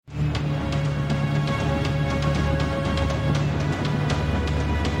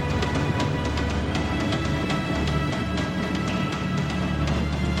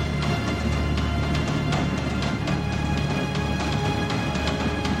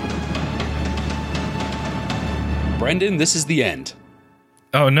Brendan, this is the end.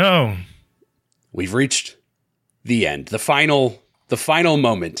 Oh, no. We've reached the end. The final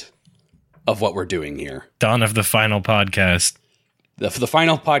moment of what we're doing here. Dawn of the final podcast. The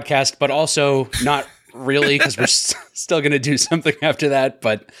final podcast, but also not really, because we're still going to do something after that.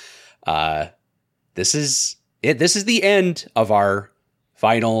 But this is it. This is the end of our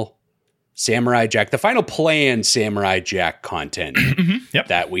final Samurai Jack, the final planned Samurai Jack content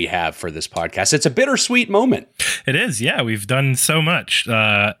that we have for this podcast. It's a bittersweet moment. It is, yeah. We've done so much.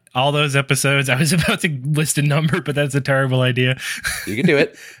 All those episodes, I was about to list a number, but that's a terrible idea. You can do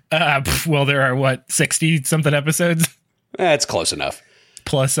it. Well, there are, 60-something episodes? That's close enough.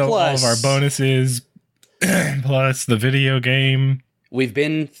 Plus all of our bonuses, plus the video game. We've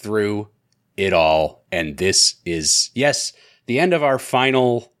been through it all, and this is, yes, the end of our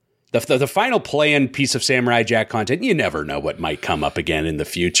final... The final planned piece of Samurai Jack content. You never know what might come up again in the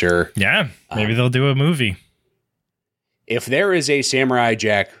future. Yeah, maybe they'll do a movie. If there is a Samurai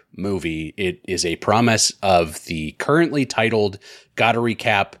Jack movie, it is a promise of the currently titled Gotta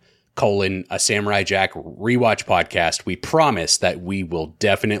Recap: a Samurai Jack rewatch podcast. We promise that we will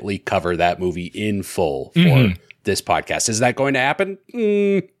definitely cover that movie in full for this podcast. Is that going to happen?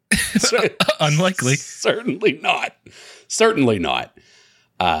 Unlikely. Certainly not. Certainly not.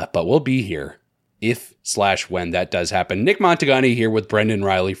 But we'll be here if/when that does happen. Nick Montagani here with Brendan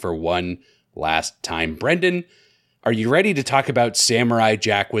Riley for one last time. Brendan, are you ready to talk about Samurai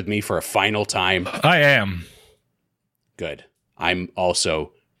Jack with me for a final time? I am. Good. I'm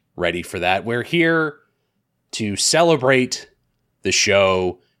also ready for that. We're here to celebrate the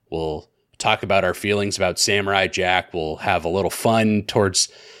show. We'll talk about our feelings about Samurai Jack. We'll have a little fun towards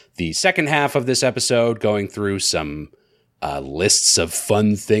the second half of this episode, going through some lists of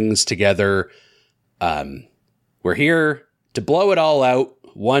fun things together. We're here to blow it all out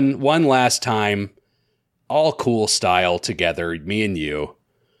one last time, all cool style together, me and you.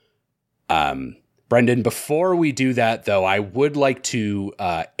 Brendan, before we do that, though, I would like to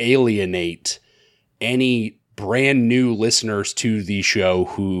alienate any brand new listeners to the show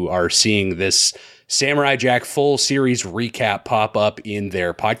who are seeing this Samurai Jack full series recap pop up in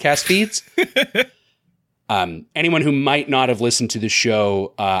their podcast feeds. Anyone who might not have listened to the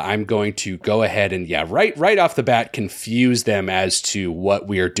show, I'm going to go ahead and, right off the bat, confuse them as to what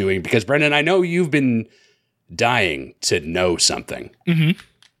we are doing. Because, Brendan, I know you've been dying to know something. Mm-hmm.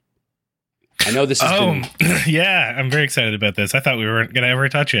 I know this has been... Yeah, I'm very excited about this. I thought we weren't going to ever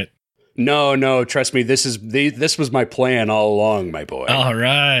touch it. No, trust me, this was my plan all along, my boy. All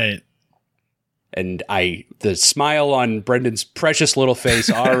right. And the smile on Brendan's precious little face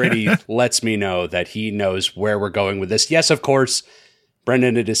already lets me know that he knows where we're going with this. Yes, of course,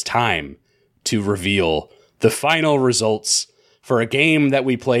 Brendan, it is time to reveal the final results for a game that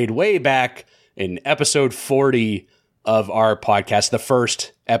we played way back in episode 40 of our podcast, the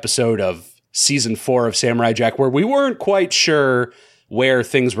first episode of season 4 of Samurai Jack, where we weren't quite sure where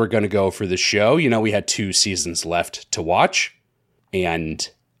things were going to go for the show. You know, we had 2 seasons left to watch, and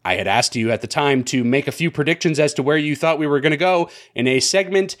I had asked you at the time to make a few predictions as to where you thought we were going to go in a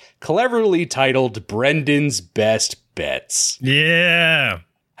segment cleverly titled Brendan's Best Bets. Yeah.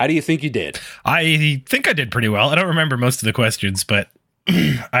 How do you think you did? I think I did pretty well. I don't remember most of the questions, but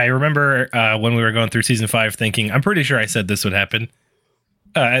I remember when we were going through season 5 thinking, I'm pretty sure I said this would happen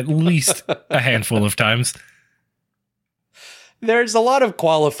at least a handful of times. There's a lot of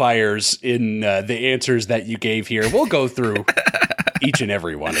qualifiers in the answers that you gave here. We'll go through each and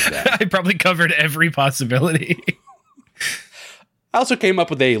every one of them. I probably covered every possibility. I also came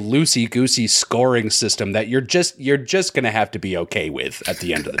up with a loosey-goosey scoring system that you're just going to have to be okay with at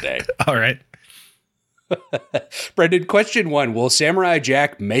the end of the day. All right. Brendan, question 1. Will Samurai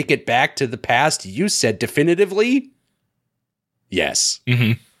Jack make it back to the past? You said definitively yes.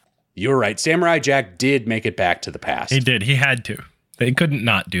 Mm-hmm. You're right. Samurai Jack did make it back to the past. He did. He had to. They couldn't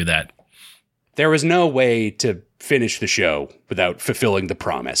not do that. There was no way to finish the show without fulfilling the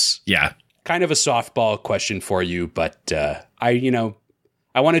promise. Yeah. Kind of a softball question for you, but I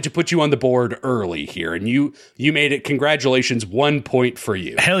wanted to put you on the board early here, and you made it. Congratulations, 1 point for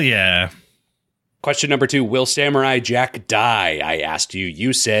you. Hell yeah. Question number 2, will Samurai Jack die? I asked you.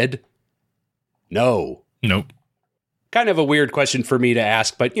 You said no. Nope. Kind of a weird question for me to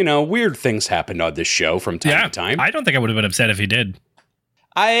ask, but, weird things happen on this show from time to time. I don't think I would have been upset if he did.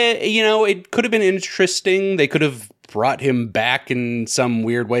 It could have been interesting. They could have brought him back in some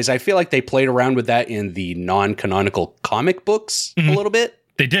weird ways. I feel like they played around with that in the non-canonical comic books a little bit.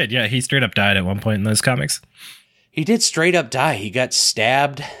 They did, yeah. He straight up died at one point in those comics. He did straight up die. He got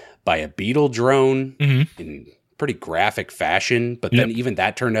stabbed by a beetle drone in pretty graphic fashion, but then even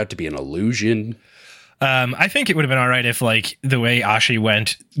that turned out to be an illusion. I think it would have been all right if, like, the way Ashi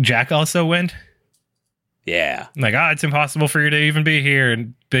went, Jack also went. Yeah. Like, it's impossible for you to even be here,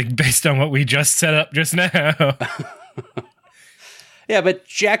 and based on what we just set up just now. Yeah, but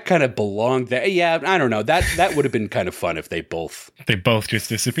Jack kind of belonged there. Yeah, I don't know. That would have been kind of fun if they both just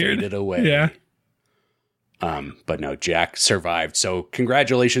disappeared. faded away. Yeah. But no, Jack survived. So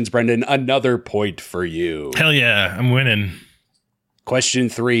congratulations, Brendan. Another point for you. Hell yeah, I'm winning. Question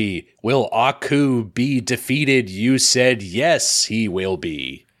 3. Will Aku be defeated? You said yes, he will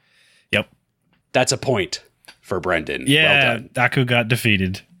be. Yep. That's a point for Brendan. Yeah, Well done. Aku got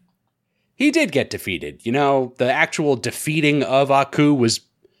defeated. He did get defeated. You know, the actual defeating of Aku was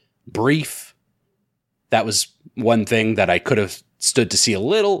brief. That was one thing that I could have stood to see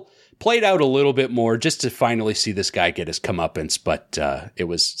played out a little bit more just to finally see this guy get his comeuppance. But it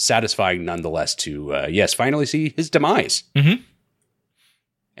was satisfying nonetheless to, finally see his demise. Mm-hmm.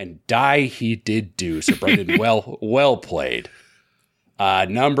 And die he did do. So Brendan, well played.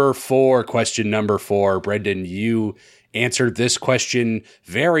 Number 4, question number 4. Brendan, you answered this question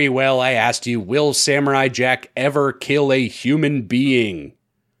very well. I asked you, will Samurai Jack ever kill a human being?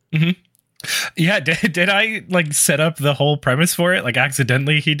 Mm-hmm. Yeah, did I, like, set up the whole premise for it? Like,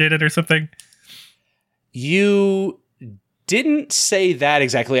 accidentally he did it or something? You didn't say that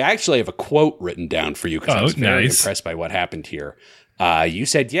exactly. I actually have a quote written down for you because I was very impressed by what happened here. You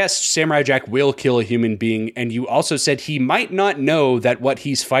said, yes, Samurai Jack will kill a human being, and you also said he might not know that what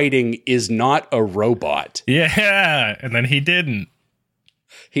he's fighting is not a robot. Yeah, and then he didn't.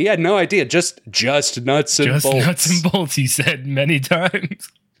 He had no idea. Just nuts and bolts. Just nuts and bolts, he said many times.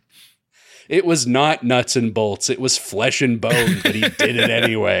 It was not nuts and bolts. It was flesh and bone, but he did it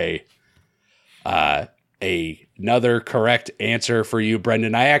anyway. Another correct answer for you,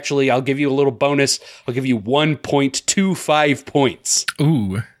 Brendan. I'll give you a little bonus. I'll give you 1.25 points.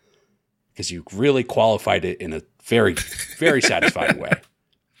 Ooh. Because you really qualified it in a very, very satisfying way.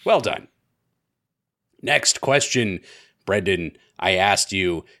 Well done. Next question, Brendan. I asked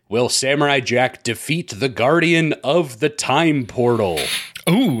you, will Samurai Jack defeat the Guardian of the Time Portal?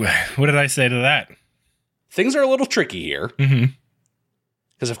 Ooh, what did I say to that? Things are a little tricky here. Mm-hmm.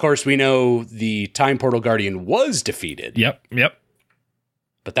 Because, of course, we know the Time Portal Guardian was defeated. Yep.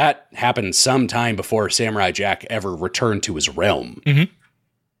 But that happened some time before Samurai Jack ever returned to his realm. Mm-hmm.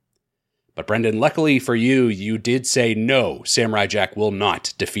 But, Brendan, luckily for you, you did say no, Samurai Jack will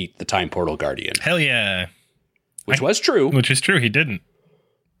not defeat the Time Portal Guardian. Hell yeah. Which was true. Which is true, he didn't.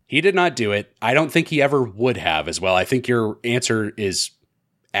 He did not do it. I don't think he ever would have as well. I think your answer is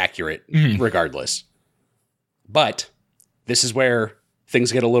accurate regardless. But this is where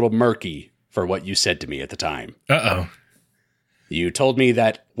things get a little murky for what you said to me at the time. Uh-oh. You told me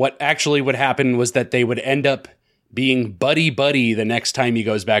that what actually would happen was that they would end up being buddy-buddy the next time he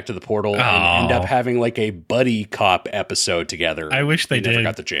goes back to the portal and end up having like a buddy cop episode together. I wish they did. Never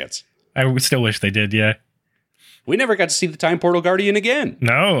got the chance. I still wish they did, yeah. We never got to see the Time Portal Guardian again.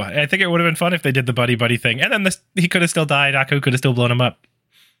 No, I think it would have been fun if they did the buddy-buddy thing. And then he could have still died. Aku could have still blown him up.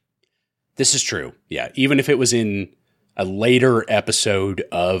 This is true. Yeah, even if it was in a later episode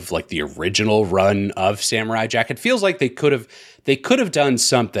of like the original run of Samurai Jack, it feels like they could have done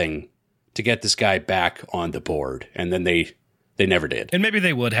something to get this guy back on the board, and then they never did. And maybe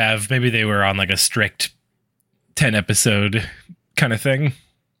they would have. Maybe they were on like a strict 10 episode kind of thing.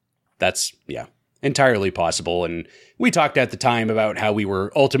 That's entirely possible. And we talked at the time about how we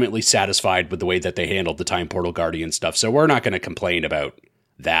were ultimately satisfied with the way that they handled the Time Portal Guardian stuff. So we're not going to complain about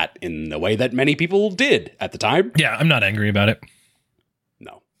that in the way that many people did at the time. Yeah, I'm not angry about it.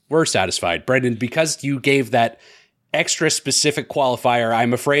 No, we're satisfied. Brendan, because you gave that extra specific qualifier,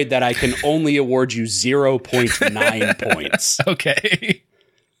 I'm afraid that I can only award you 0.9 points. Okay.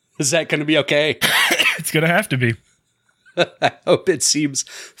 Is that going to be okay? It's going to have to be. I hope it seems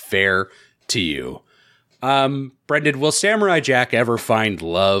fair to you. Brendan, will Samurai Jack ever find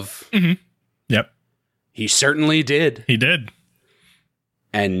love? Mm-hmm. Yep. He certainly did. He did.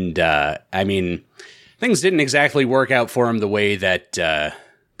 And, I mean, things didn't exactly work out for him the way that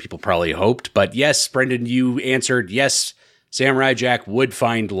people probably hoped. But yes, Brendan, you answered yes, Samurai Jack would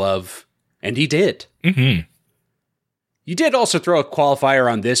find love. And he did. Mm-hmm. You did also throw a qualifier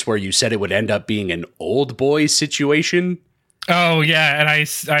on this where you said it would end up being an old boy situation. Oh, yeah.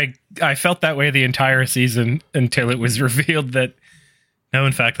 And I felt that way the entire season until it was revealed that, no,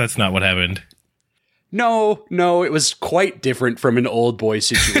 in fact, that's not what happened. No, it was quite different from an old boy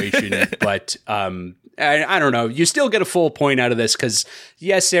situation, but I don't know. You still get a full point out of this because,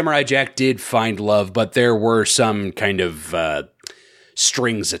 yes, Samurai Jack did find love, but there were some kind of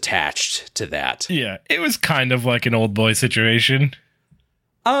strings attached to that. Yeah, it was kind of like an old boy situation.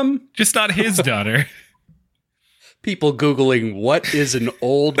 Just not his daughter. People Googling, what is an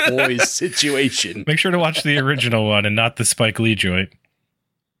old boys situation? Make sure to watch the original one and not the Spike Lee joint.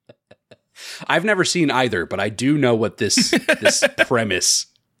 I've never seen either, but I do know what this premise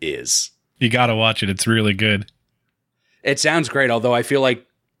is. You gotta watch it. It's really good. It sounds great, although I feel like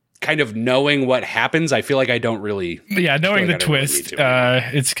kind of knowing what happens, I feel like I don't really... Yeah, knowing the twist,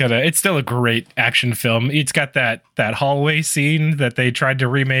 it's still a great action film. It's got that hallway scene that they tried to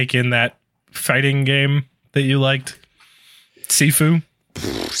remake in that fighting game that you liked. Sifu?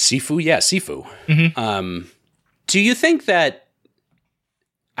 Sifu? Yeah, Sifu. Mm-hmm. Do you think that...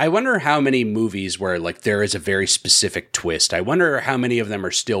 I wonder how many movies where like there is a very specific twist. I wonder how many of them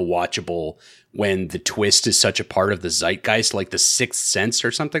are still watchable when the twist is such a part of the zeitgeist, like The Sixth Sense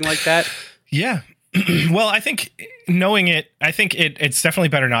or something like that. Yeah. Well, I think knowing it, it's definitely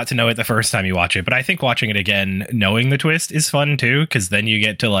better not to know it the first time you watch it. But I think watching it again, knowing the twist is fun too, because then you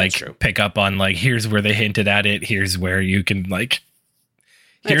get to like pick up on like, here's where they hinted at it. Here's where you can like,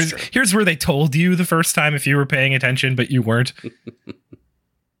 here's where they told you the first time if you were paying attention, but you weren't.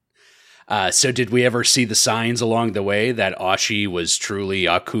 So did we ever see the signs along the way that Ashi was truly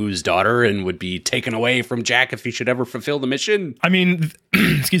Aku's daughter and would be taken away from Jack if he should ever fulfill the mission? I mean,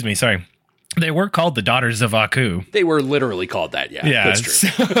 excuse me, sorry. They were called the Daughters of Aku. They were literally called that, yeah. Yeah, that's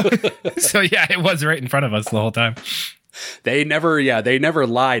true. So yeah, it was right in front of us the whole time. They never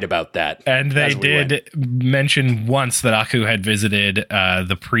lied about that. And they did mention once that Aku had visited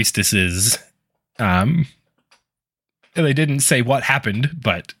the priestesses. They didn't say what happened,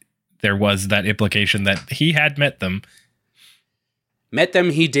 but there was that implication that he had met them. Met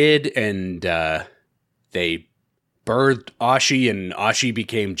them, he did, and they birthed Ashi, and Ashi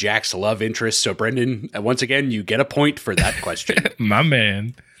became Jack's love interest. So, Brendan, once again, you get a point for that question. My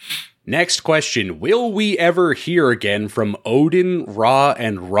man. Next question. Will we ever hear again from Odin, Ra,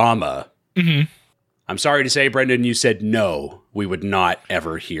 and Rama? Mm-hmm. I'm sorry to say, Brendan, you said no. We would not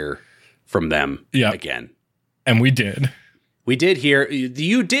ever hear from them again. And we did. We did hear,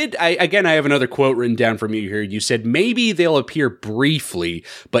 you did, I have another quote written down from you here. You said maybe they'll appear briefly,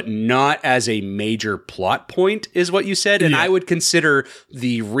 but not as a major plot point, is what you said. And I would consider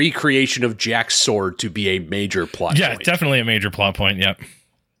the recreation of Jack's sword to be a major plot point. Yeah, definitely a major plot point, yep.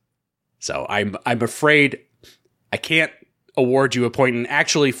 So I'm afraid I can't award you a point. And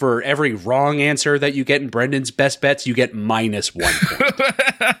actually, for every wrong answer that you get in Brendan's best bets, you get -1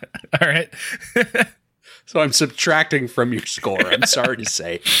 point. All right. So I'm subtracting from your score. I'm sorry to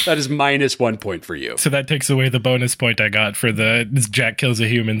say. That is -1 point for you. So that takes away the bonus point I got for the Jack kills a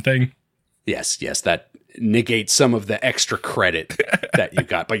human thing. Yes, that negates some of the extra credit that you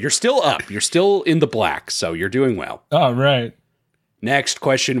got. But you're still up. You're still in the black, so you're doing well. All right. Next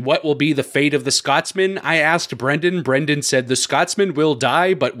question. What will be the fate of the Scotsman? I asked Brendan. Brendan said the Scotsman will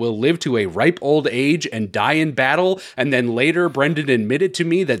die, but will live to a ripe old age and die in battle. And then later, Brendan admitted to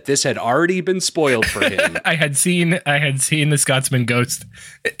me that this had already been spoiled for him. I had seen the Scotsman ghost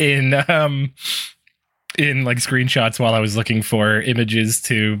in like screenshots while I was looking for images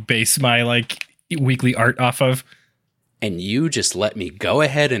to base my like weekly art off of. And you just let me go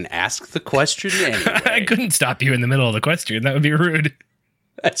ahead and ask the question anyway. I couldn't stop you in the middle of the question. That would be rude.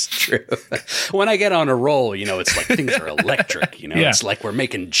 That's true. When I get on a roll, it's like things are electric. Yeah. It's like we're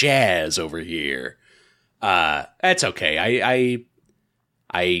making jazz over here. That's okay.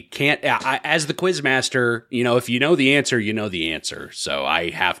 I can't, as the quiz master, if you know the answer, you know the answer. So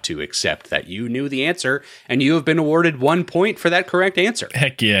I have to accept that you knew the answer and you have been awarded 1 point for that correct answer.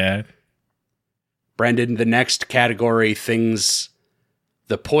 Heck yeah. Brendan, the next category,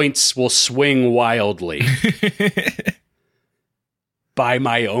 the points will swing wildly by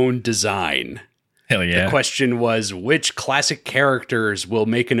my own design. Hell yeah. The question was, which classic characters will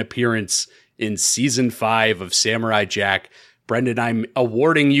make an appearance in season 5 of Samurai Jack? Brendan, I'm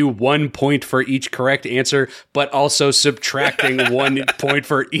awarding you 1 point for each correct answer, but also subtracting 1 point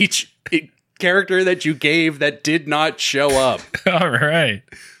for each character that you gave that did not show up. All right.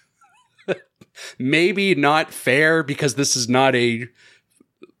 Maybe not fair because this is not a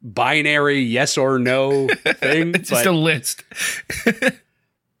binary yes or no thing. It's just a list.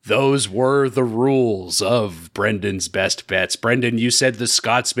 Those were the rules of Brendan's best bets. Brendan, you said the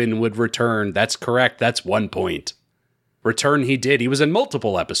Scotsman would return. That's correct. That's 1 point. Return he did. He was in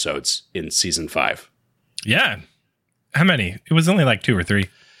multiple episodes in season 5. Yeah. How many? It was only like 2 or 3.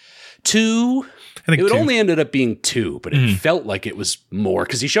 2. I think it 2. only ended up being 2, but it felt like it was more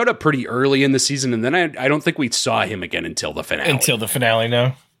because he showed up pretty early in the season, and then I don't think we saw him again until the finale.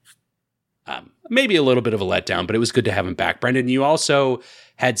 No. Maybe a little bit of a letdown, but it was good to have him back. Brendan, you also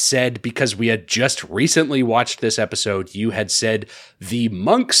had said, because we had just recently watched this episode, you had said the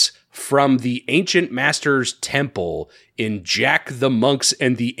monks from the Ancient Master's temple in Jack the Monks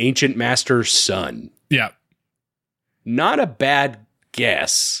and the Ancient Master's Son. Yeah. Not a bad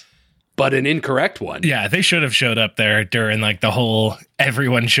guess, but an incorrect one. Yeah, they should have showed up there during like the whole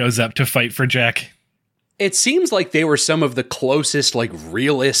everyone shows up to fight for Jack. It seems like they were some of the closest, like,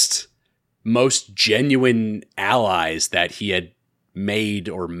 realist, most genuine allies that he had made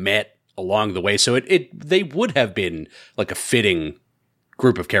or met along the way. So they would have been like a fitting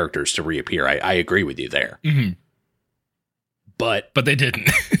group of characters to reappear. I agree with you there. Mm-hmm. But they didn't.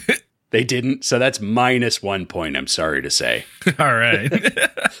 They didn't. So that's -1 point, I'm sorry to say. All right.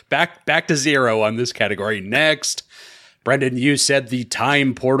 Back to 0 on this category. Next, Brendan, you said the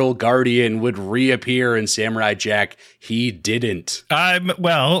Time Portal Guardian would reappear in Samurai Jack. He didn't.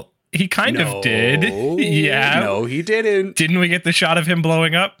 Well, he kind of did. Yeah. No, he didn't. Didn't we get the shot of him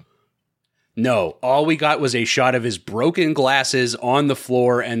blowing up? No, all we got was a shot of his broken glasses on the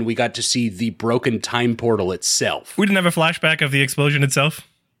floor, and we got to see the broken time portal itself. We didn't have a flashback of the explosion itself?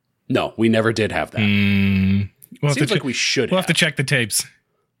 No, we never did have that. Seems like we should We'll have to check the tapes.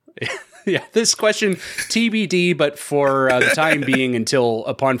 Yeah, this question, TBD, but for the time being, until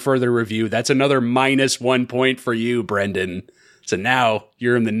upon further review, that's another -1 point for you, Brendan. So now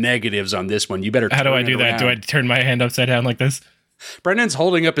you're in the negatives on this one. You better. How do I do that? Do I turn my hand upside down like this? Brendan's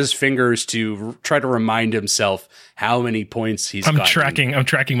holding up his fingers to try to remind himself how many points he's gotten. I'm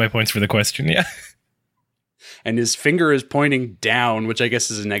tracking my points for the question, yeah. And his finger is pointing down, which I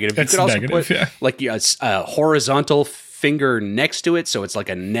guess is a negative. That's you could also negative, put yeah. like a horizontal finger next to it, so it's like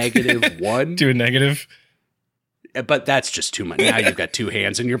a -1. Do a negative. But that's just too much. Now you've got two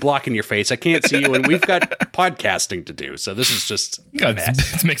hands and you're blocking your face. I can't see you, and we've got podcasting to do. So this is just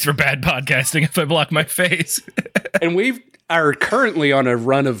This makes for bad podcasting if I block my face. And we are currently on a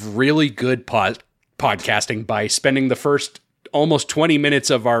run of really good podcasting by spending the first almost 20 minutes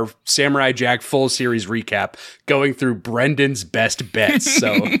of our Samurai Jack full series recap going through Brendan's best bets.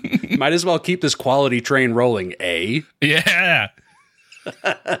 So might as well keep this quality train rolling, eh? Yeah.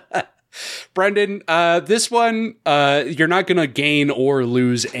 Brendan, this one, you're not going to gain or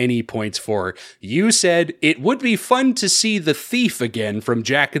lose any points for. You said it would be fun to see the thief again from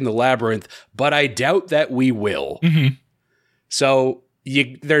Jack in the Labyrinth, but I doubt that we will. Mm-hmm. So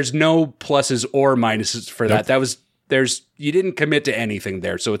there's no pluses or minuses for that. You didn't commit to anything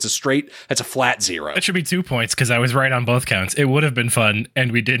there. So that's a flat 0. That should be 2 points because I was right on both counts. It would have been fun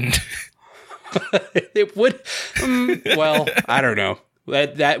and we didn't. It would. Well, I don't know.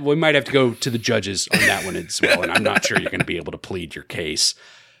 That we might have to go to the judges on that one as well, and I'm not sure you're going to be able to plead your case.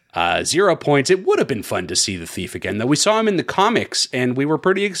 0 points. It would have been fun to see the thief again, though. We saw him in the comics, and we were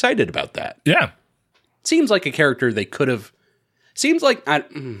pretty excited about that. Yeah, seems like a character they could have. Seems like I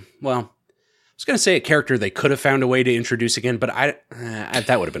was going to say a character they could have found a way to introduce again, but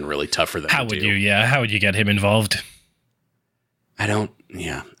that would have been really tough for them. How would you? Yeah, how would you get him involved? I don't.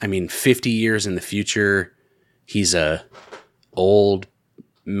 Yeah, I mean, 50 years in the future, he's a old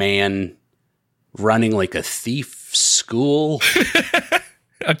man running like a thief school.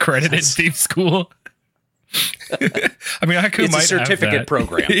 Accredited thief school. I mean, it's a certificate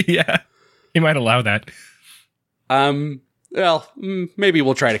program. Yeah, he might allow that. Well, maybe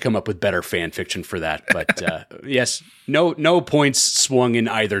we'll try to come up with better fan fiction for that. But yes, no points swung in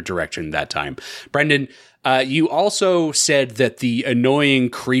either direction that time. Brendan, you also said that the annoying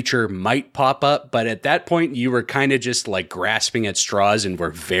creature might pop up, but at that point you were kind of just like grasping at straws and were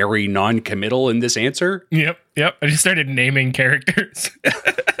very non-committal in this answer. Yep. I just started naming characters.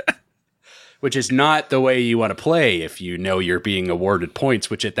 Which is not the way you want to play if you know you're being awarded points,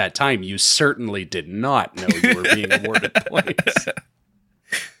 which at that time you certainly did not know you were being awarded points.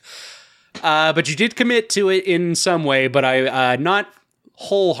 But you did commit to it in some way, but I not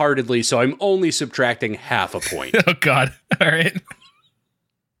wholeheartedly, so I'm only subtracting half a point. Oh, God. All right.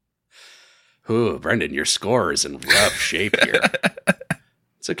 Ooh, Brendan, your score is in rough shape here.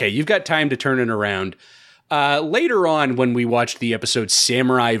 It's okay. You've got time to turn it around. Later on, when we watched the episode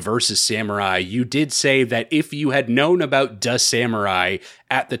Samurai vs. Samurai, you did say that if you had known about Da Samurai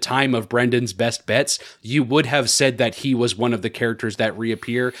at the time of Brendan's best bets, you would have said that he was one of the characters that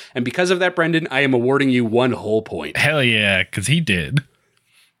reappear. And because of that, Brendan, I am awarding you 1 whole point. Hell yeah, because he did.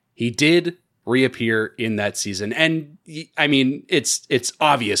 He did reappear in that season. And I mean, it's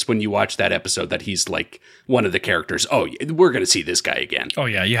obvious when you watch that episode that he's like one of the characters. Oh, we're going to see this guy again. Oh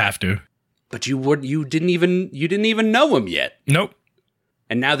yeah, you have to. But you didn't even know him yet. Nope.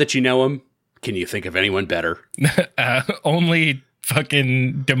 And now that you know him, can you think of anyone better? Only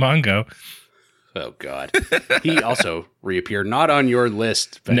fucking Demongo. Oh God. He also reappeared, not on your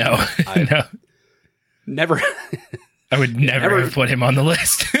list. But no. no. Never. I would never have put him on the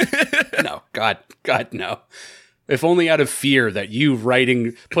list. No, God, no. If only out of fear that you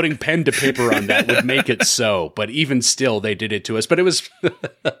putting pen to paper on that would make it so. But even still, they did it to us. But it was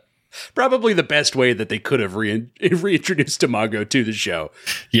probably the best way that they could have reintroduced Tamago to the show.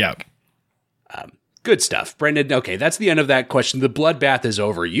 Yeah. Good stuff. Brendan, okay, that's the end of that question. The bloodbath is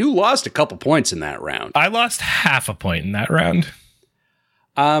over. You lost a couple points in that round. I lost half a point in that round.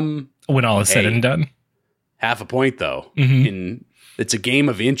 When all is said and done. Half a point, though. Mm-hmm. It's a game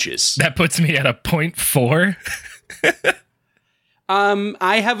of inches. That puts me at a 0.4.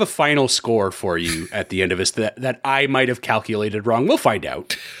 I have a final score for you at the end of this that I might have calculated wrong. We'll find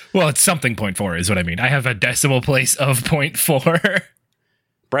out. Well, it's something 0.4 is what I mean. I have a decimal place of 0.4.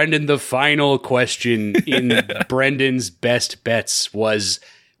 Brendan, the final question in Brendan's best bets was,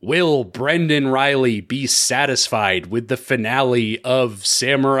 will Brendan Riley be satisfied with the finale of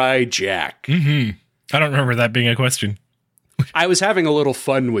Samurai Jack? Mm-hmm. I don't remember that being a question. I was having a little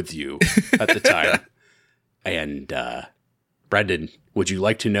fun with you at the time. And, Brendan, would you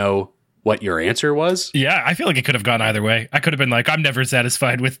like to know what your answer was? Yeah, I feel like it could have gone either way. I could have been like, I'm never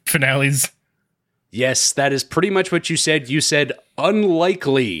satisfied with finales. Yes, that is pretty much what you said. You said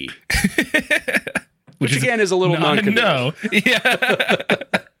unlikely. Which again is a little non-committal. No. Yeah.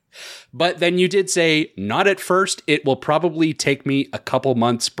 But then you did say, not at first. It will probably take me a couple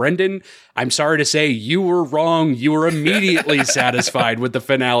months. Brendan, I'm sorry to say you were wrong. You were immediately satisfied with the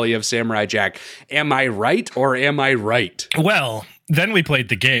finale of Samurai Jack. Am I right or am I right? Well, then we played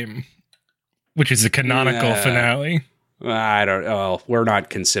the game, which is a canonical finale. I don't know. We're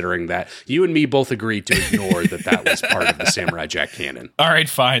not considering that. You and me both agreed to ignore that was part of the Samurai Jack canon. All right,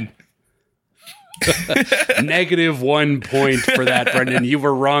 fine. -1 point for that, Brendan. You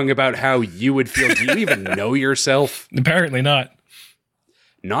were wrong about how you would feel. Do you even know yourself? Apparently not.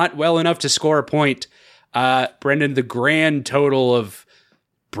 Not well enough to score a point. Brendan, the grand total of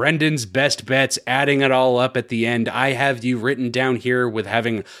Brendan's best bets, adding it all up at the end, I have you written down here with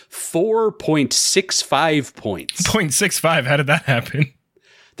having 4.65 points. 0.65? How did that happen?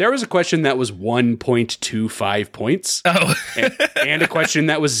 There was a question that was 1.25 points. Oh. and a question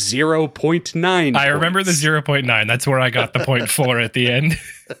that was 0.9 I remember the 0.9. That's where I got the 0.4 at the end.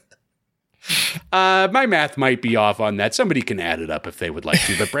 My math might be off on that. Somebody can add it up if they would like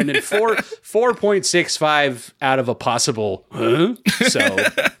to. But Brendan, 4.65 out of a possible, So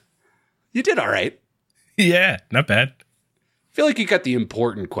you did all right. Yeah, not bad. I feel like you got the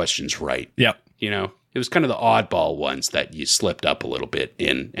important questions right. Yep. You know, it was kind of the oddball ones that you slipped up a little bit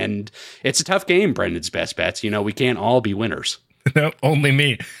in. And it's a tough game, Brendan's best bets. You know, we can't all be winners. No, only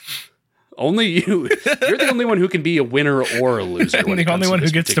me. Only you. You're the only one who can be a winner or a loser. I'm the only one who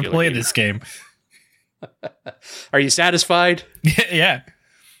gets to play this game. Are you satisfied? Yeah.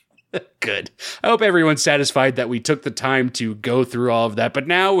 Good. I hope everyone's satisfied that we took the time to go through all of that. But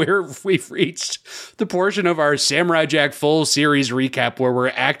now we've reached the portion of our Samurai Jack full series recap where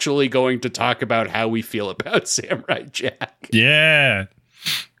we're actually going to talk about how we feel about Samurai Jack. Yeah.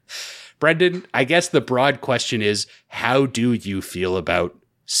 Brendan, I guess the broad question is, how do you feel about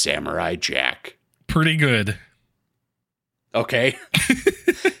Samurai Jack? Pretty good. Okay.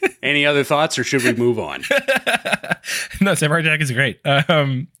 Any other thoughts, or should we move on? No, Samurai Jack is great.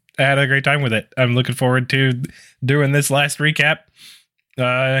 I had a great time with it. I'm looking forward to doing this last recap,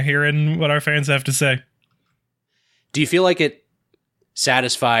 hearing what our fans have to say. Do you feel like it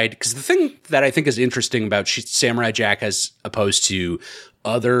satisfied? Because the thing that I think is interesting about Samurai Jack as opposed to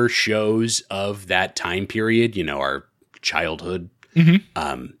other shows of that time period, you know, our childhood,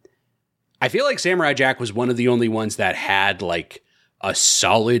 I feel like Samurai Jack was one of the only ones that had like a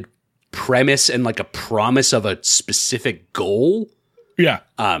solid premise and like a promise of a specific goal. Yeah.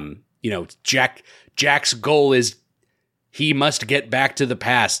 You know, Jack's goal is he must get back to the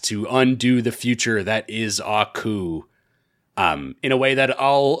past to undo the future that is Aku. In a way that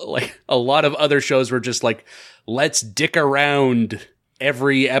a lot of other shows were just like, let's dick around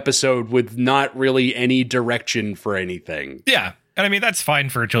every episode with not really any direction for anything. Yeah. And I mean, that's fine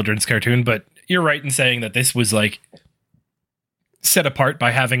for a children's cartoon, but you're right in saying that this was like set apart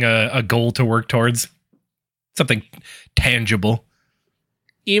by having a goal to work towards, something tangible.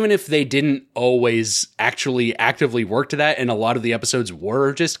 Even if they didn't always actually actively work to that, and a lot of the episodes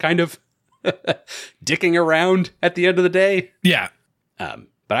were just kind of dicking around at the end of the day. Yeah. But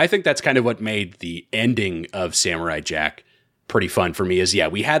I think that's kind of what made the ending of Samurai Jack pretty fun for me is, yeah,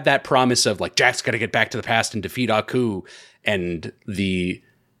 we had that promise of like, Jack's got to get back to the past and defeat Aku. And the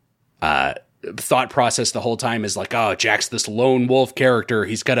thought process the whole time is like, oh, Jack's this lone wolf character.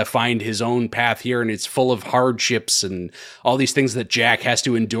 He's got to find his own path here, and it's full of hardships and all these things that Jack has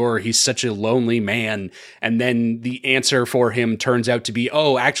to endure. He's such a lonely man. And then the answer for him turns out to be,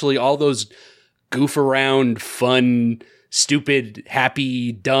 oh, actually, all those goof around, fun, stupid,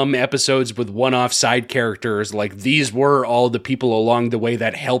 happy, dumb episodes with one-off side characters, like these were all the people along the way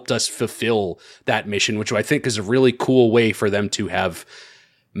that helped us fulfill that mission, which I think is a really cool way for them to have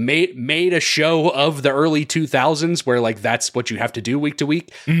made a show of the early 2000s where like that's what you have to do week to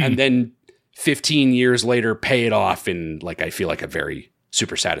week, and then 15 years later pay it off in like I feel like a very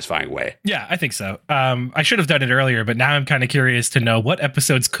super satisfying way. Yeah, I think so. I should have done it earlier, but now I'm kind of curious to know what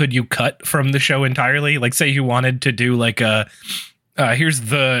episodes could you cut from the show entirely. Like, say you wanted to do like a here's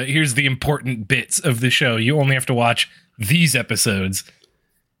the important bits of the show. You only have to watch these episodes.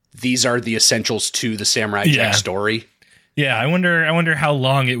 These are the essentials to the Samurai Jack story. Yeah, I wonder how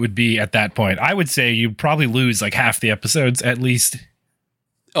long it would be at that point. I would say you'd probably lose like half the episodes at least.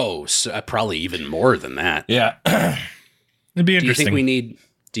 Oh, so, probably even more than that. Yeah. It'd be interesting.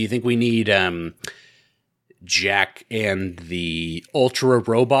 Do you think we need Jack and the Ultra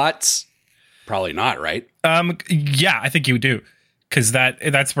robots? Probably not, right? Yeah, I think you do. Because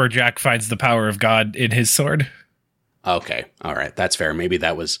that's where Jack finds the power of God in his sword. Okay. All right. That's fair. Maybe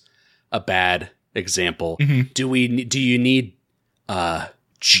that was a bad example. Mm-hmm. Do you need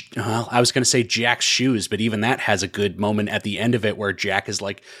well, I was going to say Jack's shoes, but even that has a good moment at the end of it where Jack is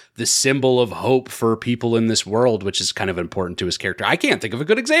like the symbol of hope for people in this world, which is kind of important to his character. I can't think of a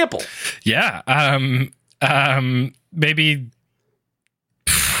good example. Yeah. Maybe,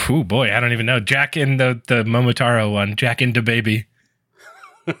 oh boy, I don't even know. Jack in the Momotaro one, Jack into Baby.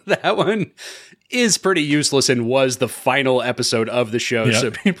 That one is pretty useless and was the final episode of the show. Yep. So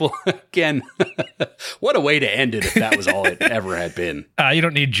people, again, what a way to end it if that was all it ever had been. You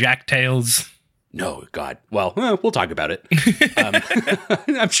don't need Jack Tales. No, God. Well, we'll talk about it.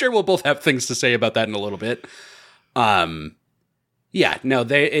 I'm sure we'll both have things to say about that in a little bit. Yeah, no,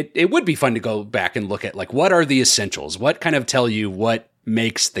 it would be fun to go back and look at like what are the essentials? What kind of tell you what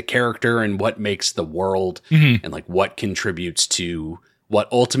makes the character and what makes the world, and like what contributes to what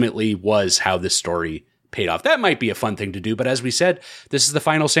ultimately was how this story paid off. That might be a fun thing to do, but as we said, this is the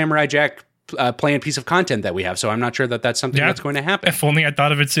final Samurai Jack planned piece of content that we have, so I'm not sure that that's something that's going to happen. If only I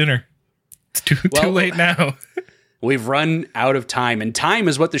thought of it sooner. It's too late now. We've run out of time, and time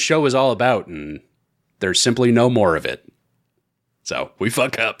is what the show is all about, and there's simply no more of it. So we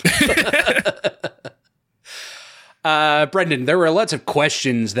fuck up. Brendan, there were lots of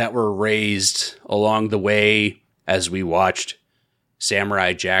questions that were raised along the way as we watched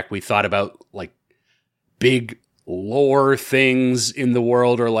Samurai Jack. We thought about like big lore things in the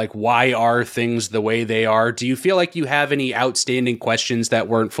world, or like why are things the way they are? Do you feel like you have any outstanding questions that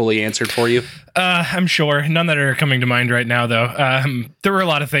weren't fully answered for you? I'm sure. None that are coming to mind right now, though. There were a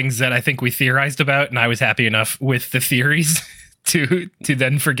lot of things that I think we theorized about, and I was happy enough with the theories to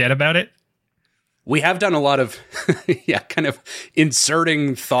then forget about it. We have done a lot of, kind of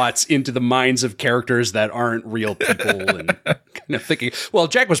inserting thoughts into the minds of characters that aren't real people and kind of thinking, well,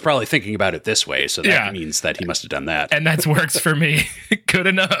 Jack was probably thinking about it this way, so that means that he must have done that. And that works for me. Good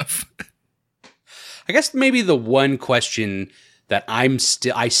enough. I guess maybe the one question that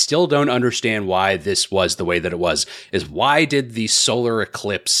I still don't understand why this was the way that it was is why did the solar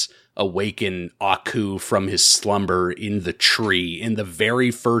eclipse awaken Aku from his slumber in the tree in the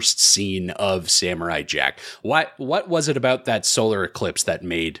very first scene of Samurai Jack? What was it about that solar eclipse that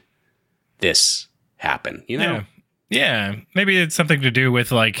made this happen? You know? Yeah. Maybe it's something to do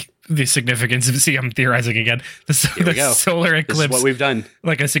with like the significance of, see, I'm theorizing again. The solar eclipse. This is what we've done.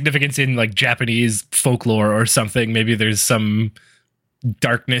 Like a significance in like Japanese folklore or something. Maybe there's some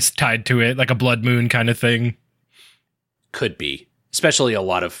darkness tied to it, like a blood moon kind of thing. Could be. Especially a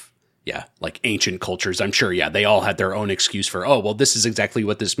lot of like ancient cultures, I'm sure, they all had their own excuse for, oh, well, this is exactly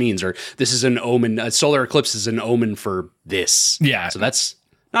what this means, or this is an omen, a solar eclipse is an omen for this. Yeah. So that's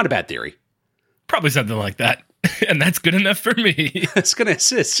not a bad theory. Probably something like that. And that's good enough for me. It's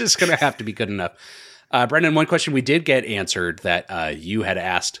just going to have to be good enough. Brendan, one question we did get answered that you had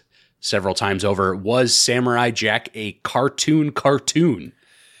asked several times over, was Samurai Jack a cartoon?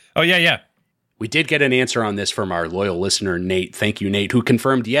 Oh, yeah. We did get an answer on this from our loyal listener, Nate. Thank you, Nate, who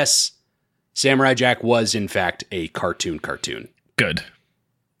confirmed, yes, Samurai Jack was, in fact, a cartoon. Good.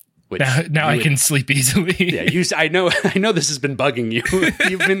 Which now I can sleep easily. Yeah, I know this has been bugging you.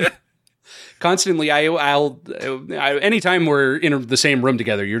 You've been constantly, I'll anytime we're in the same room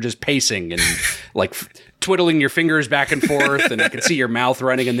together, you're just pacing and like twiddling your fingers back and forth, and I can see your mouth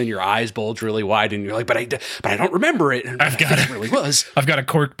running, and then your eyes bulge really wide, and you're like, but I don't remember it. And it really was. I've got a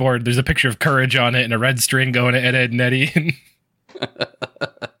cork board. There's a picture of Courage on it and a red string going to Ed, Edd and Eddy.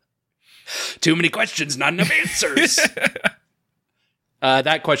 Too many questions, not enough answers.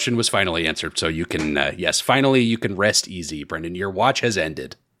 That question was finally answered, so you can, finally you can rest easy, Brendan. Your watch has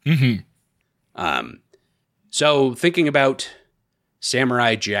ended. Mm-hmm. So thinking about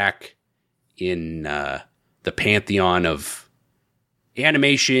Samurai Jack in the pantheon of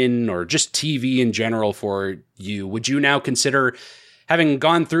animation or just TV in general for you, would you now consider, having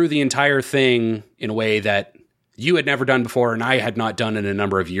gone through the entire thing in a way that you had never done before and I had not done in a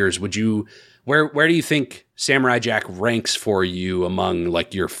number of years, would you, where do you think Samurai Jack ranks for you among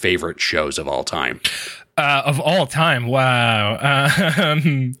like your favorite shows of all time? Of all time? Wow.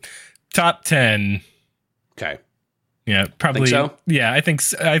 Top 10. Okay. Yeah, probably. Think so? Yeah, I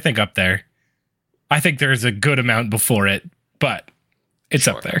think up there. I think there's a good amount before it, but it's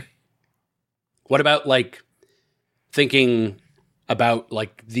up there. What about like thinking about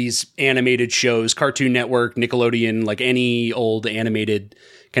like these animated shows, Cartoon Network, Nickelodeon, like any old animated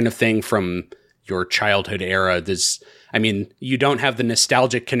kind of thing from your childhood era? You don't have the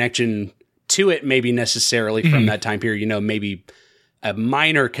nostalgic connection to it maybe necessarily from that time period, maybe a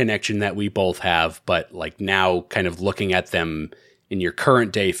minor connection that we both have, but like now kind of looking at them in your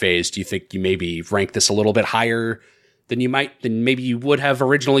current day phase, do you think you maybe rank this a little bit higher than maybe you would have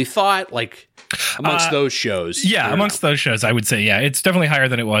originally thought, like amongst those shows? Yeah, amongst those shows, I would say, yeah, it's definitely higher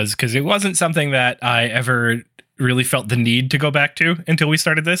than it was because it wasn't something that I ever really felt the need to go back to until we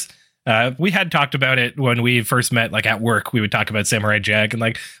started this. We had talked about it when we first met, like at work, we would talk about Samurai Jack and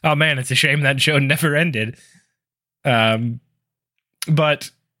like, oh man, it's a shame that show never ended. But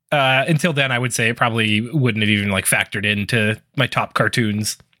until then, I would say it probably wouldn't have even like factored into my top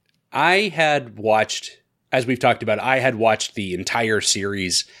cartoons. I had watched, as we've talked about, I had watched the entire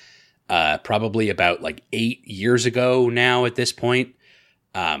series probably about like 8 years ago now at this point,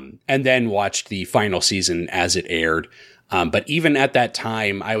 and then watched the final season as it aired. But even at that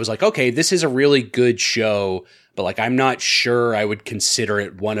time, I was like, okay, this is a really good show, but like I'm not sure I would consider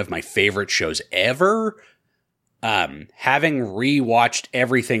it one of my favorite shows ever. Having rewatched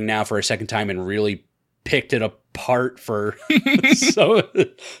everything now for a second time and really picked it apart for so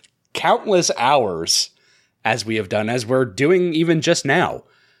countless hours as we have done, as we're doing even just now,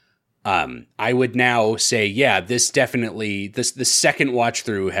 I would now say, yeah, this definitely, the second watch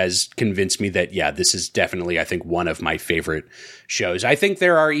through has convinced me that, yeah, this is definitely, I think, one of my favorite shows. I think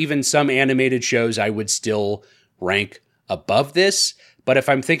there are even some animated shows I would still rank above this. But if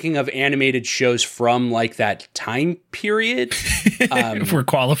I'm thinking of animated shows from like that time period, if we're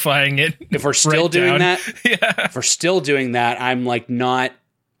qualifying it, if we're still doing that, yeah. If we're still doing that, I'm like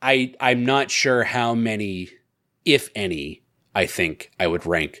I'm not sure how many, if any, I think I would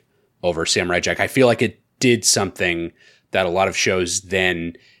rank over Samurai Jack. I feel like it did something that a lot of shows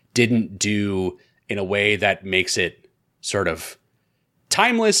then didn't do in a way that makes it sort of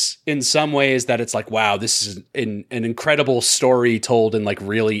timeless in some ways, that it's like, wow, this is an incredible story told in like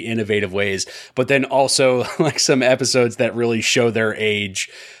really innovative ways, but then also like some episodes that really show their age,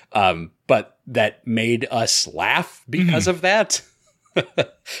 but that made us laugh because of that,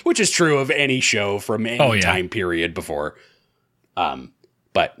 which is true of any show from any time period before.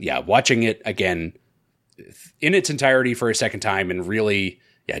 But yeah, watching it again in its entirety for a second time and really,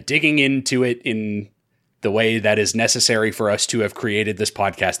 digging into it in the way that is necessary for us to have created this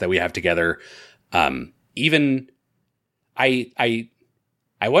podcast that we have together. Even I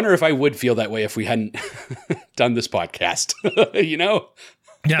wonder if I would feel that way if we hadn't done this podcast,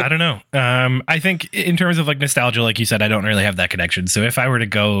 Yeah, I don't know. I think in terms of like nostalgia, like you said, I don't really have that connection. So if I were to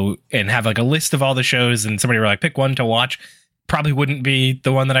go and have like a list of all the shows and somebody were like, pick one to watch, probably wouldn't be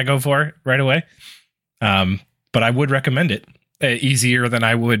the one that I go for right away. But I would recommend it. Easier than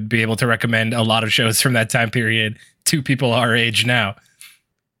I would be able to recommend a lot of shows from that time period to people our age now.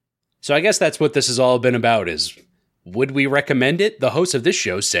 So I guess that's what this has all been about, is would we recommend it? The hosts of this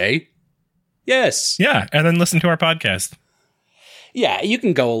show say yes. Yeah, and then listen to our podcast. Yeah, you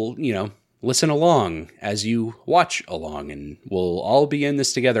can go, listen along as you watch along, and we'll all be in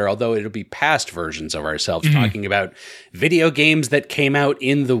this together, although it'll be past versions of ourselves talking about video games that came out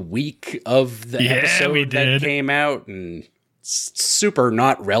in the week of the episode that came out, and super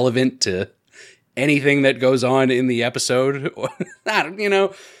not relevant to anything that goes on in the episode.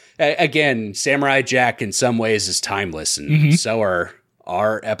 Again, Samurai Jack in some ways is timeless, and so are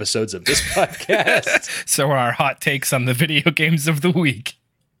our episodes of this podcast. So are our hot takes on the video games of the week.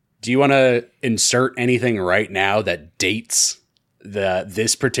 Do you want to insert anything right now that dates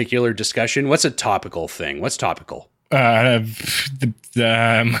this particular discussion? What's a topical thing? What's topical? I don't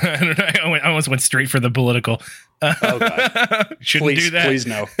know. I almost went straight for the political. Oh God. Shouldn't do that. Please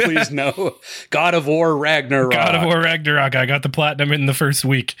no. Please no. God of War Ragnarok. God of War Ragnarok. I got the platinum in the first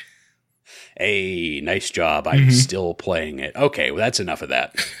week. Hey, nice job. I'm still playing it. Okay, well, that's enough of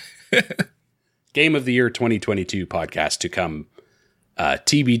that. Game of the Year 2022 podcast to come.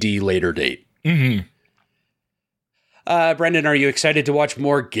 TBD later date. Mm-hmm. Brendan, are you excited to watch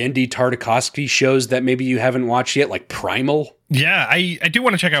more Genndy Tartakovsky shows that maybe you haven't watched yet, like Primal? Yeah, I do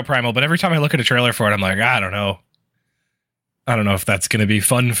want to check out Primal, but every time I look at a trailer for it, I'm like, I don't know. I don't know if that's going to be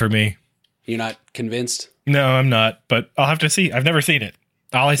fun for me. You're not convinced? No, I'm not, but I'll have to see. I've never seen it.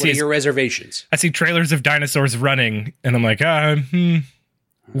 All I see is your reservations. I see trailers of dinosaurs running, and I'm like,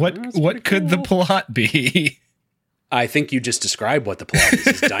 what could the plot be? I think you just described what the plot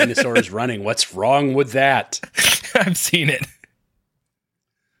is dinosaurs running. What's wrong with that? I've seen it.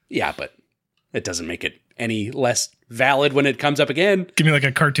 Yeah, but it doesn't make it any less valid when it comes up again. Give me like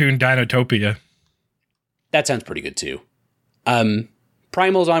a cartoon Dinotopia. That sounds pretty good too.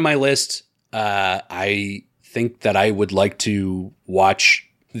 Primal's on my list. I think that I would like to watch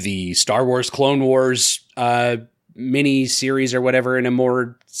the Star Wars Clone Wars mini series or whatever in a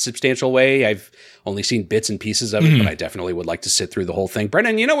more substantial way. I've only seen bits and pieces of it, but I definitely would like to sit through the whole thing.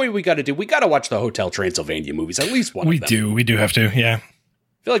 Brendan, you know what we got to do? We got to watch the Hotel Transylvania movies, at least one of them. We do have to, yeah.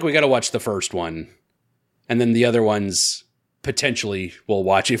 I feel like we got to watch the first one, and then the other ones potentially we'll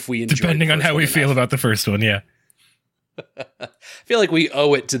watch if we enjoy. Depending on how we feel about the first one, yeah. I feel like we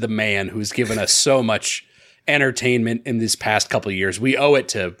owe it to the man who's given us so much entertainment in this past couple of years. We owe it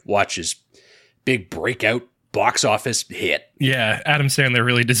to watch his big breakout box office hit. Yeah, Adam Sandler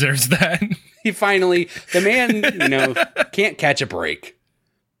really deserves that. He finally, the man, can't catch a break.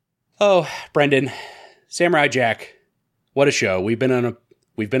 Oh, Brendan, Samurai Jack, what a show. We've been on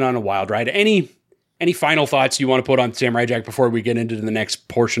a wild ride. Any final thoughts you want to put on Samurai Jack before we get into the next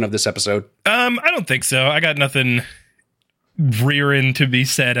portion of this episode? I don't think so. I got nothing rearing to be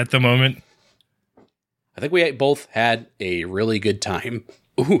said at the moment. I think we both had a really good time.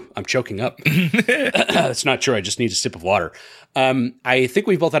 Ooh, I'm choking up. That's not true. I just need a sip of water. I think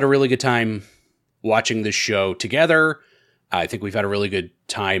we've both had a really good time watching this show together. I think we've had a really good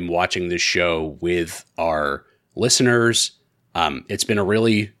time watching this show with our listeners. It's been a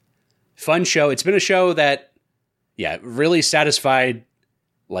really fun show. It's been a show that, really satisfied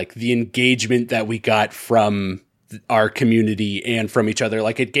like the engagement that we got from our community and from each other.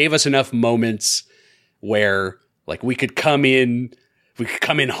 Like it gave us enough moments where like we could come in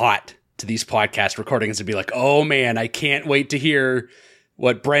hot to these podcast recordings and be like, oh man, I can't wait to hear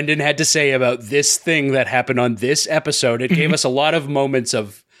what Brendan had to say about this thing that happened on this episode. It gave us a lot of moments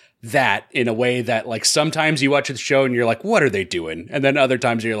of that in a way that like sometimes you watch the show and you're like, what are they doing? And then other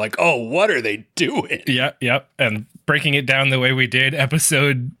times you're like, oh, what are they doing? Yeah. And breaking it down the way we did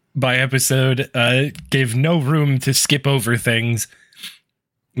episode by episode gave no room to skip over things.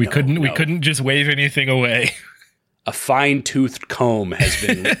 We couldn't just wave anything away. A fine-toothed comb has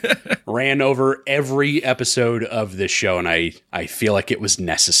been ran over every episode of this show, and I feel like it was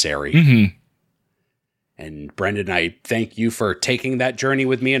necessary. Mm-hmm. And Brendan, I thank you for taking that journey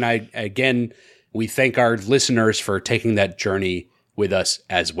with me, and we thank our listeners for taking that journey with us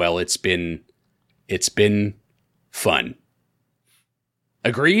as well. It's been fun.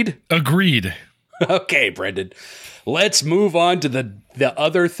 Agreed? Agreed. Okay, Brendan. Let's move on to the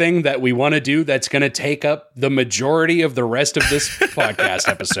other thing that we want to do that's going to take up the majority of the rest of this podcast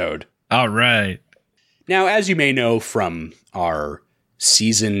episode. All right. Now, as you may know from our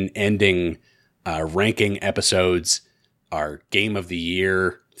season-ending ranking episodes, our Game of the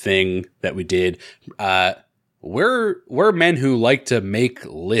Year thing that we did, we're men who like to make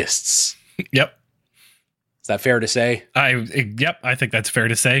lists. Yep. Is that fair to say? I think that's fair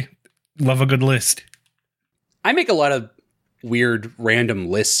to say. Love a good list. I make a lot of weird random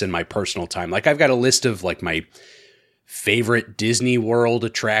lists in my personal time. Like I've got a list of like my favorite Disney World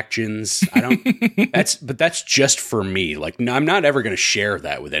attractions. That's just for me. Like I'm not ever going to share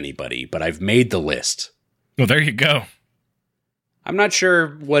that with anybody, but I've made the list. Well, there you go. I'm not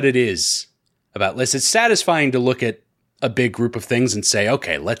sure what it is about lists. It's satisfying to look at a big group of things and say,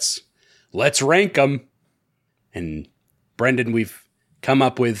 okay, let's rank them. And Brendan, we've come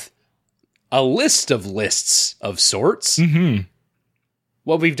up with a list of lists of sorts. Mm-hmm.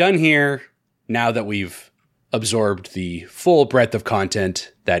 What we've done here, now that we've absorbed the full breadth of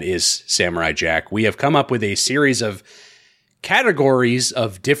content that is Samurai Jack, we have come up with a series of categories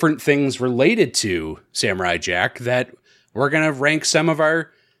of different things related to Samurai Jack that we're going to rank some of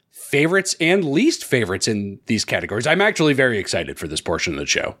our favorites and least favorites in these categories. I'm actually very excited for this portion of the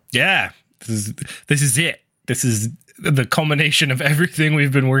show. Yeah, this is it. This is the culmination of everything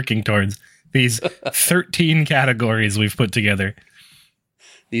we've been working towards. These 13 categories we've put together.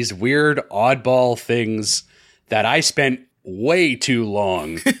 These weird oddball things that I spent way too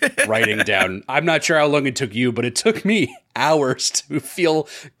long writing down. I'm not sure how long it took you, but it took me hours to feel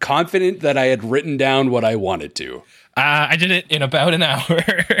confident that I had written down what I wanted to. I did it in about an hour.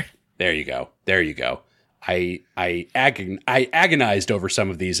 There you go. There you go. I agonized over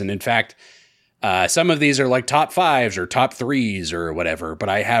some of these, and in fact, some of these are like top 5s or top 3s or whatever, but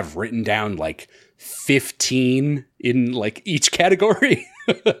I have written down like 15 in like each category.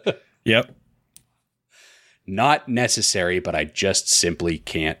 Yep. Not necessary, but I just simply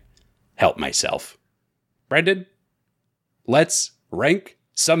can't help myself. Brendan, let's rank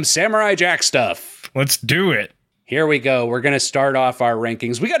some Samurai Jack stuff. Let's do it. Here we go. We're going to start off our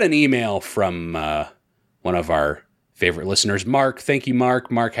rankings. We got an email from one of our favorite listeners, Mark. Thank you,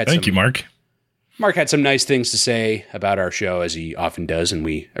 Mark. Mark had some nice things to say about our show, as he often does, and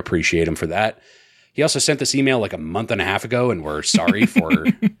we appreciate him for that. He also sent this email like a month and a half ago, and we're sorry for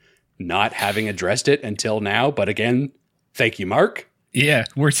not having addressed it until now. But again, thank you, Mark. Yeah,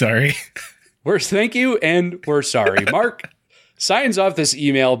 we're sorry. Thank you, and we're sorry. Mark signs off this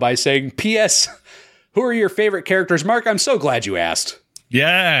email by saying, P.S., who are your favorite characters? Mark, I'm so glad you asked.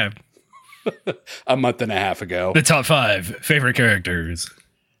 Yeah. A month and a half ago. The top 5 favorite characters.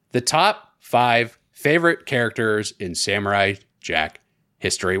 The top 5 favorite characters in Samurai Jack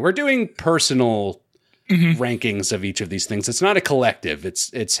history. We're doing personal rankings of each of these things. It's not a collective.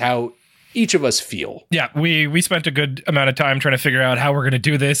 It's how each of us feel. Yeah, we spent a good amount of time trying to figure out how we're going to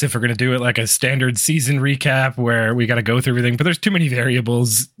do this, if we're going to do it like a standard season recap where we got to go through everything, but there's too many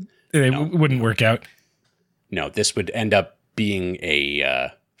variables. It wouldn't work out. No, this would end up being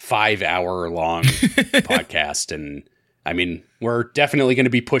a 5-hour-long podcast, and I mean, we're definitely going to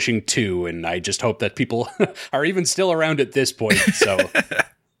be pushing 2, and I just hope that people are even still around at this point. So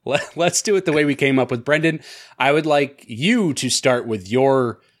let's do it the way we came up with. Brendan, I would like you to start with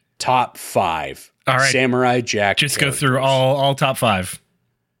your top 5. All right. Samurai Jack. Just characters. Go through all top 5.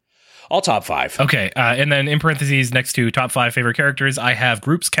 All top 5. Okay, and then in parentheses next to top 5 favorite characters, I have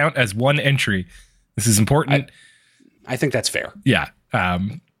groups count as 1 entry. This is important. I think that's fair. Yeah.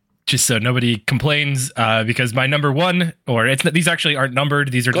 Just so nobody complains, because my number 1, or these actually aren't numbered.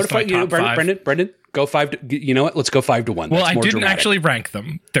 These are just my top 5. Brendan, go 5. You know what? Let's go 5 to 1. Well, I didn't actually rank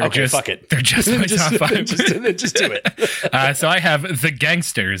them. They're okay, just, fuck it. They're just my top 5. just do it. So I have the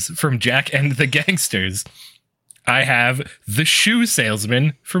Gangsters from Jack and the Gangsters. I have the Shoe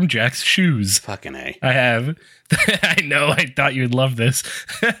Salesman from Jack's Shoes. Fucking A. I have... I know, I thought you'd love this.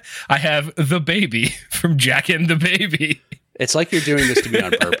 I have the Baby from Jack and the Baby. It's like you're doing this to me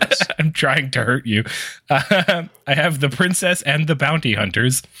on purpose. I'm trying to hurt you. I have the Princess and the Bounty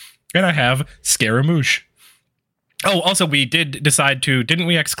Hunters. And I have Scaramouche. Oh, also, we did decide to... Didn't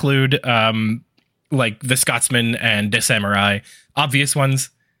we exclude, like, the Scotsman and the Samurai? Obvious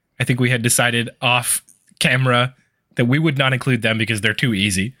ones. I think we had decided off camera that we would not include them because they're too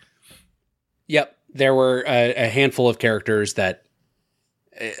easy. Yep. There were a handful of characters that,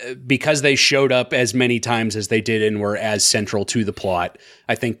 because they showed up as many times as they did and were as central to the plot,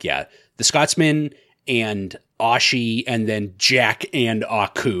 I think, yeah, the Scotsman and Ashi and then Jack and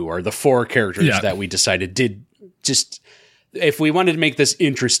Aku are the 4 characters that we decided did just... If we wanted to make this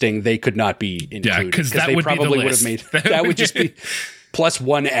interesting, they could not be included. Yeah, because they would probably would have made... That would just be plus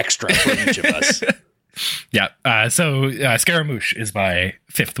 1 extra for each of us. Yeah, so Scaramouche is my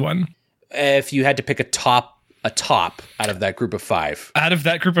 5th one. If you had to pick a top out of that group of 5. Out of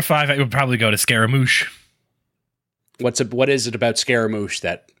that group of 5, I would probably go to Scaramouche. What is it about Scaramouche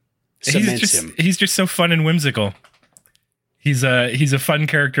that cements him? He's just so fun and whimsical. He's a fun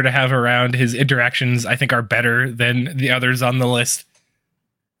character to have around. His interactions, I think, are better than the others on the list.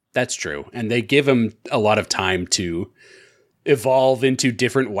 That's true. And they give him a lot of time to evolve into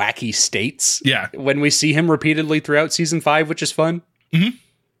different wacky states. Yeah. When we see him repeatedly throughout season 5, which is fun. Mm-hmm.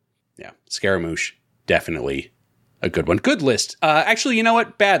 Yeah, Scaramouche, definitely a good one. Good list. Actually, you know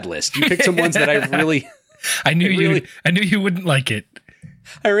what? Bad list. You picked some ones that I really... I knew you wouldn't like it.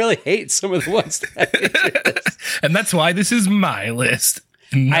 I really hate some of the ones that and that's why this is my list.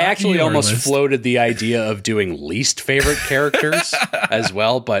 I actually almost floated the idea of doing least favorite characters as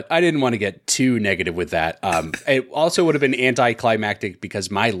well, but I didn't want to get too negative with that. It also would have been anticlimactic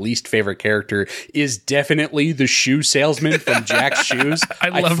because my least favorite character is definitely the shoe salesman from Jack's Shoes.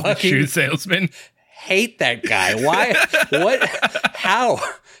 I love the shoe salesman. Hate that guy. Why? What? How?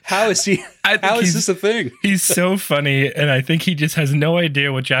 How is he? How is this a thing? He's so funny, and I think he just has no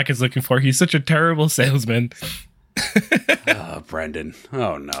idea what Jack is looking for. He's such a terrible salesman. Oh, Brendan.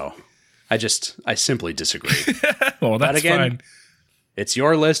 Oh, no. I simply disagree. Well, that's again, fine. It's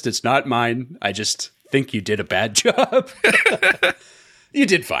your list. It's not mine. I just think you did a bad job. You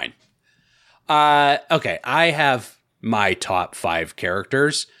did fine. Okay, I have my top 5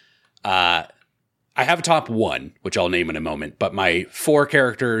 characters. I have a top 1, which I'll name in a moment. But my 4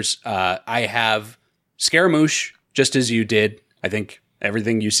 characters, I have Scaramouche, just as you did. I think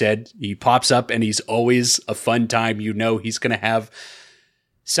everything you said. He pops up and he's always a fun time. You know he's going to have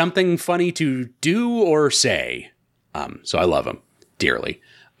something funny to do or say. So I love him dearly.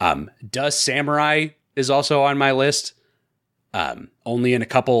 Dust Samurai is also on my list. Only in a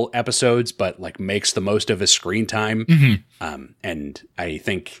couple episodes, but like makes the most of his screen time. Mm-hmm. And I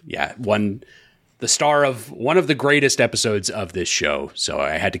think, the star of one of the greatest episodes of this show. So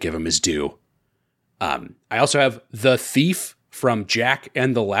I had to give him his due. I also have the Thief from Jack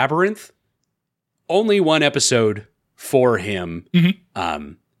and the Labyrinth. Only one episode for him.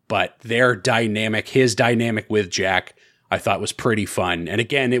 Mm-hmm. But his dynamic with Jack, I thought was pretty fun. And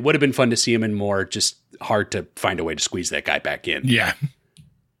again, it would have been fun to see him in more, just hard to find a way to squeeze that guy back in. Yeah.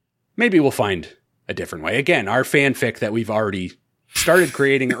 Maybe we'll find a different way. Again, our fanfic that we've already started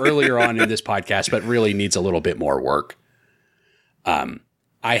creating earlier on in this podcast, but really needs a little bit more work.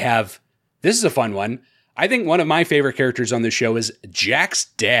 This is a fun one. I think one of my favorite characters on the show is Jack's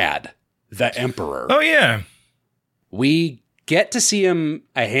dad, the Emperor. Oh, yeah. We get to see him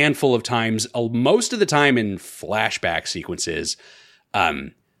a handful of times, most of the time in flashback sequences.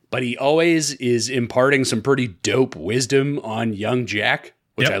 But he always is imparting some pretty dope wisdom on young Jack,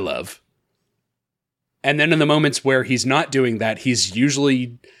 which I love. And then in the moments where he's not doing that, he's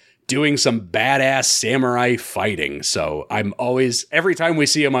usually doing some badass samurai fighting. So every time we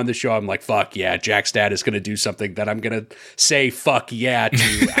see him on the show, I'm like, fuck yeah, Jack's dad is going to do something that I'm going to say fuck yeah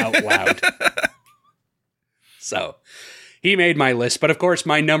to out loud. So he made my list. But of course,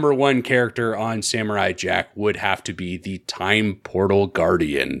 my number 1 character on Samurai Jack would have to be the Time Portal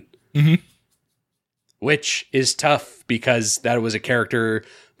Guardian. Mm-hmm. Which is tough because that was a character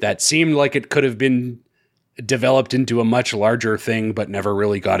that seemed like it could have been developed into a much larger thing, but never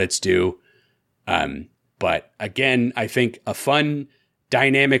really got its due. But again, I think a fun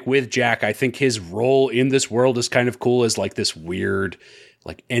dynamic with Jack. I think his role in this world is kind of cool as like this weird,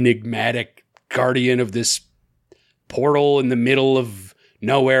 like enigmatic guardian of this portal in the middle of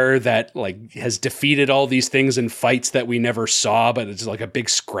nowhere that like has defeated all these things in fights that we never saw, but it's like a big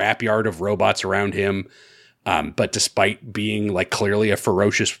scrapyard of robots around him. But despite being like clearly a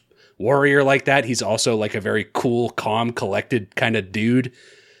ferocious warrior like that, he's also like a very cool, calm, collected kind of dude.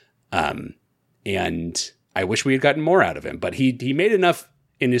 And I wish we had gotten more out of him, but he made enough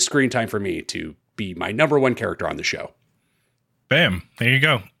in his screen time for me to be my number 1 character on the show. Bam. There you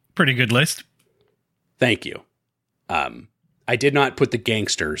go. Pretty good list. Thank you. I did not put the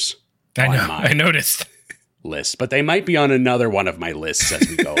gangsters I noticed. list, but they might be on another one of my lists as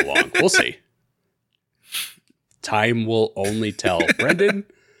we go along. We'll see. Time will only tell. Brendan,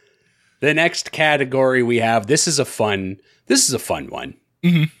 the next category we have, this is a fun one.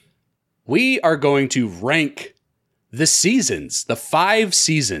 Mm-hmm. We are going to rank the 5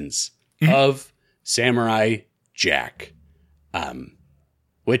 seasons mm-hmm. of Samurai Jack,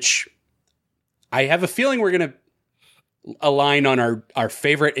 which I have a feeling we're going to align on our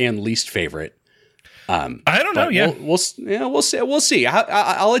favorite and least favorite. I don't know. Yeah, we'll see. We'll see.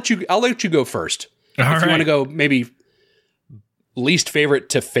 I'll let you go first. If you want to go maybe least favorite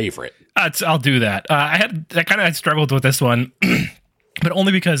to favorite. I'll do that. I kind of struggled with this one, but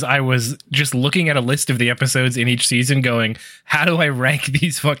only because I was just looking at a list of the episodes in each season going, how do I rank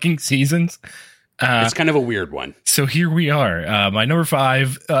these fucking seasons? It's kind of a weird one. So here we are. My number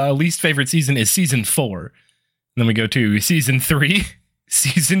 5 least favorite season is season 4. Then we go to season 3,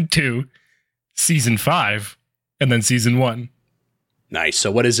 season 2, season 5, and then season 1. Nice.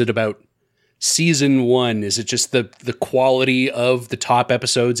 So what is it about season 1? Is it just the quality of the top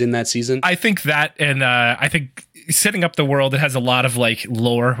episodes in that season? I think that, and I think setting up the world, it has a lot of like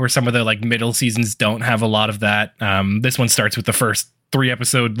lore where some of the like middle seasons don't have a lot of that. This one starts with the first 3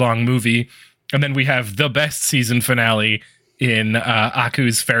 episode long movie, and then we have the best season finale in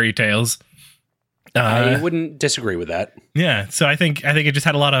Aku's Fairy Tales. I wouldn't disagree with that. Yeah, so I think it just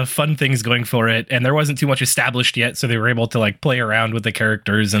had a lot of fun things going for it, and there wasn't too much established yet, so they were able to like play around with the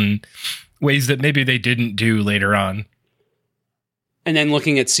characters in ways that maybe they didn't do later on. And then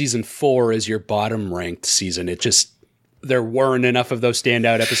looking at season 4 as your bottom ranked season, it just there weren't enough of those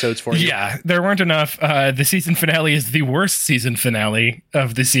standout episodes for you. Yeah, there weren't enough. The season finale is the worst season finale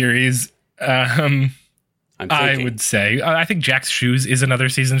of the series. I would say. I think Jack's Shoes is another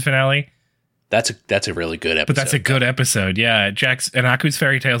season finale. That's a really good episode. But that's a good episode. Yeah, Jack's and Aku's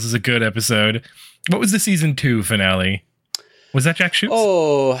Fairy Tales is a good episode. What was the season 2 finale? Was that Jack's Shoes?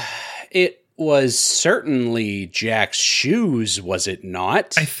 Oh, it was certainly Jack's Shoes, was it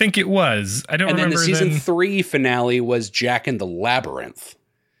not? I think it was. I don't remember. And then the season 3 finale was Jack and the Labyrinth.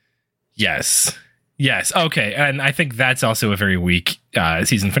 Yes. Okay. And I think that's also a very weak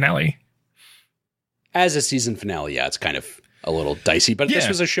season finale. As a season finale, yeah, it's kind of a little dicey. But this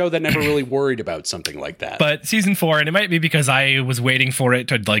was a show that never really worried about something like that. But season 4, and it might be because I was waiting for it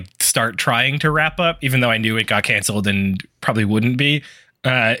to like start trying to wrap up, even though I knew it got canceled and probably wouldn't be.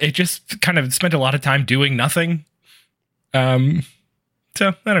 It just kind of spent a lot of time doing nothing. So I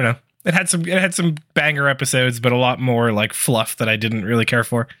don't know. It had some banger episodes, but a lot more like fluff that I didn't really care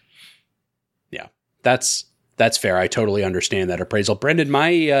for. Yeah, that's fair. I totally understand that appraisal. Brendan,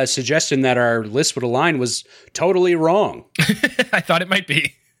 my suggestion that our list would align was totally wrong. I thought it might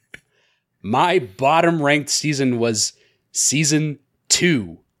be. My bottom ranked season was season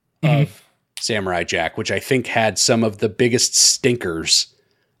 2 of Samurai Jack, which I think had some of the biggest stinkers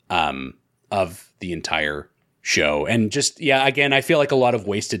of the entire show. And just, again, I feel like a lot of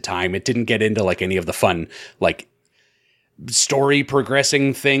wasted time. It didn't get into like any of the fun, like story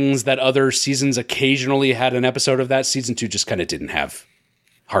progressing things that other seasons occasionally had an episode of that. Season 2 just kind of didn't have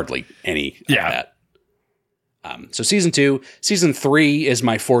hardly any of that. So season 2, season 3 is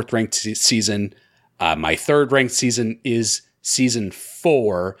my 4th ranked season. My 3rd ranked season is season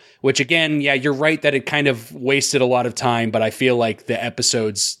 4, which again, you're right that it kind of wasted a lot of time, but I feel like the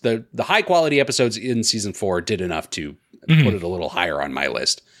episodes, the high quality episodes in season 4 did enough to put it a little higher on my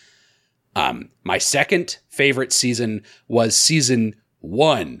list. My second favorite season was season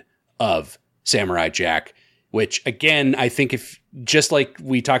 1 of Samurai Jack, which again, I think if just like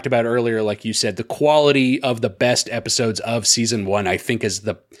we talked about earlier, like you said, the quality of the best episodes of season 1, I think is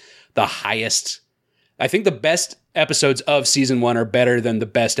the highest. I think the best episodes of season 1 are better than the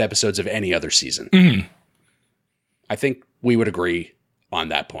best episodes of any other season. Mm-hmm. I think we would agree on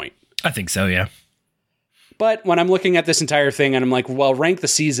that point. I think so, yeah. But when I'm looking at this entire thing and I'm like, well, rank the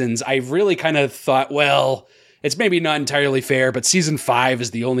seasons, I really kind of thought, well, it's maybe not entirely fair, but season 5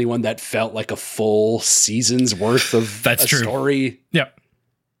 is the only one that felt like a full season's worth of story. Yep.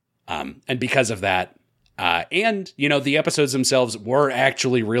 And because of that, and, the episodes themselves were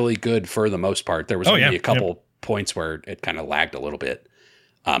actually really good for the most part. There was only a couple points where it kind of lagged a little bit.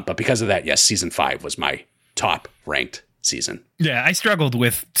 But because of that, yes, season 5 was my top ranked season. Yeah, I struggled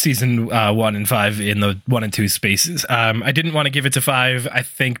with season 1 and 5 in the 1 and 2 spaces. I didn't want to give it to 5, I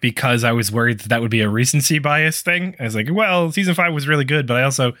think, because I was worried that would be a recency bias thing. I was like, well, season 5 was really good, but I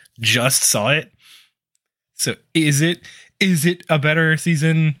also just saw it. So is it a better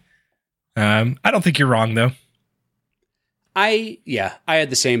season? I don't think you're wrong, though. I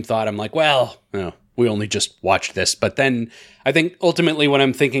had the same thought. I'm like, well, we only just watched this. But then I think ultimately when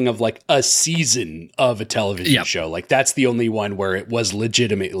I'm thinking of like a season of a television show, like that's the only one where it was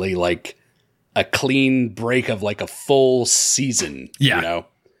legitimately like a clean break of like a full season. Yeah.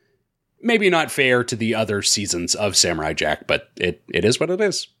 Maybe not fair to the other seasons of Samurai Jack, but it is what it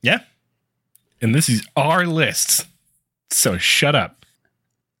is. Yeah. And this is our list. So shut up.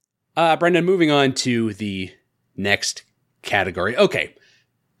 Brendan, moving on to the next category. Okay.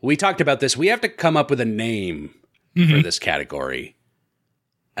 We talked about this. We have to come up with a name for this category.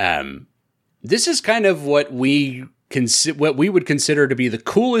 This is kind of what we would consider to be the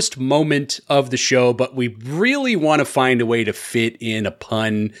coolest moment of the show, but we really want to find a way to fit in a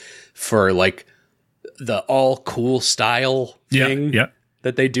pun for like the all cool style thing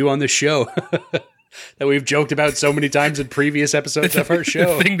that they do on the show. That we've joked about so many times in previous episodes of our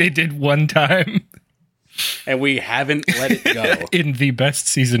show. The thing they did one time. And we haven't let it go. In the best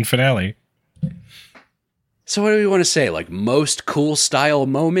season finale. So what do we want to say? Like most cool style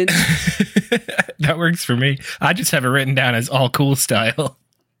moment? That works for me. I just have it written down as all cool style.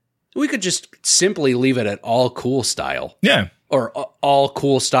 We could just simply leave it at all cool style. Yeah. Or all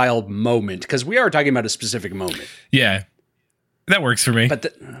cool style moment. Because we are talking about a specific moment. Yeah. That works for me.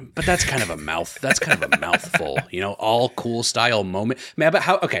 But that's kind of a mouthful, all cool style moment. Man, but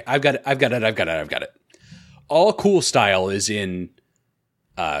how? Okay, I've got it. All cool style is in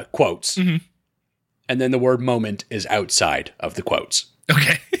quotes, and then the word moment is outside of the quotes.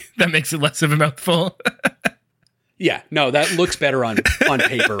 Okay, that makes it less of a mouthful. Yeah, no, that looks better on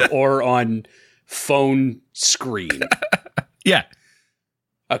paper or on phone screen. Yeah.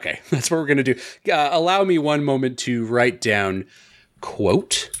 Okay, that's what we're going to do. Allow me one moment to write down,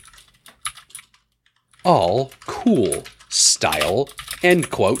 quote, all cool style, end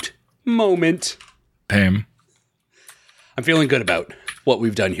quote, moment. Damn. I'm feeling good about what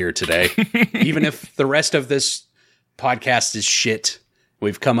we've done here today. Even if the rest of this podcast is shit,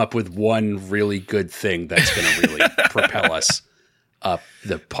 we've come up with one really good thing that's going to really propel us up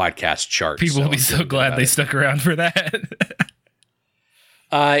the podcast chart. People will be so glad they stuck around for that.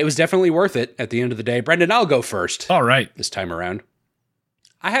 It was definitely worth it at the end of the day. Brendan, I'll go first. All right. This time around.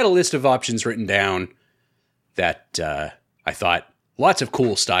 I had a list of options written down that I thought lots of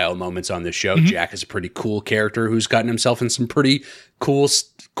cool style moments on this show. Mm-hmm. Jack is a pretty cool character who's gotten himself in some pretty cool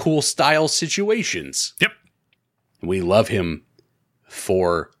style situations. Yep. We love him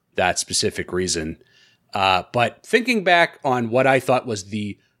for that specific reason. But thinking back on what I thought was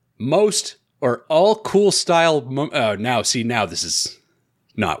the most or all cool style now this is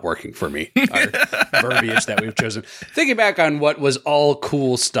not working for me. Our verbiage that we've chosen. Thinking back on what was all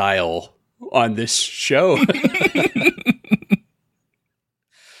cool style on this show.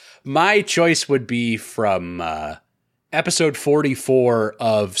 My choice would be from episode 44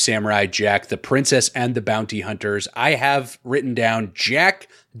 of Samurai Jack, The Princess and the Bounty Hunters. I have written down Jack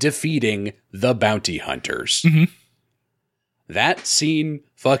defeating the bounty hunters. Mm-hmm. That scene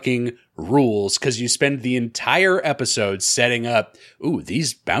fucking rules because you spend the entire episode setting up, ooh,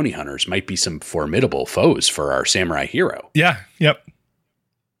 these bounty hunters might be some formidable foes for our samurai hero. Yeah, yep.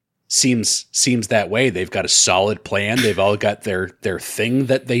 Seems that way. They've got a solid plan. They've all got their thing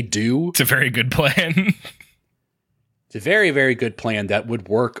that they do. It's a very good plan. It's a very, very good plan that would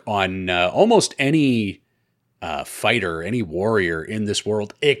work on almost any fighter, any warrior in this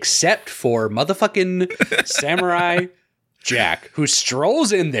world, except for motherfucking Samurai Jack, who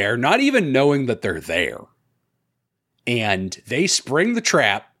strolls in there, not even knowing that they're there. And they spring the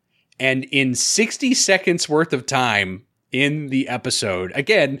trap, and in 60 seconds worth of time in the episode,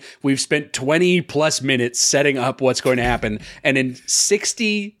 again, we've spent 20 plus minutes setting up what's going to happen, and in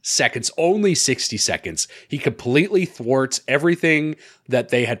 60 seconds, only 60 seconds, he completely thwarts everything that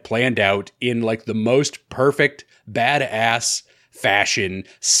they had planned out in like the most perfect, badass fashion,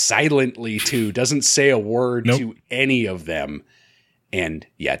 silently too, doesn't say a word to any of them, and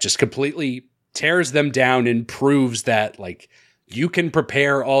yeah, just completely tears them down and proves that like you can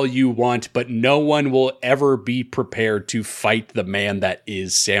prepare all you want, but no one will ever be prepared to fight the man that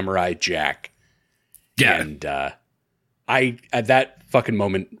is Samurai Jack. Yeah. And I, at that fucking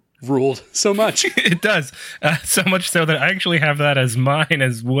moment, ruled so much. It does. So much so that I actually have that as mine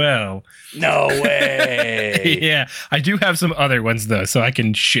as well. No way. Yeah. I do have some other ones, though, so I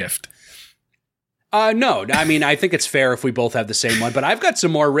can shift. No, I mean, I think it's fair if we both have the same one, but I've got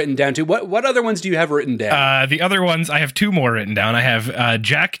some more written down too. What other ones do you have written down? The other ones, I have two more written down. I have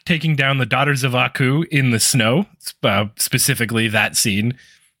Jack taking down the Daughters of Aku in the snow, specifically that scene.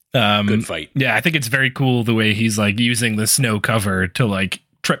 Good fight. Yeah, I think it's very cool the way he's like using the snow cover to like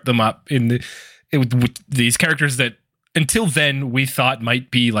trip them up with these characters that until then we thought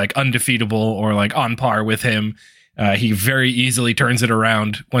might be like undefeatable or like on par with him. He very easily turns it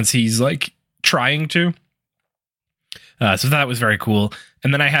around once he's like trying to. So that was very cool.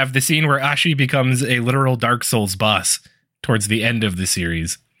 And then I have the scene where Ashi becomes a literal Dark Souls boss towards the end of the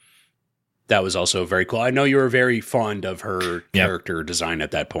series. That was also very cool. I know you were very fond of her character design at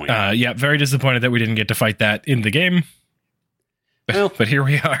that point. Yeah, very disappointed that we didn't get to fight that in the game. But here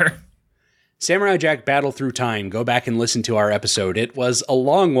we are. Samurai Jack Battle Through Time. Go back and listen to our episode. It was a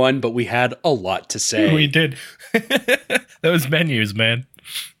long one, but we had a lot to say. We did. Those menus, man.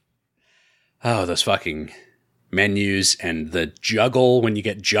 Oh, those fucking menus and the juggle when you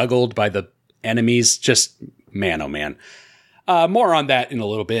get juggled by the enemies. Just, man, oh man. More on that in a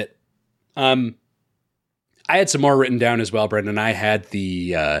little bit. I had some more written down as well, Brendan. I had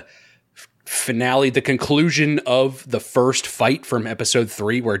the finale, the conclusion of the first fight from episode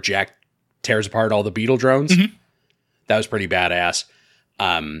 3 where Jack tears apart all the beetle drones. Mm-hmm. That was pretty badass.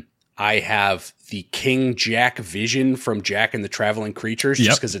 I have the King Jack vision from Jack and the Traveling Creatures,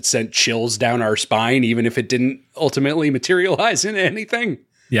 just because it sent chills down our spine, even if it didn't ultimately materialize into anything.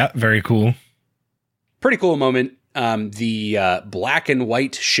 Yeah, very cool. Pretty cool moment. The black and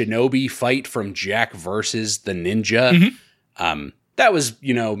white shinobi fight from Jack versus the ninja. Mm-hmm. That was,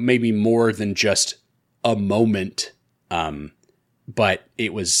 maybe more than just a moment. But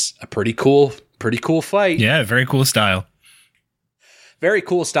it was a pretty cool fight. Yeah, very cool style. Very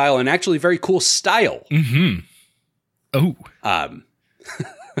cool style, and actually very cool style. Mm-hmm. Oh.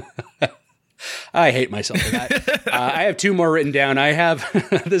 I hate myself for that. I have two more written down. I have,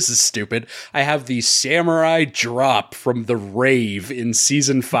 this is stupid. I have the samurai drop from the rave in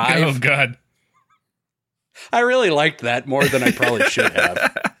season 5. Oh, God. I really liked that more than I probably should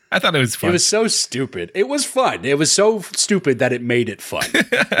have. I thought it was fun. It was so stupid. It was fun. It was so stupid that it made it fun.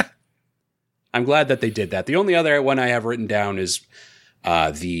 I'm glad that they did that. The only other one I have written down is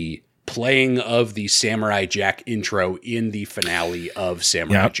the playing of the Samurai Jack intro in the finale of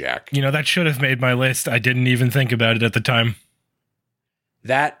Samurai Jack. You know, that should have made my list. I didn't even think about it at the time.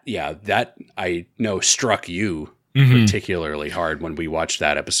 That I know struck you particularly hard when we watched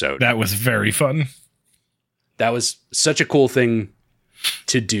that episode. That was very fun. That was such a cool thing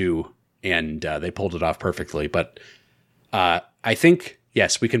to do, and they pulled it off perfectly. But I think,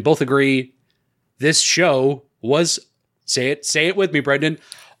 yes, we can both agree this show was, say it with me, Brendan,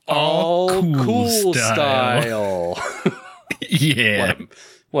 all cool style. Yeah.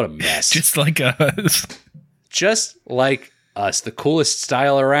 What a mess. Just like us. Just like us. The coolest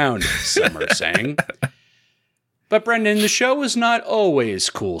style around, some are saying. But Brendan, the show was not always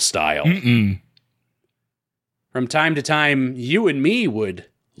cool style. Mm-mm. From time to time, you and me would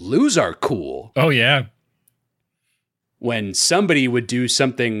lose our cool. Oh, yeah. When somebody would do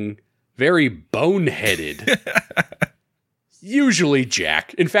something very boneheaded. Usually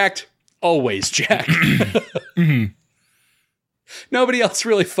Jack. In fact, always Jack. Nobody else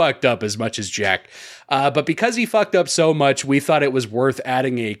really fucked up as much as Jack. But because he fucked up so much, we thought it was worth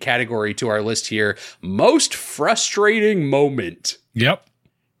adding a category to our list here. Most frustrating moment. Yep.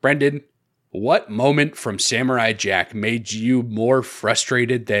 Brendan, what moment from Samurai Jack made you more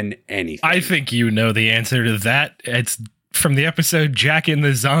frustrated than anything? I think you know the answer to that. It's from the episode Jack and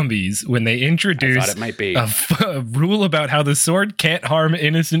the Zombies, when they introduce it might be. a rule about how the sword can't harm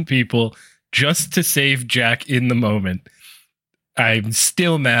innocent people just to save Jack in the moment. I'm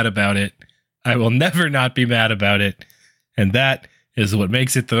still mad about it. I will never not be mad about it. And that is what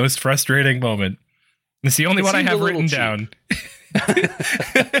makes it the most frustrating moment. It's the only one I have written down.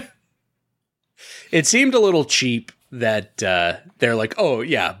 It seemed a little cheap that they're like, oh,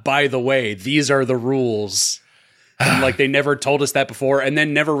 yeah, by the way, these are the rules. And like they never told us that before and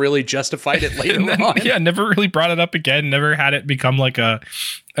then never really justified it later on. Yeah, never really brought it up again. Never had it become like a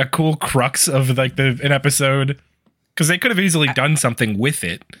cool crux of like an episode. Because they could have easily done something with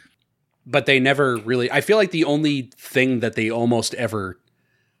it. But they never really... I feel like the only thing that they almost ever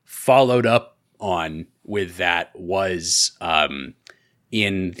followed up on with that was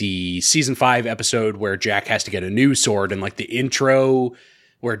in the season 5 episode where Jack has to get a new sword, and like the intro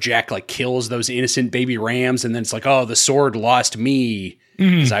where Jack like kills those innocent baby rams, and then it's like, oh, the sword lost me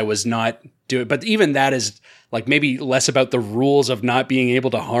because I was not doing... But even that is like maybe less about the rules of not being able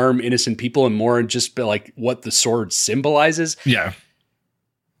to harm innocent people and more just like what the sword symbolizes. Yeah.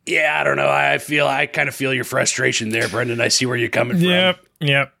 Yeah, I don't know. I kind of feel your frustration there, Brendan. I see where you're coming from.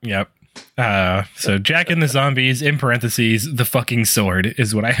 Yep. So Jack and the Zombies, in parentheses, the fucking sword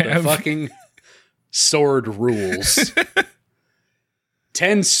is what I have. The fucking sword rules.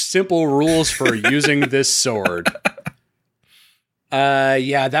 10 simple rules for using this sword.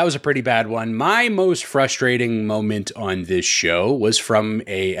 Yeah, that was a pretty bad one. My most frustrating moment on this show was from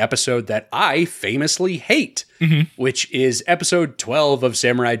a episode that I famously hate, which is episode 12 of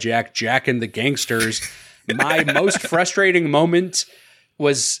Samurai Jack, Jack and the Gangsters. My most frustrating moment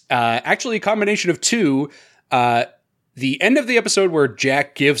was actually a combination of two. The end of the episode where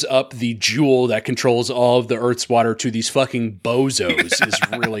Jack gives up the jewel that controls all of the Earth's water to these fucking bozos is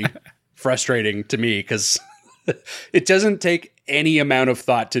really frustrating to me because it doesn't take any amount of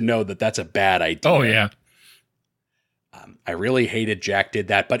thought to know that that's a bad idea. Oh, yeah. I really hated Jack did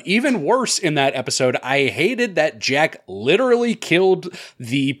that. But even worse in that episode, I hated that Jack literally killed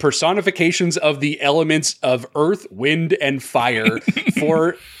the personifications of the elements of earth, wind, and fire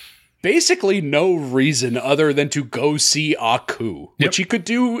for basically no reason other than to go see Aku, which he could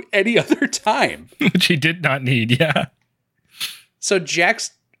do any other time. Which he did not need, yeah. So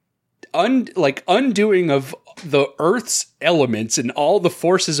Jack's undoing of the Earth's elements and all the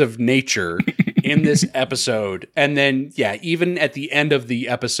forces of nature in this episode. And then, yeah, even at the end of the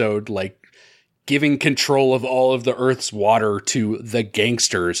episode, like giving control of all of the Earth's water to the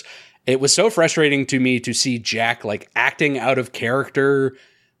gangsters. It was so frustrating to me to see Jack like acting out of character,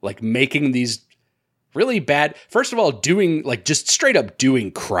 like making these really bad, first of all, doing like just straight up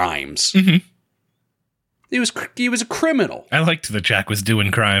doing crimes. He was a criminal. I liked that Jack was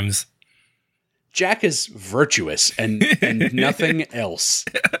doing crimes. Jack is virtuous and nothing else.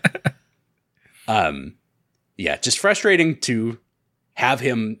 Yeah, just frustrating to have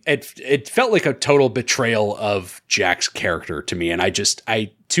him, it felt like a total betrayal of Jack's character to me. And I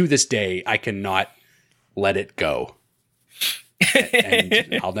to this day, I cannot let it go.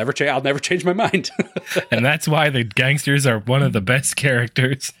 And I'll never change my mind. And that's why the gangsters are one of the best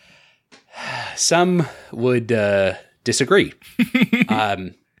characters. Some would disagree.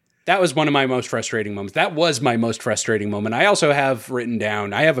 That was one of my most frustrating moments. That was my most frustrating moment. I also have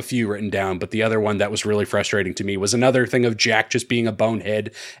a few written down, but the other one that was really frustrating to me was another thing of Jack just being a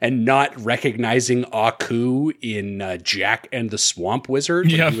bonehead and not recognizing Aku in Jack and the Swamp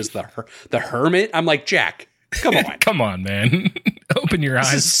Wizard. Yep. He was the hermit. I'm like, Jack, come on. Come on, man. Open your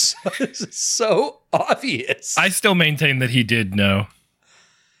eyes. This is so obvious. I still maintain that he did know.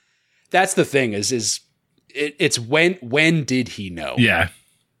 That's the thing it's when did he know? Yeah.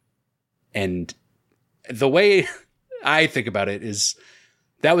 And the way I think about it is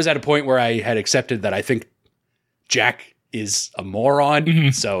that was at a point where I had accepted that I think Jack is a moron. Mm-hmm.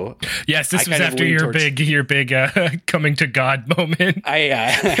 So yes, this was after your big coming to God moment. I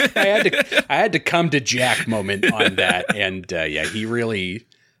had to come to Jack moment on that. And he really,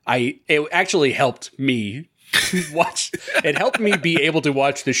 it actually helped me watch. It helped me be able to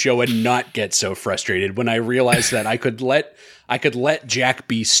watch the show and not get so frustrated when I realized that I could let Jack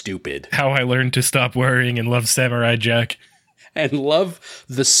be stupid. How I learned to stop worrying and love Samurai Jack. And love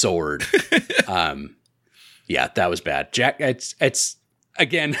the sword. Yeah, that was bad. Jack, it's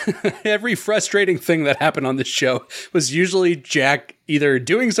again, every frustrating thing that happened on this show was usually Jack either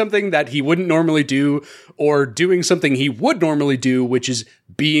doing something that he wouldn't normally do or doing something he would normally do, which is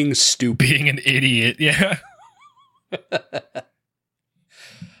being stupid. Being an idiot, yeah.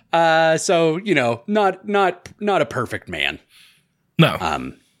 So, not a perfect man.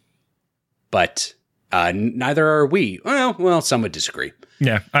 No. But neither are we. Well, some would disagree.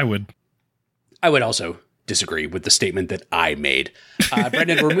 Yeah, I would. I would also disagree with the statement that I made.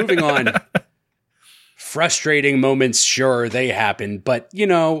 Brendan, we're moving on. Frustrating moments, sure, they happen, but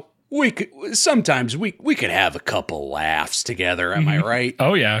sometimes we could have a couple laughs together. Am I right?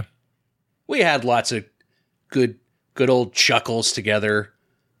 Oh yeah. We had lots of good old chuckles together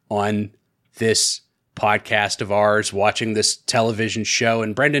on this podcast of ours, watching this television show.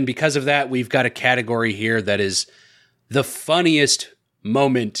 And Brendan, because of that, we've got a category here that is the funniest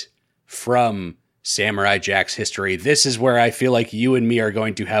moment from Samurai Jack's history. This is where I feel like you and me are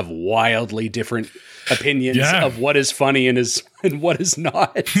going to have wildly different opinions of what is funny and what is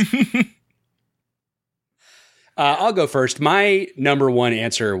not. I'll go first. My number one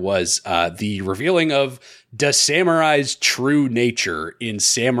answer was the revealing of the samurai's true nature in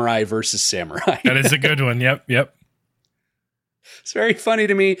Samurai versus Samurai. That is a good one. Yep. It's very funny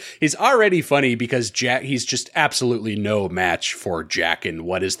to me. He's already funny because he's just absolutely no match for Jack in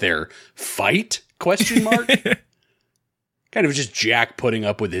what is their fight? ? Kind of just Jack putting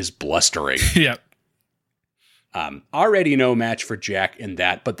up with his blustering. Yep. Already no match for Jack in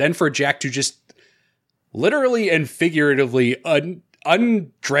that, but then for Jack to just literally and figuratively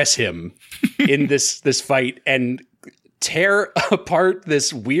undress him in this fight and tear apart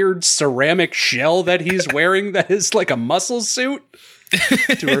this weird ceramic shell that he's wearing that is like a muscle suit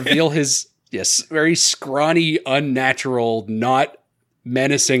to reveal his very scrawny, unnatural, not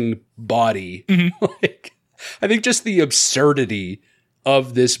menacing body. Mm-hmm. I think just the absurdity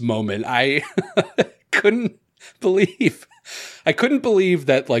of this moment. I couldn't believe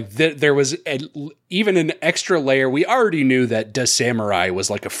that there was even an extra layer. We already knew that the samurai was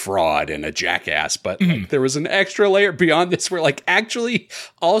like a fraud and a jackass, but there was an extra layer beyond this where actually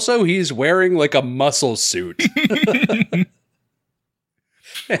also he's wearing like a muscle suit.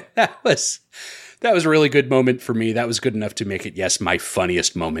 That was a really good moment for me. That was good enough to make it, my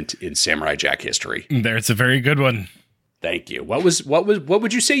funniest moment in Samurai Jack history. There's a very good one. Thank you. What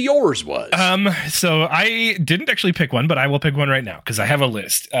would you say yours was? So I didn't actually pick one, but I will pick one right now because I have a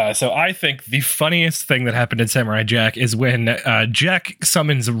list. So I think the funniest thing that happened in Samurai Jack is when Jack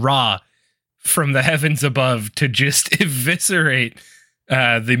summons Ra from the heavens above to just eviscerate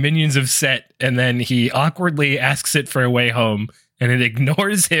the minions of Set, and then he awkwardly asks it for a way home, and it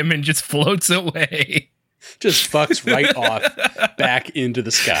ignores him and just floats away. Just fucks right off back into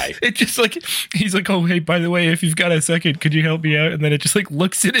the sky. It just he's like, oh, hey, by the way, if you've got a second, could you help me out? And then it just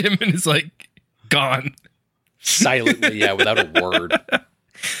looks at him and is gone. Silently, without a word.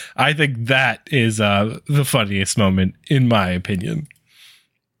 I think that is the funniest moment, in my opinion.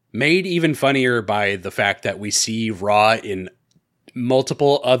 Made even funnier by the fact that we see Ra in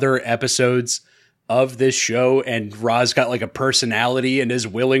multiple other episodes of this show, and Ra's got a personality and is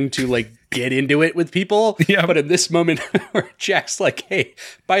willing to get into it with people. Yeah. But in this moment where Jack's like, hey,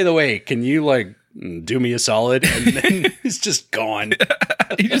 by the way, can you do me a solid, and then he's just gone.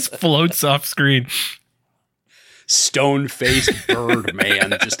 He just floats off screen. Stone-faced bird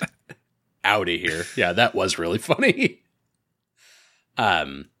man, just out of here. Yeah, that was really funny.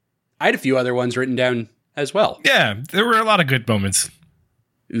 I had a few other ones written down as well. Yeah, there were a lot of good moments.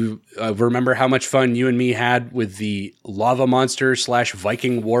 Remember how much fun you and me had with the lava monster /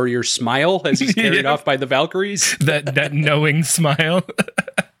 Viking warrior smile as he's carried off by the Valkyries? That knowing smile.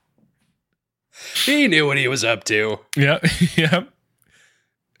 He knew what he was up to. Yep.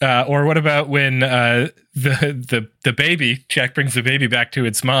 Or what about when the baby, Jack brings the baby back to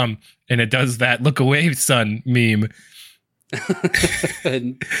its mom, and it does that "look away, son" meme.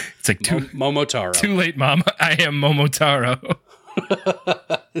 It's like Momotaro. Too late, mom. I am Momotaro.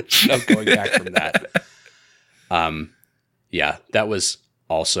 No going back from that. Yeah, that was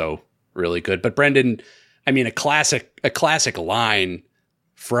also really good. But Brendan, I mean, a classic line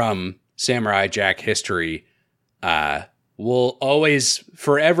from Samurai Jack history will always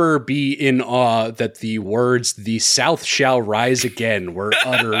forever be in awe that the words "the South shall rise again" were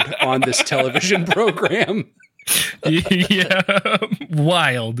uttered on this television program. Yeah,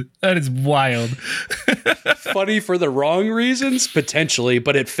 wild. That is wild. Funny for the wrong reasons, potentially,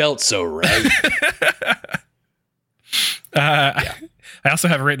 but it felt so right. I also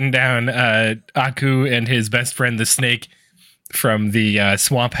have written down Aku and his best friend, the snake, from the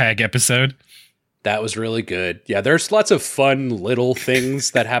Swamp Hag episode. That was really good. Yeah, there's lots of fun little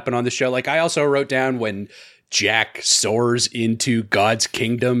things that happen on the show. Like I also wrote down when Jack soars into God's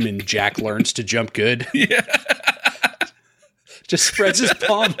kingdom and Jack learns to jump good. Yeah. Just spreads his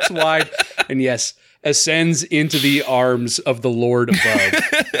palms wide and yes, ascends into the arms of the Lord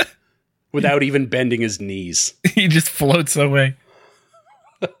above without even bending his knees. He just floats away.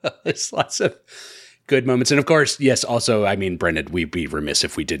 There's lots of good moments. And of course, yes, also, I mean, Brendan, we'd be remiss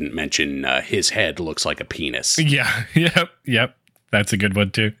if we didn't mention his head looks like a penis. Yeah. Yep. That's a good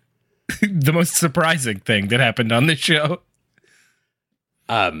one too. The most surprising thing that happened on this show.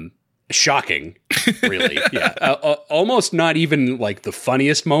 Shocking, really. Yeah. Almost not even like the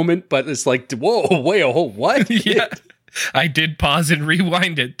funniest moment, but it's like, whoa, wait, what? Yeah. I did pause and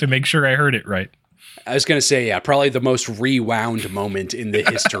rewind it to make sure I heard it right. I was going to say, yeah, probably the most rewound moment in the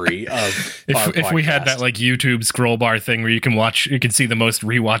history of if we had that like YouTube scroll bar thing where you can see the most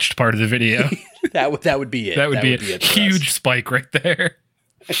rewatched part of the video. that would be it. That would be a huge spike right there.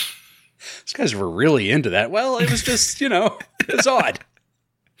 These guys were really into that. Well, it was just, it's odd.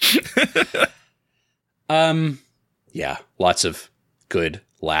 Yeah, lots of good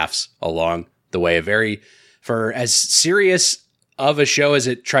laughs along the way. For as serious of a show as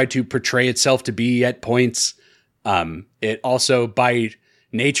it tried to portray itself to be at points, it also, by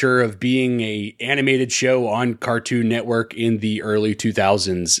nature of being a animated show on Cartoon Network in the early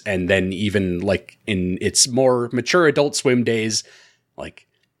 2000s, and then even like in its more mature Adult Swim days, like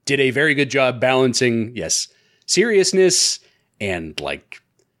did a very good job balancing, yes, seriousness and like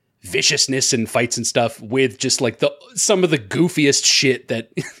viciousness and fights and stuff with just like some of the goofiest shit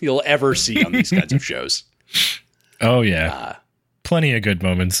that you'll ever see on these kinds of shows. Oh yeah. Plenty of good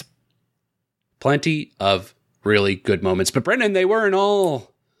moments. Plenty of really good moments. But Brendan, they weren't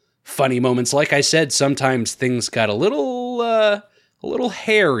all funny moments. Like I said, sometimes things got a little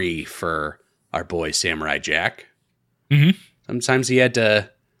hairy for our boy Samurai Jack. Mm-hmm. Sometimes he had to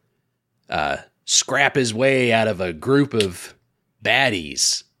scrap his way out of a group of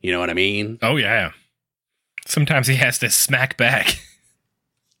baddies. You know what I mean? Oh, yeah. Sometimes he has to smack back.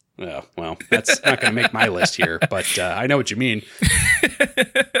 Oh, well, that's not going to make my list here, but I know what you mean.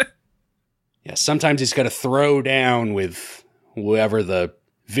 Yeah, sometimes he's got to throw down with whoever the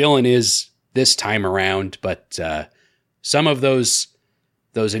villain is this time around, but some of those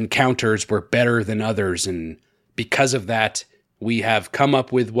encounters were better than others, and because of that, we have come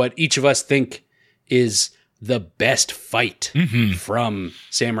up with what each of us think is the best fight from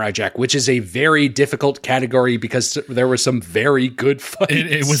Samurai Jack, which is a very difficult category because there were some very good fights.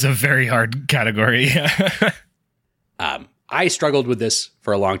 It was a very hard category. I struggled with this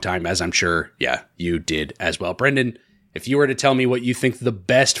for a long time, as I'm sure, you did as well. Brendan, if you were to tell me what you think the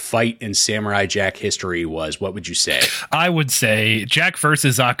best fight in Samurai Jack history was, what would you say? I would say Jack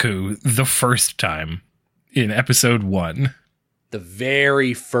versus Aku the first time in episode 1. The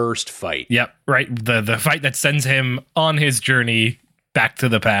very first fight. Yep, right. The fight that sends him on his journey back to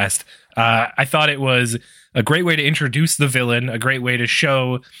the past. I thought it was a great way to introduce the villain, a great way to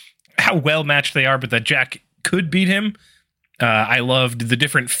show how well matched they are, but that Jack could beat him. I loved the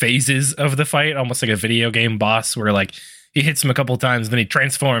different phases of the fight, almost like a video game boss, where like he hits him a couple times, then he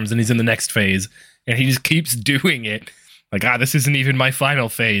transforms, and he's in the next phase, and he just keeps doing it. Like, this isn't even my final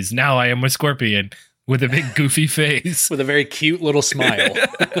phase. Now I am a scorpion with a big goofy face. With a very cute little smile.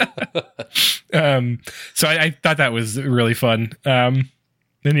 So I thought that was really fun. And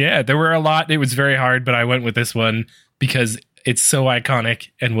yeah, there were a lot. It was very hard, but I went with this one because it's so iconic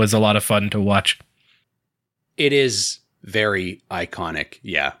and was a lot of fun to watch. It is very iconic.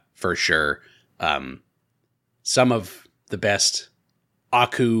 Yeah, for sure. Some of the best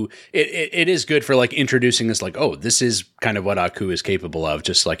Aku, it is good for like introducing us like, oh, this is kind of what Aku is capable of,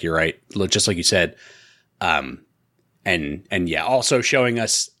 just like you're right, just like you said. And yeah, also showing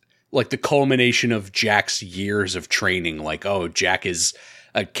us like the culmination of Jack's years of training, like, oh, Jack is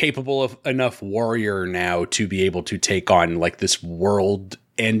a capable of enough warrior now to be able to take on like this world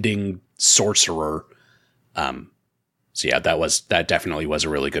ending sorcerer. So yeah, that definitely was a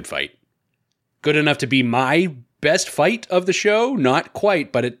really good fight. Good enough to be my best fight of the show, not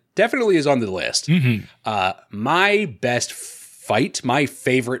quite, but it definitely is on the list. Mm-hmm. My best fight, my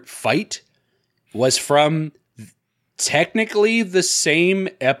favorite fight, was from technically the same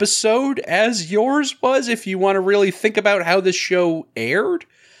episode as yours was, if you want to really think about how the show aired.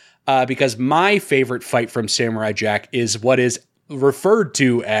 Because my favorite fight from Samurai Jack is what is referred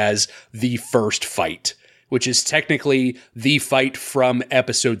to as the first fight, which is technically the fight from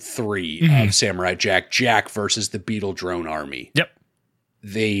episode 3 of Samurai Jack, Jack versus the Beetle Drone Army. Yep.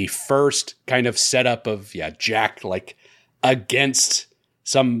 The first kind of setup of, Jack like against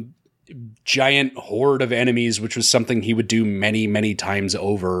some giant horde of enemies, which was something he would do many, many times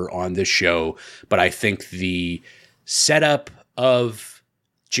over on this show. But I think the setup of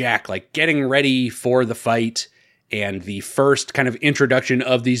Jack like getting ready for the fight and the first kind of introduction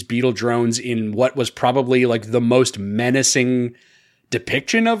of these beetle drones in what was probably like the most menacing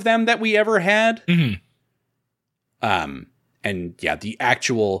depiction of them that we ever had. Mm-hmm. And yeah, the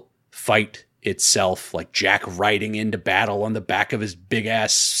actual fight itself, like Jack riding into battle on the back of his big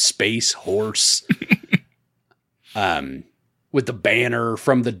ass space horse, with the banner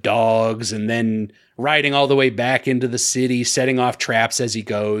from the dogs, and then riding all the way back into the city, setting off traps as he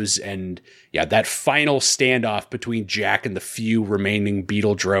goes. And yeah, that final standoff between Jack and the few remaining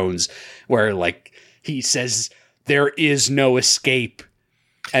beetle drones where like he says, there is no escape,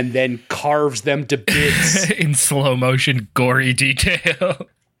 and then carves them to bits. In slow motion, gory detail.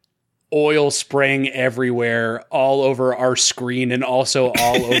 Oil spraying everywhere, all over our screen, and also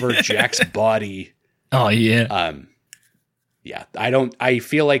all over Jack's body. Oh, yeah. Yeah, I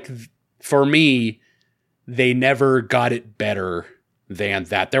feel like for me, they never got it better than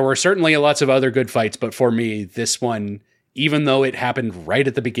that. There were certainly lots of other good fights, but for me, this one, even though it happened right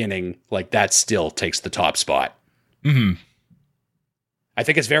at the beginning, like that still takes the top spot. Mm-hmm. I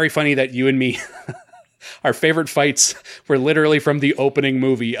think it's very funny that you and me, our favorite fights were literally from the opening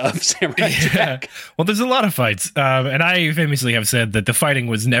movie of Samurai Jack. Well, there's a lot of fights. And I famously have said that the fighting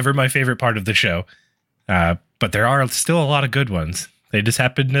was never my favorite part of the show. But there are still a lot of good ones. They just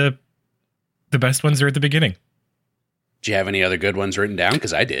happen to... The best ones are at the beginning. Do you have any other good ones written down?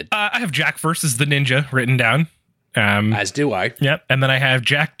 Because I did. I have Jack versus the Ninja written down. As do I. Yep. And then I have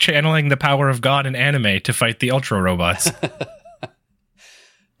Jack channeling the power of God in anime to fight the Ultra Robots.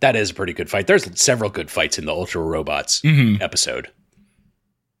 That is a pretty good fight. There's several good fights in the Ultra Robots episode.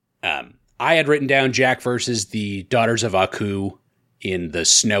 I had written down Jack versus the Daughters of Aku in the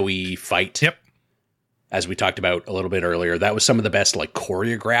snowy fight. Yep. As we talked about a little bit earlier, that was some of the best like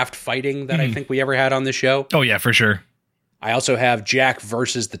choreographed fighting that I think we ever had on the show. Oh yeah, for sure. I also have Jack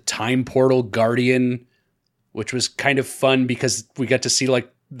versus the Time Portal Guardian, which was kind of fun because we got to see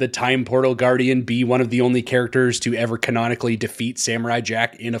like the Time Portal Guardian be one of the only characters to ever canonically defeat Samurai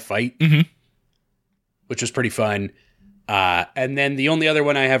Jack in a fight, which was pretty fun. And then the only other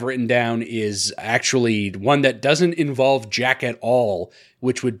one I have written down is actually one that doesn't involve Jack at all,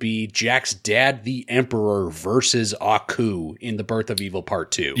 which would be Jack's dad, the Emperor, versus Aku in The Birth of Evil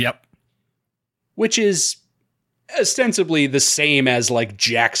Part 2. Yep. Which is ostensibly the same as like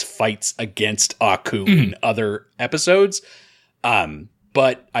Jack's fights against Aku in other episodes.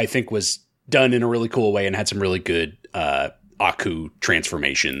 But I think was done in a really cool way and had some really good Aku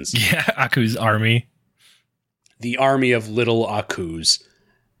transformations. Yeah, Aku's army. The army of little Akus.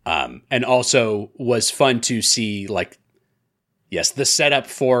 And also was fun to see, like, yes, the setup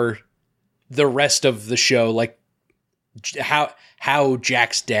for the rest of the show, like how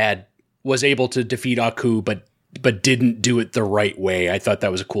Jack's dad was able to defeat Aku, but didn't do it the right way. I thought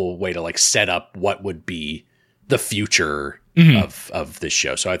that was a cool way to like set up what would be the future of this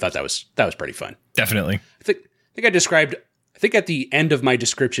show. So I thought that was pretty fun. Definitely. I think at the end of my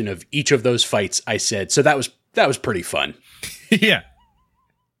description of each of those fights, I said, so that was pretty fun. Yeah.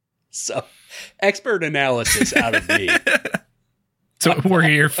 So Expert analysis out of me. That's what we're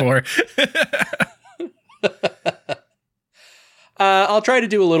here for. I'll try to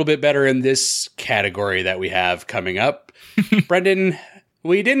do a little bit better in this category that we have coming up. Brendan,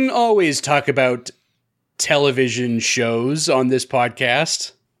 we didn't always talk about television shows on this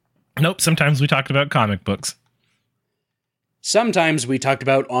podcast. Nope, sometimes we talked about comic books. Sometimes we talked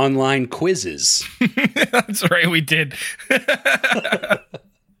about online quizzes. That's right, we did.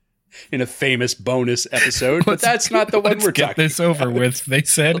 In a famous bonus episode, but that's not the one we're talking about. Let's get this over with, they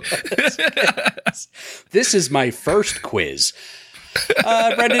said. This is my first quiz.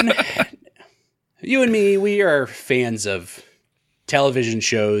 Brendan, you and me, we are fans of television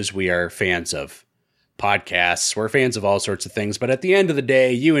shows. We are fans of podcasts. We're fans of all sorts of things. But at the end of the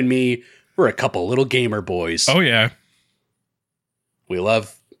day, you and me, we're a couple little gamer boys. Oh, yeah. We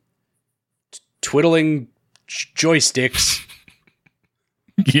love twiddling joysticks.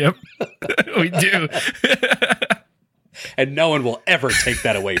 Yep, we do. And no one will ever take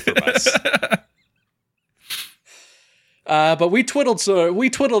that away from us. But we twiddled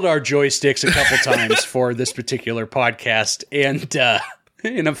our joysticks a couple times for this particular podcast, and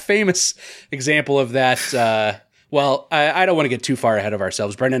in a famous example of that, I don't want to get too far ahead of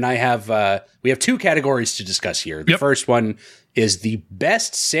ourselves. Brendan and I we have two categories to discuss here. The first one is the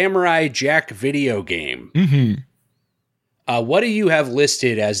best Samurai Jack video game. Mm-hmm. What do you have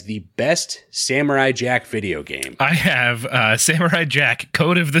listed as the best Samurai Jack video game? I have Samurai Jack,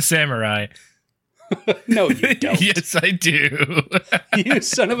 Code of the Samurai. No, you don't. Yes, I do. You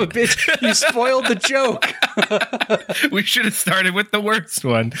son of a bitch. You spoiled the joke. We should have started with the worst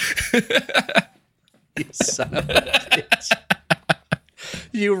one. You son of a bitch.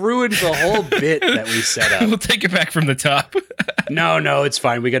 You ruined the whole bit that we set up. We'll take it back from the top. No, it's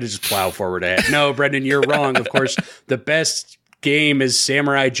fine. We got to just plow forward ahead. No, Brendan, you're wrong. Of course, the best game is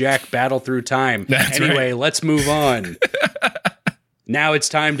Samurai Jack Battle Through Time. Anyway, let's move on. Now it's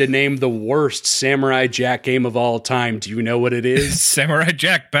time to name the worst Samurai Jack game of all time. Do you know what it is? Samurai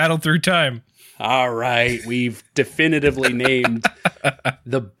Jack Battle Through Time. All right. We've definitively named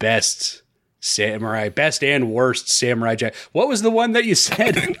the best and worst Samurai Jack. What was the one that you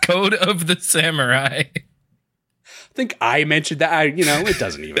said? Code of the Samurai. I think I mentioned that. It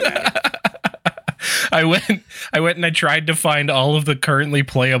doesn't even matter. I went and I tried to find all of the currently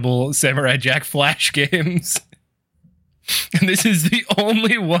playable Samurai Jack Flash games. And this is the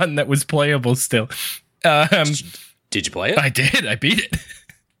only one that was playable still. Did you play it? I did. I beat it.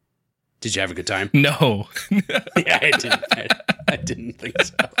 Did you have a good time? No. Yeah, I didn't think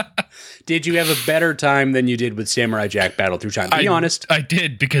so. Did you have a better time than you did with Samurai Jack Battle Through Time? Be honest. I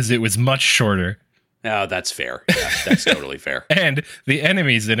did, because it was much shorter. Oh, that's fair. Yeah, that's totally fair. And the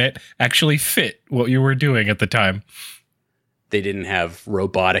enemies in it actually fit what you were doing at the time. They didn't have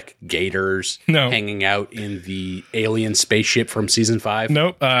robotic gators hanging out in the alien spaceship from season 5?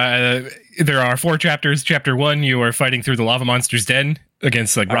 Nope. There are 4 chapters. Chapter 1, you are fighting through the lava monster's den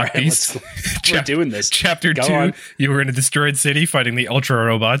against rock beasts. We're doing this. Chapter 2, you were in a destroyed city fighting the ultra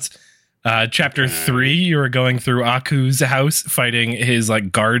robots. Chapter 3, you were going through Aku's house fighting his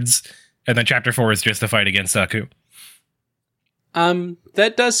guards. And then chapter 4 is just a fight against Aku.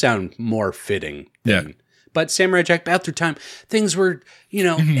 That does sound more fitting. But Samurai Jack Battle Through Time, things were,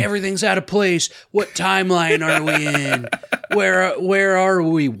 everything's out of place. What timeline are we in? Where are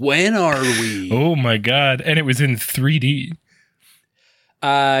we? When are we? Oh my God. And it was in 3D.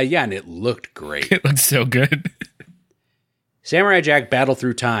 And it looked great. It looked so good. Samurai Jack Battle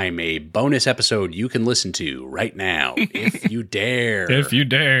Through Time, a bonus episode you can listen to right now, if you dare. If you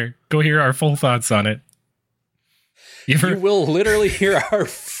dare. Go hear our full thoughts on it. You will literally hear our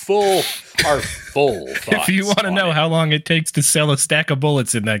full thoughts. If you want to know how long it takes to sell a stack of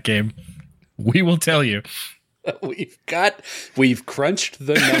bullets in that game, we will tell you. We've crunched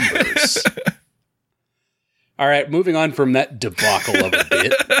the numbers. All right, moving on from that debacle of a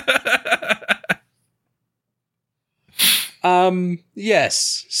bit.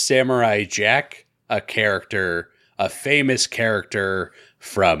 Yes, Samurai Jack, a famous character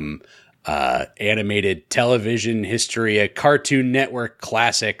from animated television history, a Cartoon Network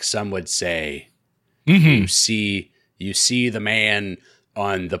classic, some would say. Mm-hmm. You see the man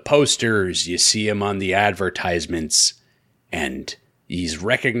on the posters, you see him on the advertisements, and he's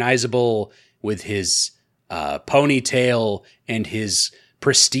recognizable with his ponytail and his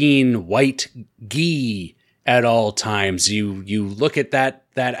pristine white gi at all times. You look at that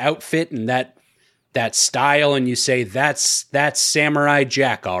outfit and that style, and you say, that's Samurai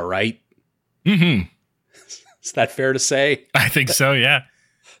Jack, all right. Mm-hmm. Is that fair to say? I think so, yeah.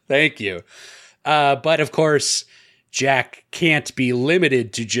 Thank you. But of course, Jack can't be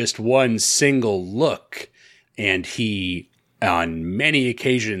limited to just one single look, and he, on many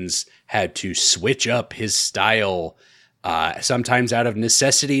occasions, had to switch up his style, sometimes out of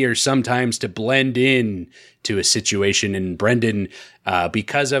necessity or sometimes to blend in to a situation. And Brendan,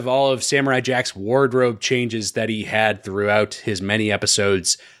 because of all of Samurai Jack's wardrobe changes that he had throughout his many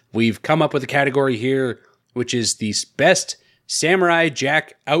episodes, we've come up with a category here, which is the best Samurai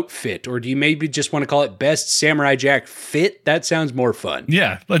Jack outfit, or do you maybe just want to call it best Samurai Jack fit? That sounds more fun.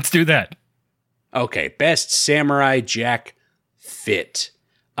 Yeah, let's do that. Okay, best Samurai Jack fit.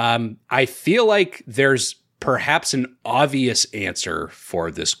 I feel like there's perhaps an obvious answer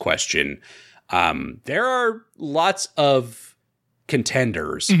for this question. There are lots of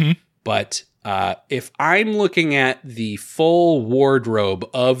contenders, but if I'm looking at the full wardrobe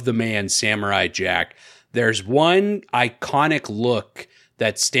of the man Samurai Jack, there's one iconic look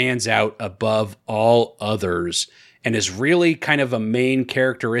that stands out above all others and is really kind of a main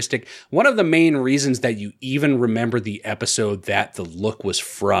characteristic. One of the main reasons that you even remember the episode that the look was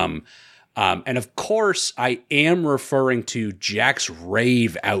from. And of course, I am referring to Jack's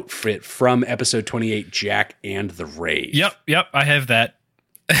rave outfit from episode 28, Jack and the Rave. Yep, I have that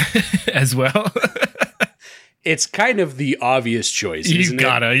as well. It's kind of the obvious choice, isn't it? You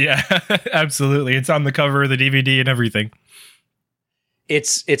gotta, yeah, absolutely. It's on the cover of the DVD and everything.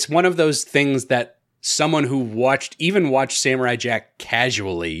 It's one of those things that someone who watched Samurai Jack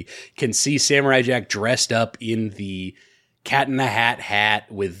casually can see Samurai Jack dressed up in the Cat in the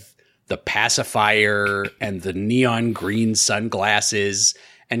hat with the pacifier and the neon green sunglasses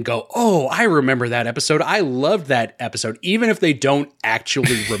and go, oh, I remember that episode. I loved that episode, even if they don't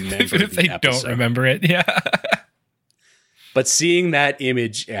actually remember even if they don't remember it, yeah. But seeing that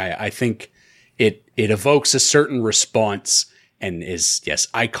image, I think it evokes a certain response and is, yes,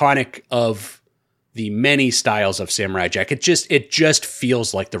 iconic of the many styles of Samurai Jack. It just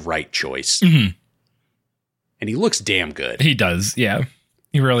feels like the right choice. And he looks damn good. He does, yeah.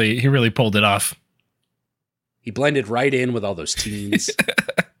 He really pulled it off. He blended right in with all those teens.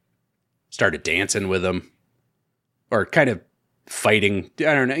 Started dancing with them. Or kind of fighting.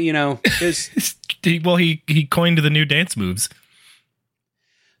 I don't know, he coined the new dance moves.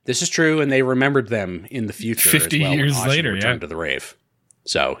 This is true, and they remembered them in the future 50 as well, years later, returned to the rave.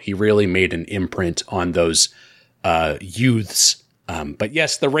 So he really made an imprint on those youths. But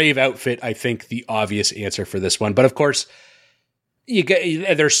yes, the rave outfit, I think the obvious answer for this one. But of course,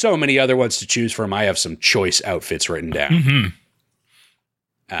 there's so many other ones to choose from. I have some choice outfits written down.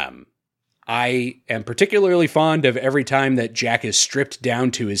 I am particularly fond of every time that Jack is stripped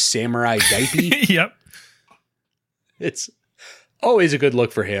down to his samurai diaper. Yep. It's always a good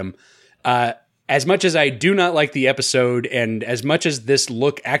look for him. As much as I do not like the episode, and as much as this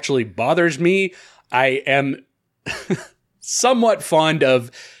look actually bothers me, I am somewhat fond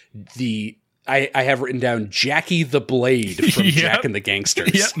of I have written down Jackie the Blade from Jack and the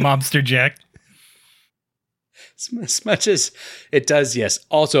Gangsters. Yep, Mobster Jack. As much as it does, yes,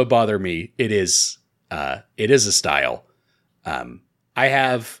 also bother me, it is a style. I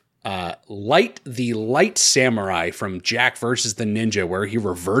have the Light Samurai from Jack versus the Ninja, where he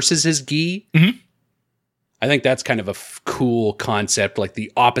reverses his gi. I think that's kind of a cool concept, like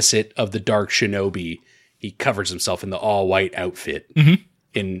the opposite of the Dark Shinobi. He covers himself in the all-white outfit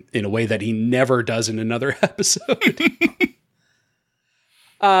in a way that he never does in another episode.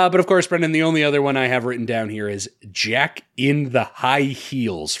 But of course, Brendan, the only other one I have written down here is Jack in the high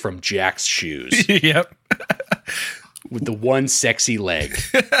heels from Jack's shoes. Yep. With the one sexy leg.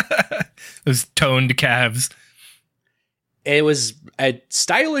 Those toned calves. It was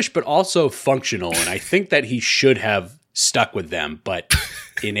stylish, but also functional. And I think that he should have stuck with them. But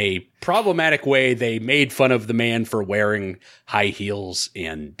in a problematic way, they made fun of the man for wearing high heels.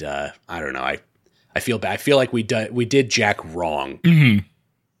 And I don't know. I feel bad. I feel like we did Jack wrong.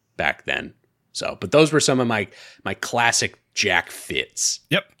 Back then. So, but those were some of my classic Jack fits.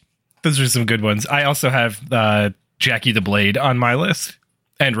 Yep. Those are some good ones. I also have Jackie the Blade on my list,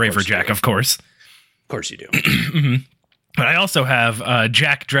 and Raver Jack, of course. Of course you do. But I also have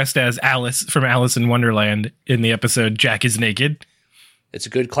Jack dressed as Alice from Alice in Wonderland in the episode Jack is Naked. It's a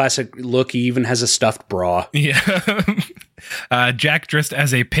good classic look. He even has a stuffed bra. Yeah. Jack dressed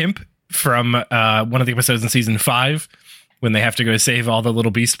as a pimp from one of the episodes in season 5 when they have to go save all the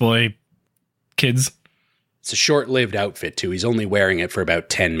little Beast Boy kids. It's a short-lived outfit, too. He's only wearing it for about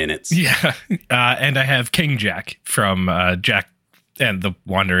 10 minutes. Yeah. And I have King Jack from Jack and the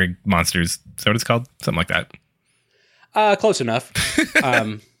Wandering Monsters. Is that what it's called? Something like that. Close enough.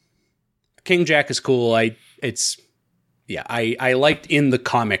 King Jack is cool. Yeah, I liked in the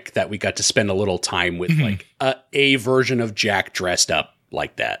comic that we got to spend a little time with like a version of Jack dressed up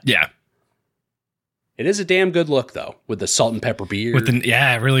like that. Yeah. It is a damn good look though, with the salt and pepper beard. With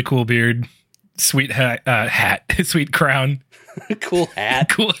the really cool beard, sweet hat, sweet crown, cool hat,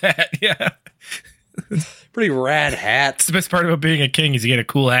 cool hat. Yeah, pretty rad hat. It's the best part about being a king is you get a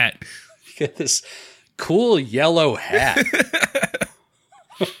cool hat. You get this cool yellow hat.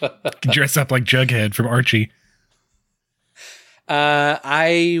 Dress up like Jughead from Archie.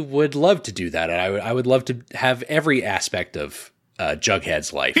 I would love to do that. I would love to have every aspect of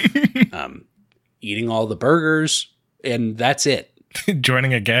Jughead's life. Eating all the burgers, and that's it.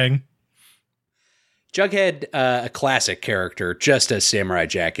 Joining a gang. Jughead, a classic character, just as Samurai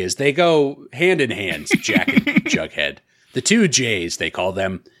Jack is. They go hand in hand, Jack and Jughead. The two J's, they call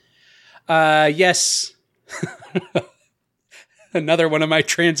them. Yes. Another one of my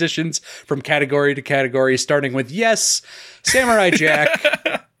transitions from category to category, starting with yes, Samurai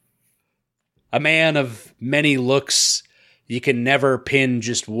Jack. A man of many looks. You can never pin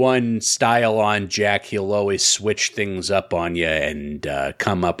just one style on Jack. He'll always switch things up on you and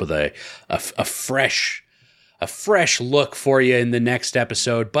come up with a fresh look for you in the next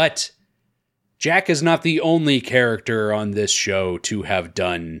episode. But Jack is not the only character on this show to have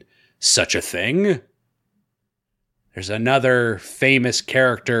done such a thing. There's another famous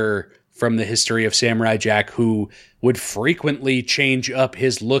character from the history of Samurai Jack who would frequently change up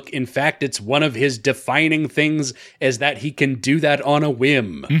his look. In fact, it's one of his defining things is that he can do that on a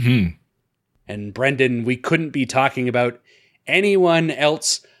whim. Mm-hmm. And Brendan, we couldn't be talking about anyone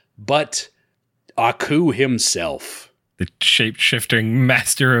else but Aku himself. The shape-shifting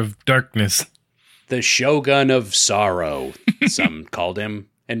master of darkness. The Shogun of Sorrow, some called him.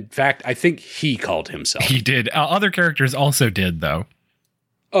 In fact, I think he called himself. He did. Other characters also did, though.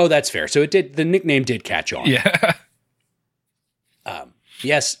 Oh, that's fair. So it did. The nickname did catch on. Yeah.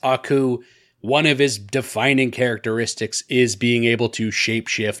 Yes, Aku, one of his defining characteristics is being able to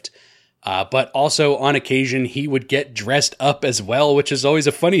shapeshift, but also on occasion he would get dressed up as well, which is always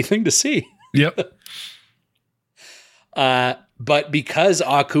a funny thing to see. Yep. But because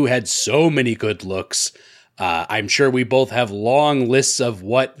Aku had so many good looks, I'm sure we both have long lists of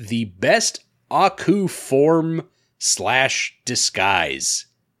what the best Aku form / disguise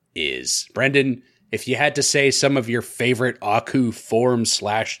is. Brendan, if you had to say some of your favorite Aku forms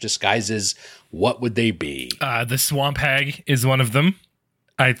 / disguises, what would they be? The Swamp Hag is one of them.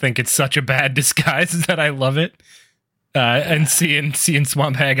 I think it's such a bad disguise that I love it. And seeing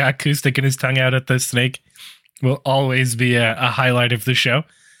Swamp Hag Aku sticking his tongue out at the snake will always be a highlight of the show.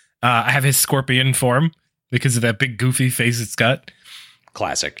 I have his scorpion form because of that big goofy face it's got.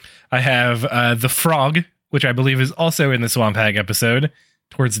 Classic. I have the frog, which I believe is also in the Swamp Hag episode.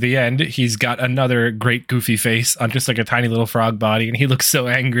 Towards the end, he's got another great goofy face on just like a tiny little frog body, and he looks so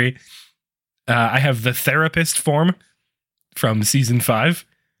angry. I have the therapist form from season 5.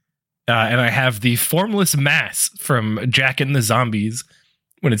 And I have the formless mass from Jack and the Zombies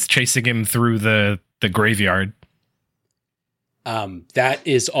when it's chasing him through the graveyard. That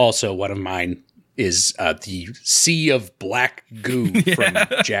is also one of mine, is the sea of black goo from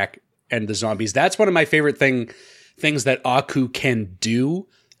Jack and the Zombies. That's one of my favorite things that Aku can do,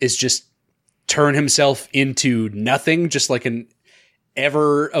 is just turn himself into nothing, just like an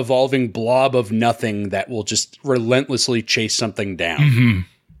ever-evolving blob of nothing that will just relentlessly chase something down. Mm-hmm.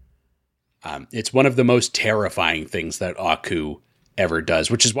 It's one of the most terrifying things that Aku ever does,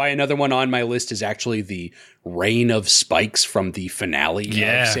 which is why another one on my list is actually the Rain of Spikes from the finale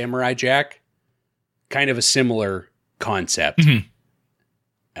of Samurai Jack. Kind of a similar concept.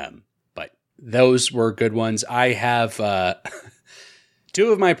 Mm-hmm. But those were good ones. I have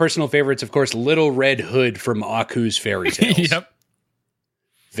two of my personal favorites, of course, Little Red Hood from Aku's Fairy Tales. Yep.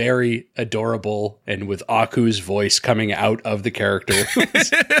 Very adorable, and with Aku's voice coming out of the character.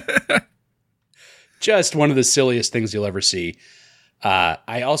 Just one of the silliest things you'll ever see.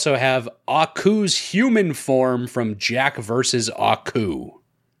 I also have Aku's human form from Jack vs. Aku,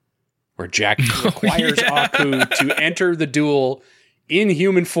 where Jack requires Aku to enter the duel in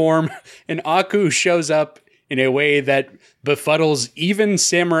human form, and Aku shows up in a way that befuddles even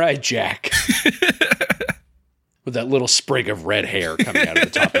Samurai Jack. With that little sprig of red hair coming out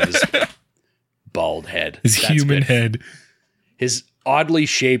of the top of his bald head. His human head. His oddly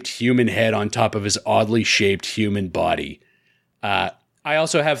shaped human head on top of his oddly shaped human body. I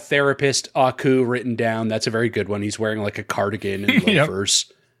also have Therapist Aku written down. That's a very good one. He's wearing like a cardigan and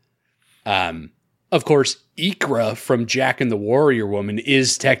loafers. Of course, Ikra from Jack and the Warrior Woman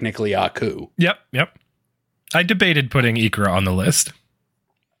is technically Aku. Yep. I debated putting Ikra on the list.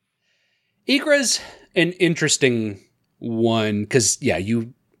 Ikra's an interesting one, because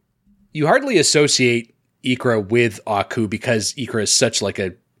you hardly associate Ikra with Aku because Ikra is such like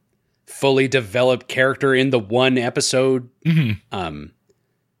a fully developed character in the one episode.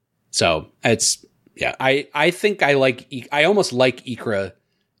 So it's I think I almost like Ikra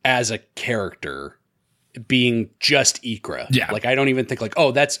as a character being just Ikra. Yeah. Like I don't even think like,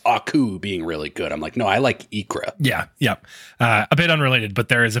 oh, that's Aku being really good. I'm like, no, I like Ikra. Yeah. A bit unrelated, but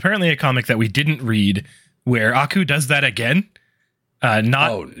there is apparently a comic that we didn't read where Aku does that again.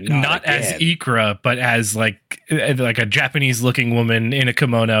 Not as Ikra, but as like a Japanese looking woman in a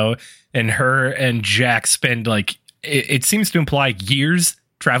kimono, and her and Jack spend like it seems to imply years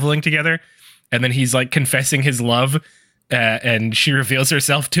traveling together, and then he's like confessing his love, and she reveals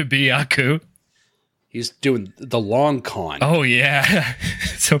herself to be Aku. He's doing the long con. Oh yeah.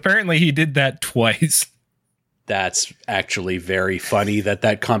 So apparently he did that twice. That's actually very funny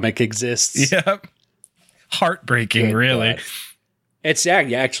that comic exists. Yep. Heartbreaking, good really. God. It's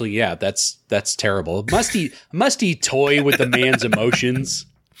actually, that's terrible. Musty toy with the man's emotions.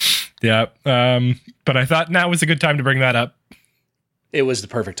 Yeah. But I thought now was a good time to bring that up. It was the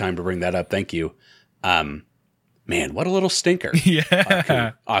perfect time to bring that up. Thank you. Man, what a little stinker.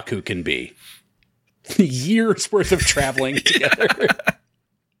 Yeah. Aku can be. Years worth of traveling together.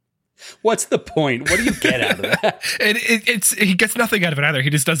 What's the point? What do you get out of that? He gets nothing out of it either. He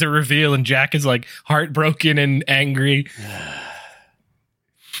just does a reveal and Jack is like heartbroken and angry.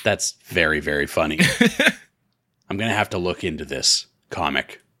 That's very, very funny. I'm going to have to look into this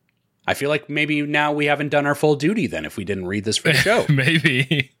comic. I feel like maybe now we haven't done our full duty then if we didn't read this for the show.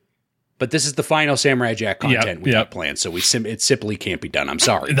 Maybe. But this is the final Samurai Jack content we have planned, so it simply can't be done. I'm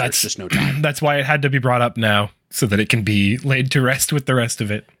sorry. There's just no time. That's why it had to be brought up now, so that it can be laid to rest with the rest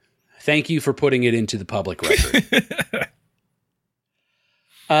of it. Thank you for putting it into the public record.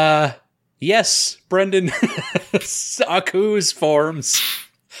 Yes, Brendan. Aku's forms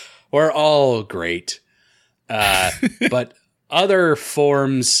were all great. But other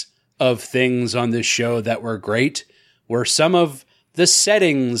forms of things on this show that were great were some of the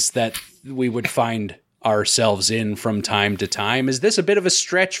settings that we would find ourselves in from time to time. Is this a bit of a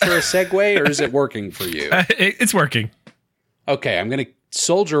stretch for a segue, or is it working for you? It's working. Okay, I'm going to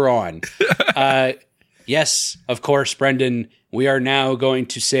soldier on. Yes, of course, Brendan, we are now going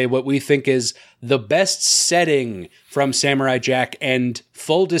to say what we think is the best setting from Samurai Jack. And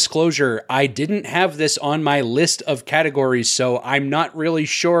full disclosure, I didn't have this on my list of categories, so I'm not really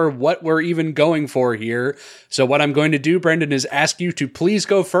sure what we're even going for here. So what I'm going to do, Brendan, is ask you to please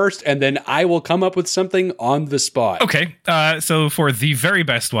go first, and then I will come up with something on the spot. Okay, so for the very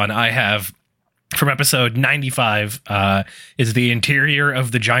best one, I have... from episode 95 is the interior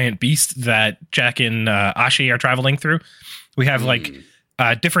of the giant beast that Jack and Ashi are traveling through. We have like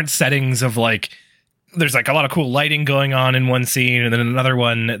different settings of like, there's like a lot of cool lighting going on in one scene. And then another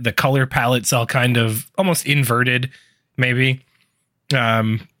one, the color palette's all kind of almost inverted, maybe.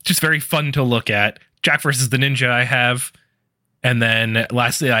 Just very fun to look at. Jack versus the Ninja I have. And then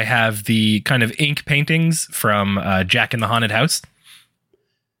lastly, I have the kind of ink paintings from Jack in the Haunted House.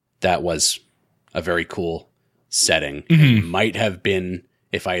 That was a very cool setting. Mm-hmm. It might have been,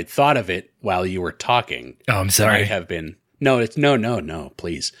 if I had thought of it while you were talking. Oh, I'm sorry. It might have been. No, no,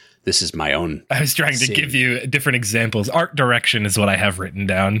 please. This is my own. I was trying to give you different examples. Art direction is what I have written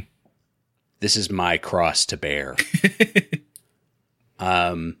down. This is my cross to bear.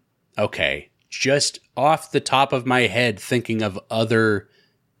 Okay. Just off the top of my head, thinking of other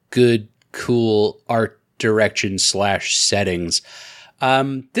good, cool art direction / settings.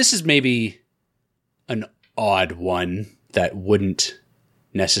 This is maybe an odd one that wouldn't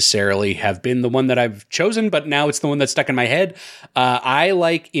necessarily have been the one that I've chosen, but now it's the one that's stuck in my head. I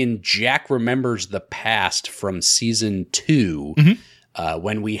like in Jack Remembers the Past from season 2,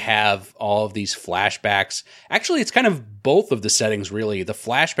 when we have all of these flashbacks. Actually, it's kind of both of the settings, really. The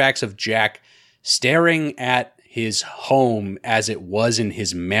flashbacks of Jack staring at his home as it was in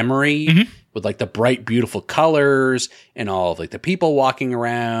his memory, with like the bright, beautiful colors and all of like the people walking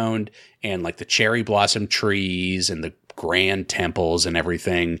around and like the cherry blossom trees and the grand temples and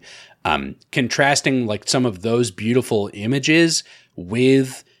everything, contrasting like some of those beautiful images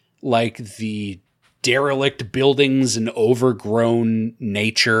with like the derelict buildings and overgrown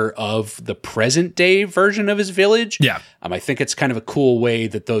nature of the present day version of his village. Yeah. I think it's kind of a cool way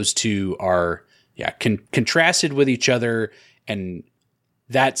that those two are, contrasted with each other, and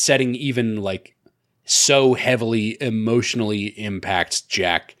that setting even like so heavily emotionally impacts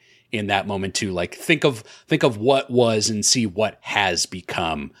Jack in that moment too. Like think of what was and see what has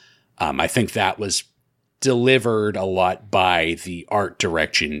become. I think that was delivered a lot by the art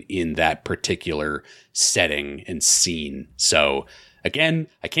direction in that particular setting and scene. So again,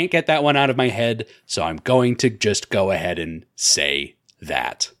 I can't get that one out of my head, so I'm going to just go ahead and say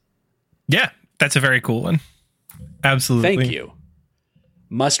that. Yeah, that's a very cool one. Absolutely. Thank you.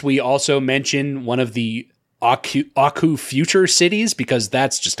 Must we also mention one of the Aku future cities? Because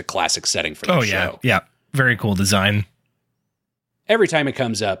that's just a classic setting for the show. Yeah. Very cool design. Every time it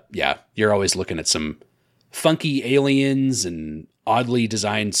comes up, you're always looking at some funky aliens and oddly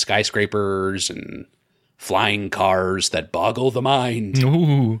designed skyscrapers and flying cars that boggle the mind.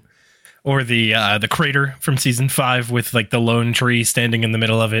 Ooh. Or the crater from season 5 with like the lone tree standing in the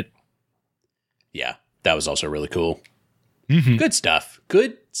middle of it. Yeah, that was also really cool. Mm-hmm. Good stuff.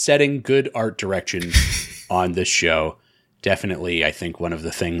 Good setting, good art direction on this show. Definitely, I think, one of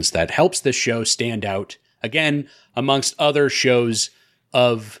the things that helps this show stand out, again, amongst other shows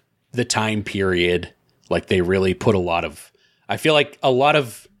of the time period. Like, they really put a lot of... I feel like a lot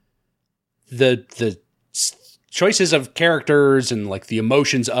of the choices of characters and, like, the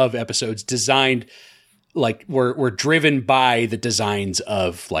emotions of episodes designed... like were driven by the designs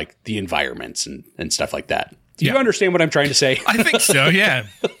of like the environments and stuff like that. Do you understand what I'm trying to say? I think so, yeah.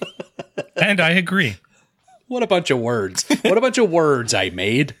 And I agree. What a bunch of words. What a bunch of words I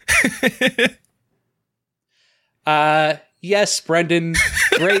made. Yes, Brendan.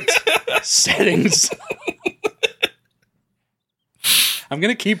 Great settings. I'm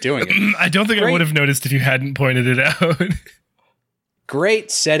going to keep doing it. I don't think I would have noticed if you hadn't pointed it out.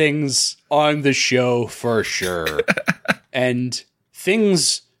 Great settings on the show for sure. And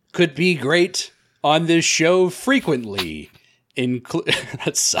things could be great on this show frequently.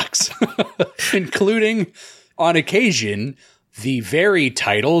 That sucks. Including, on occasion, the very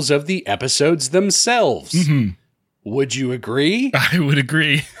titles of the episodes themselves. Mm-hmm. Would you agree? I would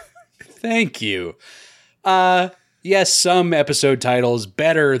agree. Thank you. Yes, some episode titles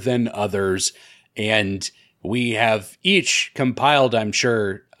better than others, and we have each compiled, I'm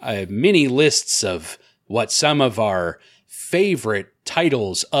sure, mini lists of what some of our favorite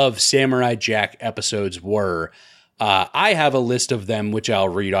titles of Samurai Jack episodes were. I have a list of them, which I'll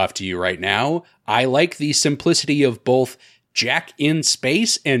read off to you right now. I like the simplicity of both Jack in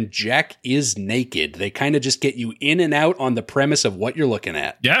Space and Jack is Naked. They kind of just get you in and out on the premise of what you're looking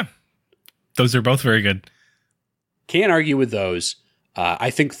at. Yeah, those are both very good. Can't argue with those. I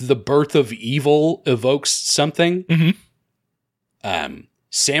think The Birth of Evil evokes something. Mm-hmm.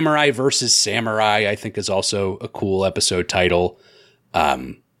 Samurai versus Samurai, I think, is also a cool episode title.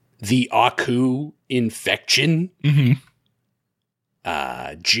 The Aku Infection. Mm-hmm.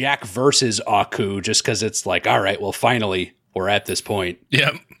 Jack versus Aku, just because it's like, all right, well, finally, we're at this point.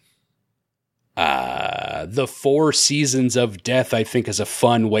 Yep. The 4 Seasons of Death, I think, is a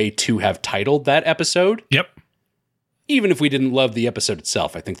fun way to have titled that episode. Yep. Even if we didn't love the episode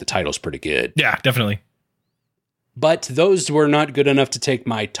itself, I think the title's pretty good. Yeah, definitely. But those were not good enough to take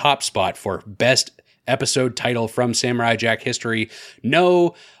my top spot for best episode title from Samurai Jack history.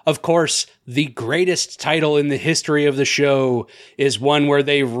 No, of course, the greatest title in the history of the show is one where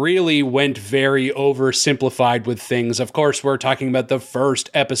they really went very oversimplified with things. Of course, we're talking about the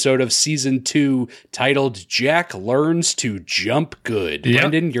first episode of season 2 titled Jack Learns to Jump Good. Yep.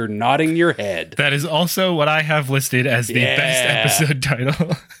 Brendan, you're nodding your head. That is also what I have listed as the best episode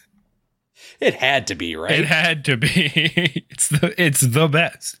title. It had to be, right? It had to be. It's the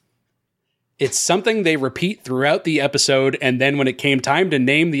best. It's something they repeat throughout the episode, and then when it came time to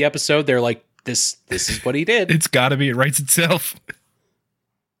name the episode, they're like, this is what he did. It's gotta be. It writes itself.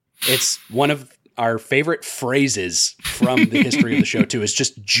 It's one of our favorite phrases from the history of the show, too, is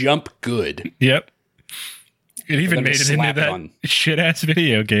just jump good. Yep. It even made it into that shit-ass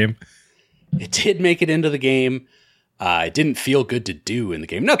video game. It did make it into the game. It didn't feel good to do in the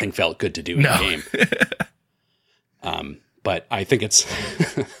game. Nothing felt good to do in the game. But I think it's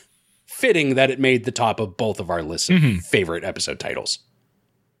fitting that it made the top of both of our lists of favorite episode titles.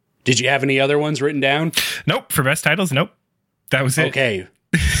 Did you have any other ones written down? Nope. For best titles, nope. That was it. Okay.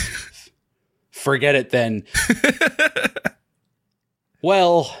 Forget it then.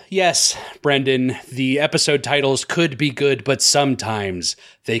 Well, yes, Brendan, the episode titles could be good, but sometimes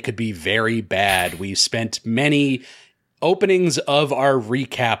they could be very bad. We've spent many openings of our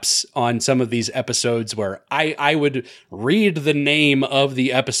recaps on some of these episodes where I would read the name of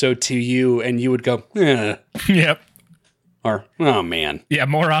the episode to you and you would go, eh. Yep. Or, oh man. Yeah,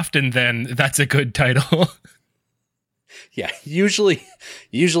 more often than that's a good title. Yeah, usually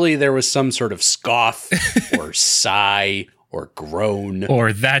there was some sort of scoff or sigh or groan.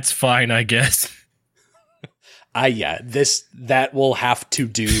 Or that's fine, I guess. That will have to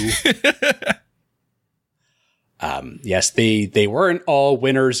do. Yes, they weren't all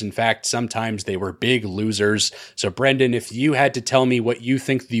winners. In fact, sometimes they were big losers. So, Brendan, if you had to tell me what you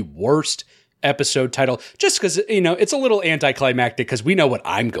think the worst episode title, just because, it's a little anticlimactic because we know what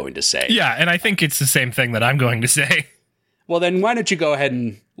I'm going to say. Yeah, and I think it's the same thing that I'm going to say. Well, then why don't you go ahead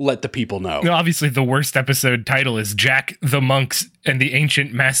and let the people know? No, obviously, the worst episode title is Jack the Monks and the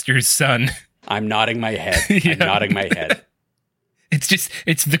Ancient Master's Son. I'm nodding my head. Yeah. I'm nodding my head.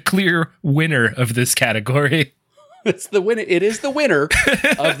 It's the clear winner of this category. It's the winner. It is the winner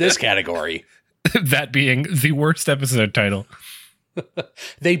of this category. That being the worst episode title.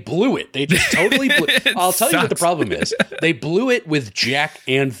 They blew it. They just totally blew it. I'll tell you what the problem is. They blew it with Jack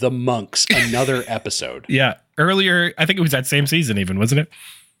and the Monks, another episode. Yeah. Earlier, I think it was that same season even, wasn't it?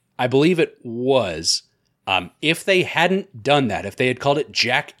 I believe it was. If they hadn't done that, if they had called it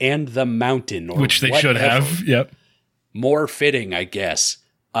Jack and the Mountain, or which they should have, yep. More fitting, I guess.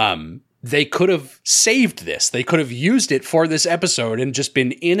 They could have saved this. They could have used it for this episode and just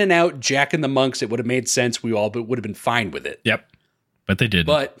been in and out Jack and the Monks. It would have made sense. We all would have been fine with it. Yep. But they didn't.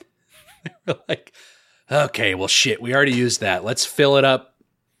 But they were like, okay, well, shit, we already used that. Let's fill it up.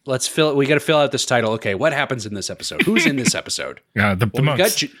 We got to fill out this title. Okay, what happens in this episode? Who's in this episode? The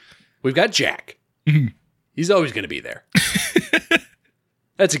Monks. We've got Jack. Mm-hmm. He's always going to be there.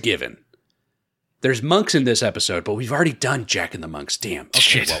 That's a given. There's monks in this episode, but we've already done Jack and the Monks. Damn. Okay,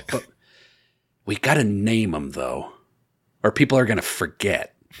 shit. Well, but we got to name them, though, or people are going to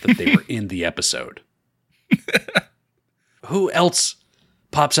forget that they were in the episode. Who else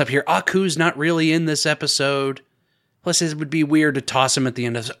pops up here? Aku's not really in this episode. Plus, it would be weird to toss him at the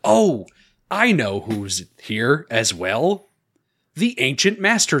end of this. Oh, I know who's here as well. The Ancient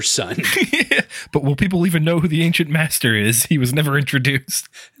Master's son. But will people even know who the Ancient Master is? He was never introduced.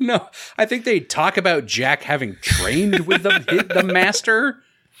 No, I think they talk about Jack having trained with the Master,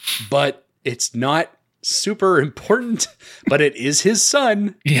 but it's not super important, but it is his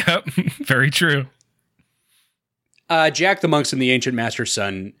son. Yep, very true. Jack the Monks and the Ancient Master's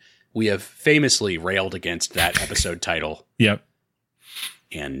son, we have famously railed against that episode title. Yep.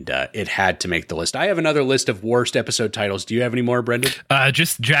 And it had to make the list. I have another list of worst episode titles. Do you have any more, Brendan?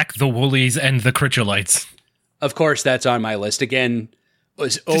 Just Jack the Woolies and the Critcholites. Of course, that's on my list. Again,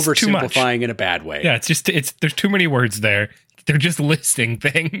 it's oversimplifying in a bad way. Yeah, there's too many words there. They're just listing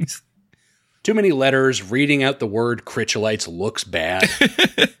things. Too many letters. Reading out the word Critcholites looks bad.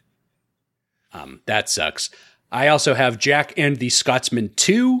 That sucks. I also have Jack and the Scotsman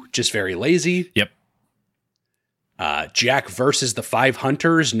 2, just very lazy. Yep. Jack versus the 5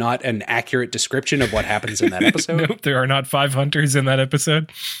 hunters, not an accurate description of what happens in that episode. Nope, there are not 5 hunters in that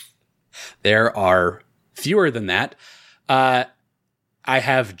episode. There are fewer than that. I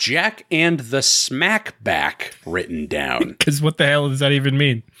have Jack and the Smackback written down. Because what the hell does that even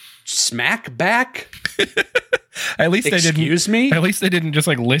mean? Smackback? At least Excuse me? At least they didn't just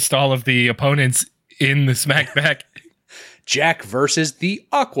list all of the opponents in the Smackback. Jack versus the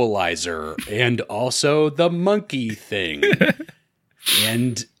Aqualizer, and also the monkey thing,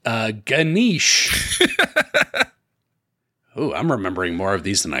 and Ganesh. Oh, I'm remembering more of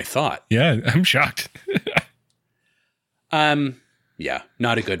these than I thought. Yeah, I'm shocked. Yeah,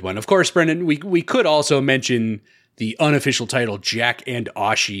 not a good one. Of course, Brendan, we could also mention the unofficial title Jack and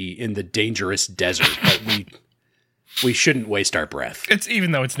Ashi in the Dangerous Desert, but we shouldn't waste our breath. It's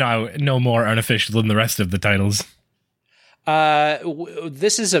even though it's now no more unofficial than the rest of the titles.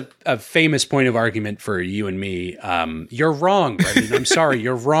 This is a famous point of argument for you and me. You're wrong, Brendan. I'm sorry,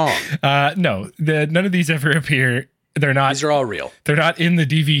 you're wrong. No, none of these ever appear. They're not. These are all real. They're not in the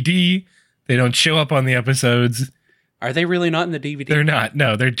DVD. They don't show up on the episodes. Are they really not in the DVD? They're not.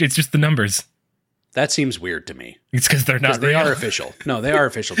 No, it's just the numbers. That seems weird to me. It's because they're not. They are official. No, they are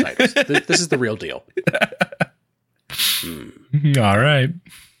official titles. This is the real deal. All right.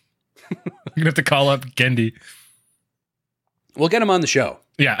 You're gonna have to call up Gendy. We'll get him on the show.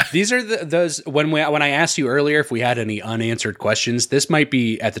 Yeah. These are those when I asked you earlier if we had any unanswered questions, this might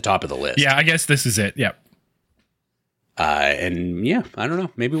be at the top of the list. Yeah, I guess this is it. Yeah. And yeah, I don't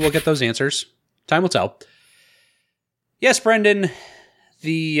know. Maybe we'll get those answers. Time will tell. Yes, Brendan,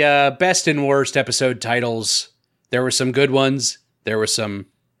 the best and worst episode titles. There were some good ones. There were some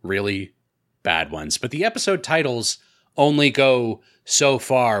really bad ones. But the episode titles only go so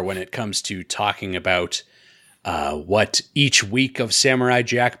far when it comes to talking about what each week of Samurai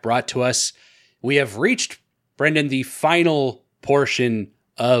Jack brought to us. We have reached, Brendan, the final portion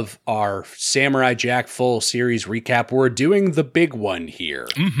of our Samurai Jack full series recap. We're doing the big one here.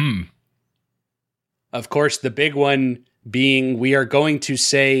 Mm-hmm. Of course, the big one being we are going to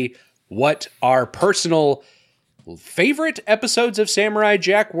say what our personal favorite episodes of Samurai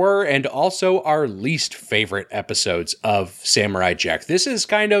Jack were, and also our least favorite episodes of Samurai Jack. This is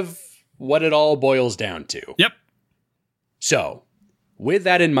kind of what it all boils down to. Yep. So, with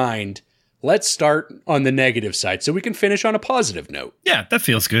that in mind, let's start on the negative side so we can finish on a positive note. Yeah, that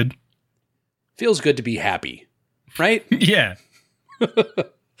feels good. Feels good to be happy, right? Yeah.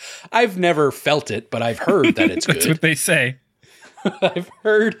 I've never felt it, but I've heard that it's good. That's what they say. I've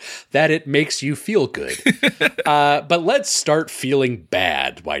heard that it makes you feel good. But let's start feeling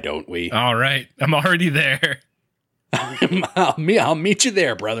bad, why don't we? All right. I'm already there. I'll meet you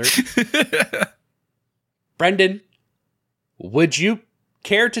there, brother. Brendan, would you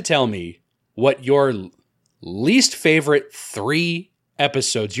care to tell me what your least favorite 3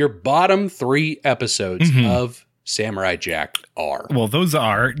 episodes, your bottom 3 episodes of Samurai Jack are? Well, those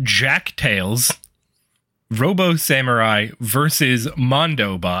are Jack Tales, Robo Samurai versus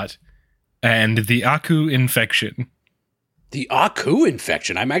Mondo Bot, and the Aku Infection. The Aku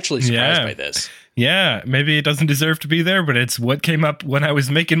Infection. I'm actually surprised by this. Yeah, maybe it doesn't deserve to be there, but it's what came up when I was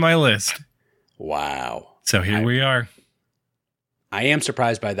making my list. Wow. So here we are. I am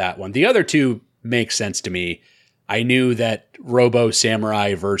surprised by that one. The other 2 make sense to me. I knew that Robo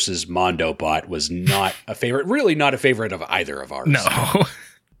Samurai versus Mondo Bot was not a favorite, really not a favorite of either of ours. No.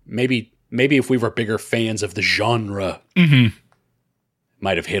 Maybe if we were bigger fans of the genre,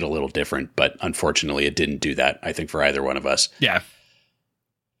 might have hit a little different, but unfortunately it didn't do that, I think, for either one of us. Yeah.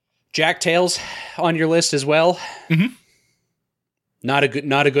 Jack Tales on your list as well? Not a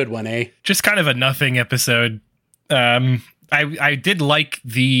good one, eh? Just kind of a nothing episode. I did like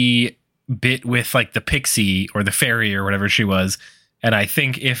the bit with like the pixie or the fairy or whatever she was, and I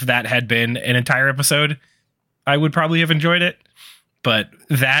think if that had been an entire episode, I would probably have enjoyed it. But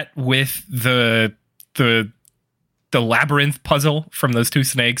that with the labyrinth puzzle from those 2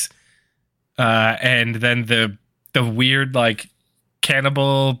 snakes, and then the weird like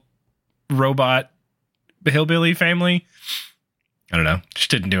cannibal robot hillbilly family, I don't know,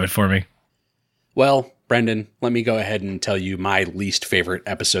 just didn't do it for me. Well, Brendan, let me go ahead and tell you my least favorite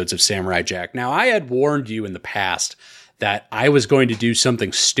episodes of Samurai Jack. Now, I had warned you in the past that I was going to do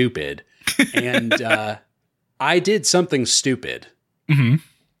something stupid, and I did something stupid.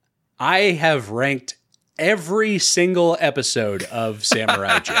 I have ranked every single episode of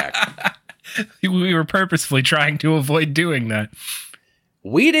Samurai Jack. We were purposefully trying to avoid doing that.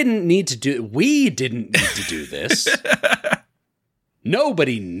 We didn't need to do this.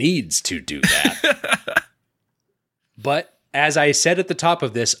 Nobody needs to do that. But as I said at the top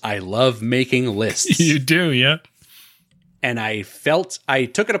of this, I love making lists. You do, yeah. And I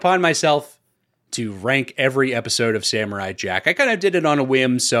took it upon myself to rank every episode of Samurai Jack. I kind of did it on a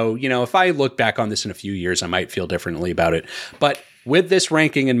whim, so, if I look back on this in a few years, I might feel differently about it. But with this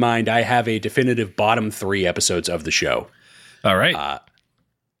ranking in mind, I have a definitive bottom 3 episodes of the show. All right.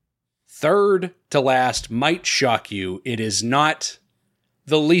 Third to last might shock you. It is not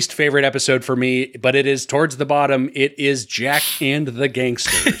the least favorite episode for me, but it is towards the bottom. It is Jack and the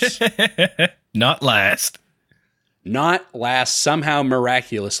Gangsters. Not last. Not last. Somehow,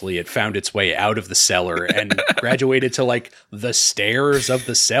 miraculously, it found its way out of the cellar and graduated to, like, the stairs of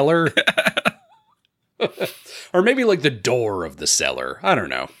the cellar. Or maybe, like, the door of the cellar. I don't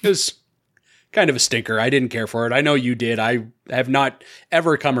know. It was kind of a stinker. I didn't care for it. I know you did. I have not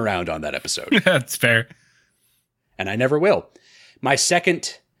ever come around on that episode. That's fair. And I never will. My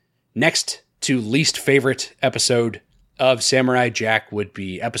second, next to least favorite episode of Samurai Jack would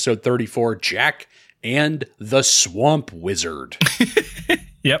be episode 34, Jack and the Swamp Wizard.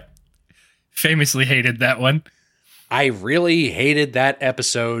 Yep. Famously hated that one. I really hated that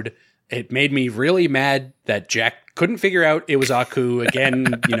episode. It made me really mad that Jack couldn't figure out it was Aku.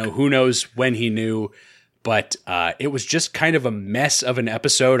 Again, who knows when he knew. But it was just kind of a mess of an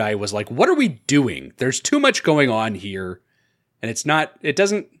episode. I was like, what are we doing? There's too much going on here. And it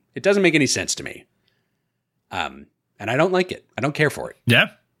doesn't make any sense to me. And I don't like it. I don't care for it. Yeah.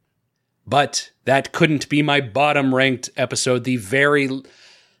 But that couldn't be my bottom ranked episode. The very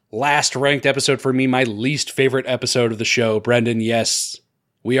last ranked episode for me, my least favorite episode of the show. Brendan, yes,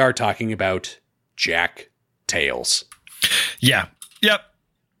 we are talking about Jack Tales. Yeah. Yep.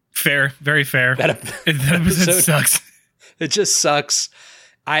 Fair. Very fair. That episode sucks. It just sucks.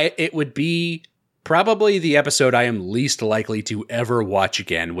 It would be probably the episode I am least likely to ever watch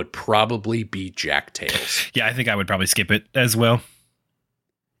again would probably be Jack Tales. Yeah, I think I would probably skip it as well.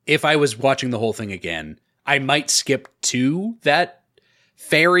 If I was watching the whole thing again, I might skip to that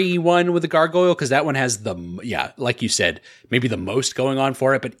fairy one with the gargoyle, because that one has like you said, maybe the most going on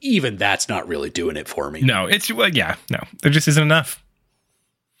for it, but even that's not really doing it for me. No, there just isn't enough.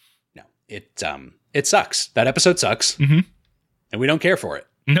 No, it sucks. That episode sucks, and we don't care for it.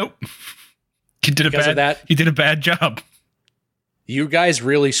 Nope. You did Because of that, you did a bad job. you guys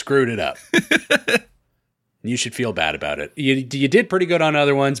really screwed it up. You should feel bad about it. You did pretty good on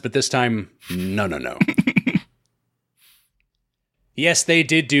other ones, but this time, no. Yes, they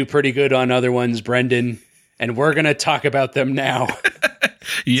did do pretty good on other ones, Brendan, and we're going to talk about them now.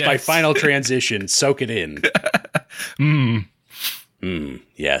 It's my final transition. Soak it in.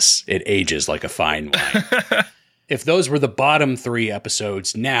 Yes, it ages like a fine wine. If those were the bottom 3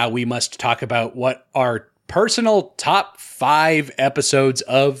 episodes, now we must talk about what our personal top 5 episodes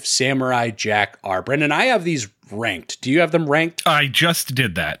of Samurai Jack are. Brendan, I have these ranked. Do you have them ranked? I just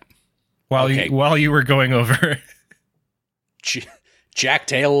did that while you were going over Jack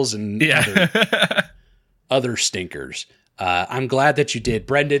Tales and other stinkers. I'm glad that you did.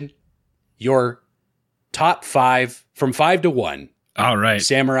 Brendan, your top 5 from 5 to 1. All right.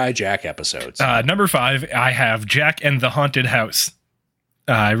 Samurai Jack episodes. Number 5, I have Jack and the Haunted House.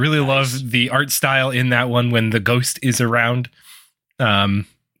 I really love the art style in that one when the ghost is around.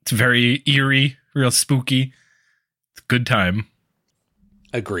 It's very eerie, real spooky. It's a good time.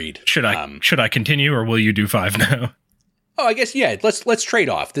 Agreed. Should I continue, or will you do 5 now? Oh, I guess, yeah. Let's trade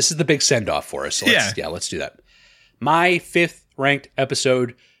off. This is the big send-off for us. So let's do that. My 5th ranked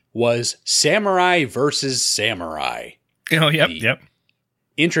episode was Samurai versus Samurai. Oh, yep.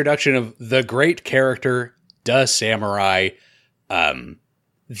 Introduction of the great character, Da Samurai.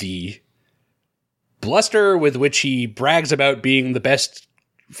 The bluster with which he brags about being the best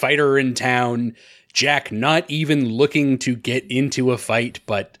fighter in town. Jack not even looking to get into a fight,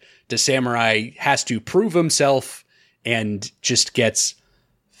 but Da Samurai has to prove himself and just gets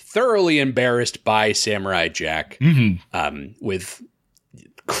thoroughly embarrassed by Samurai Jack with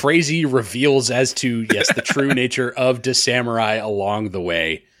crazy reveals as to, the true nature of Da Samurai along the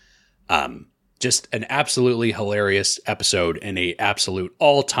way. Just an absolutely hilarious episode and a absolute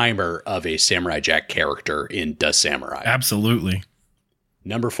all-timer of a Samurai Jack character in Da Samurai. Absolutely.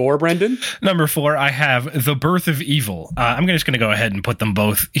 Number 4, Brendan? Number 4, I have The Birth of Evil. I'm just going to go ahead and put them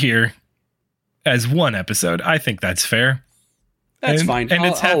both here as one episode. I think that's fair. That's fine. And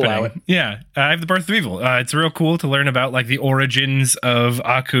it's happening. Yeah. I have The Birth of Evil. It's real cool to learn about like the origins of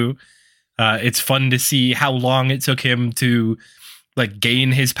Aku. It's fun to see how long it took him to like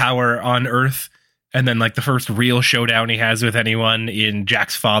gain his power on Earth. And then like the first real showdown he has with anyone in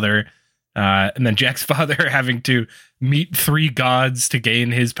Jack's father. And then Jack's father having to meet 3 gods to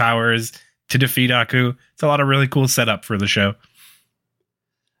gain his powers to defeat Aku. It's a lot of really cool setup for the show.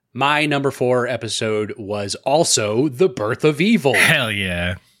 My number 4 episode was also The Birth of Evil. Hell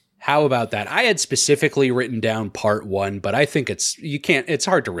yeah. How about that? I had specifically written down part 1, but I think it's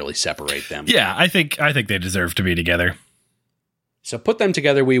hard to really separate them. Yeah, I think they deserve to be together. So put them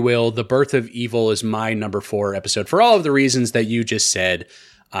together we will. The Birth of Evil is my number 4 episode for all of the reasons that you just said.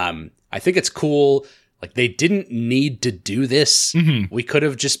 I think it's cool. Like, they didn't need to do this. We could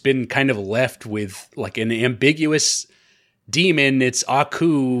have just been kind of left with like an ambiguous demon. It's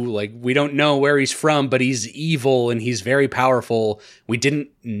Aku. Like, we don't know where he's from, but he's evil and he's very powerful. We didn't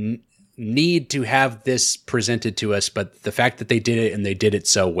need to have this presented to us, but the fact that they did it and they did it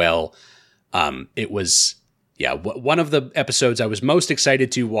so well, it was... Yeah, one of the episodes I was most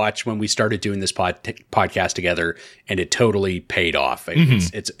excited to watch when we started doing this podcast together, and it totally paid off.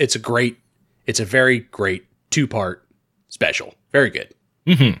 It's a very great 2-part special. Very good.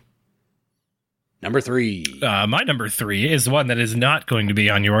 Number 3. My number 3 is one that is not going to be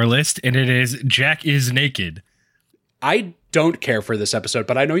on your list, and it is Jack is Naked. I don't care for this episode,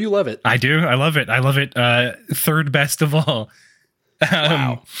 but I know you love it. I do. I love it. I love it. Third best of all.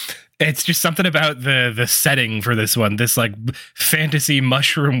 Wow. It's just something about the setting for this one, this like fantasy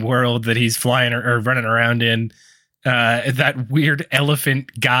mushroom world that he's flying or running around in. That weird elephant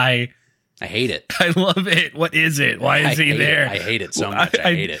guy. I hate it. I love it. What is it? Why is he there? I hate it so much.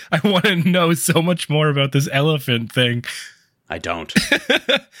 I hate it. I want to know so much more about this elephant thing. I don't.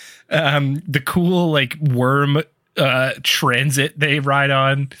 The cool like worm transit they ride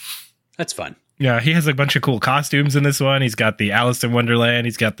on. That's fun. Yeah, he has a bunch of cool costumes in this one. He's got the Alice in Wonderland.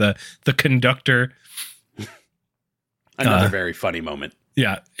 He's got the conductor. Another very funny moment.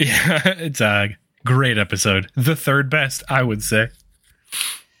 Yeah, it's a great episode. The third best, I would say.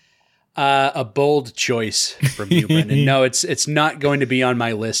 A bold choice from you, Brendan. No, it's not going to be on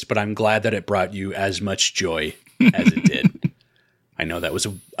my list, but I'm glad that it brought you as much joy as it did. I know that was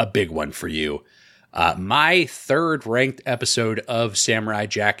a big one for you. My 3rd ranked episode of Samurai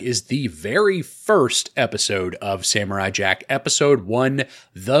Jack is the very first episode of Samurai Jack, episode 1,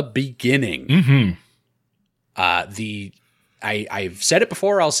 The Beginning. I've said it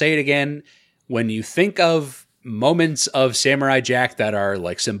before, I'll say it again. When you think of moments of Samurai Jack that are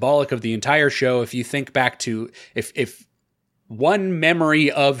like symbolic of the entire show, if you think back to, if one memory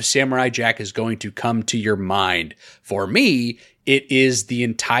of Samurai Jack is going to come to your mind, for me, it is the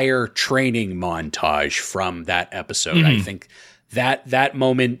entire training montage from that episode. I think that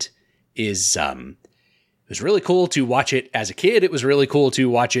moment is, it was really cool to watch it as a kid. It was really cool to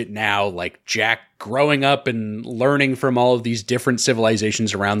watch it now, like Jack growing up and learning from all of these different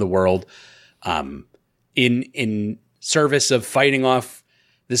civilizations around the world, in service of fighting off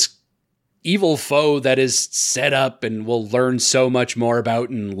this evil foe that is set up and we'll learn so much more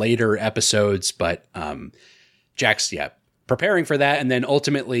about in later episodes. But Jack's, preparing for that. And then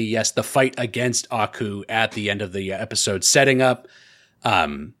ultimately, yes, the fight against Aku at the end of the episode, setting up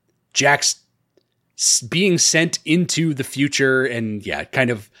Jack's being sent into the future and kind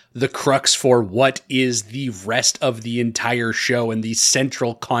of the crux for what is the rest of the entire show, and the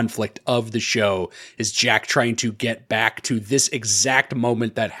central conflict of the show is Jack trying to get back to this exact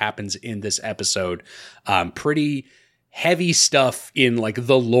moment that happens in this episode. Pretty heavy stuff in like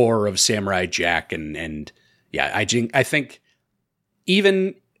the lore of Samurai Jack. And I think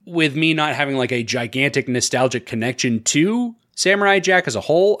even with me not having like a gigantic nostalgic connection to Samurai Jack as a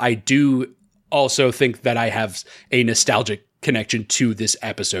whole, I do also think that I have a nostalgic connection to this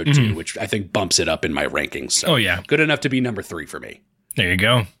episode too, which I think bumps it up in my rankings. So good enough to be number 3 for me. There you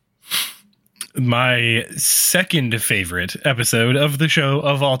go. My second favorite episode of the show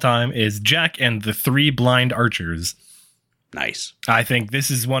of all time is Jack and the Three Blind Archers. Nice. I think this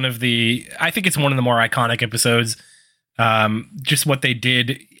is one of the more iconic episodes. Just what they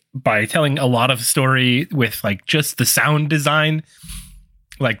did by telling a lot of story with like just the sound design,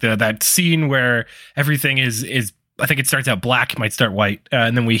 like that scene where everything is I think it starts out black, might start white,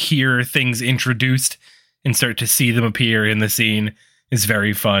 and then we hear things introduced and start to see them appear in the scene is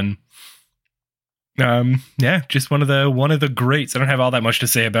very fun. Just one of the greats. I don't have all that much to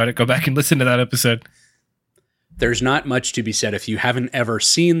say about it. Go back and listen to that episode. There's not much to be said if you haven't ever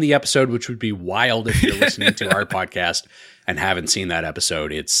seen the episode, which would be wild if you're listening to our podcast and haven't seen that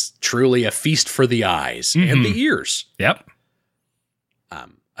episode. It's truly a feast for the eyes and the ears. Yep.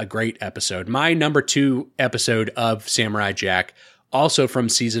 A great episode. My number 2 episode of Samurai Jack, also from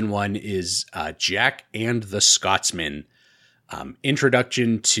season 1, is Jack and the Scotsman.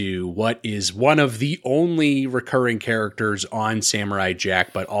 Introduction to what is one of the only recurring characters on Samurai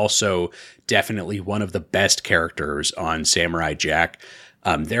Jack, but also definitely one of the best characters on Samurai Jack.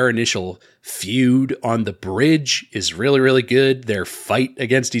 Their initial feud on the bridge is really, really good. Their fight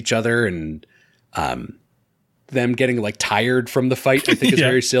against each other and them getting like tired from the fight, I think is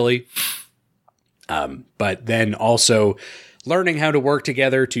very silly. But then also learning how to work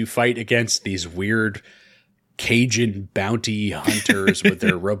together to fight against these weird Cajun bounty hunters with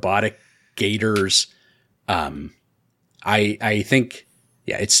their robotic gators. I think,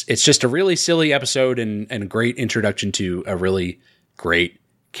 it's just a really silly episode and a great introduction to a really great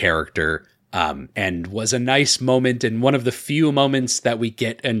character. And was a nice moment and one of the few moments that we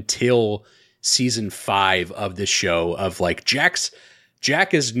get until season 5 of the show of like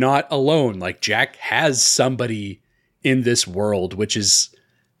Jack is not alone. Like Jack has somebody in this world, which is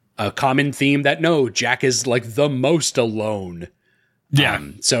a common theme that Jack is like the most alone. Yeah.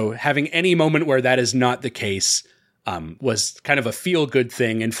 So having any moment where that is not the case was kind of a feel good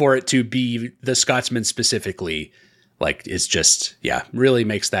thing. And for it to be the Scotsman specifically, like is just, really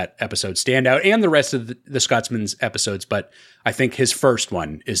makes that episode stand out and the rest of the Scotsman's episodes. But I think his first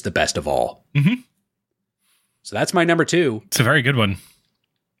one is the best of all. Mm-hmm. So that's my number 2. It's a very good one.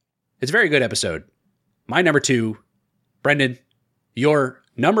 It's a very good episode. My number 2, Brendan, your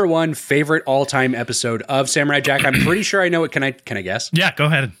number 1 favorite all-time episode of Samurai Jack. I'm pretty sure I know it. Can I guess? Yeah, go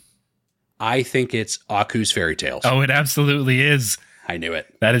ahead. I think it's Aku's Fairy Tales. Oh, it absolutely is. I knew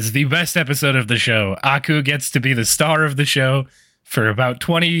it. That is the best episode of the show. Aku gets to be the star of the show for about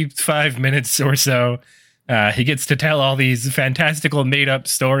 25 minutes or so. He gets to tell all these fantastical made-up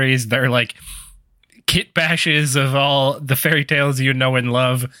stories. They're like kit bashes of all the fairy tales you know and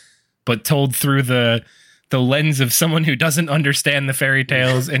love, but told through the lens of someone who doesn't understand the fairy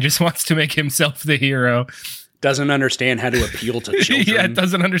tales and just wants to make himself the hero. Doesn't understand how to appeal to children.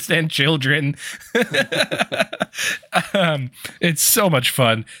 Doesn't understand children. It's so much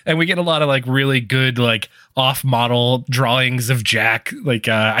fun. And we get a lot of like really good, like off-model drawings of Jack. Like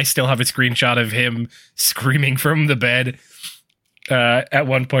I still have a screenshot of him screaming from the bed at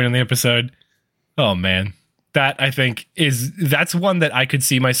one point in the episode. Oh man. That I think that's one that I could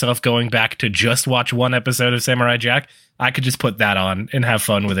see myself going back to just watch one episode of Samurai Jack. I could just put that on and have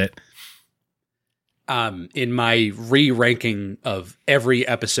fun with it. In my re-ranking of every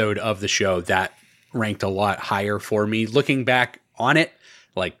episode of the show, that ranked a lot higher for me. Looking back on it,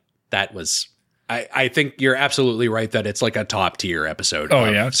 like that was, I think you're absolutely right that it's like a top tier episode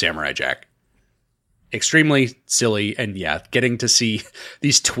of Samurai Jack. Extremely silly, and getting to see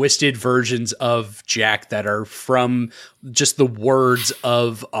these twisted versions of Jack that are from just the words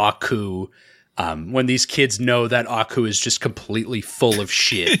of Aku. When these kids know that Aku is just completely full of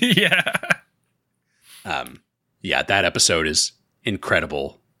shit. That episode is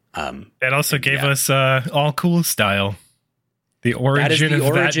incredible. It also gave us All Cool Style. The origin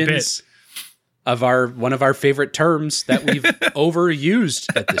of that bit. Of one of our favorite terms that we've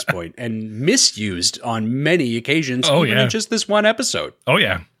overused at this point and misused on many occasions, even in just this one episode. Oh,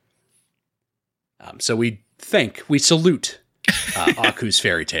 yeah. So we salute Aku's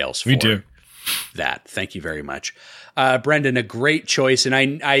Fairy Tales for we do. that. Thank you very much. Brendan, a great choice, and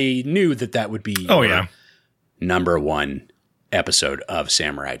I knew that would be number one episode of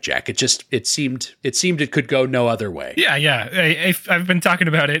Samurai Jack. It seemed it could go no other way. I've been talking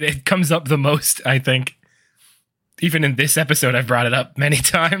about it. It comes up the most, I think. Even in this episode, I've brought it up many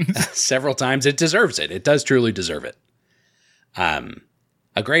times. Several times. It deserves it. It does truly deserve it.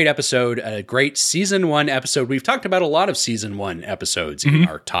 A great episode, a great season 1 episode. We've talked about a lot of season 1 episodes in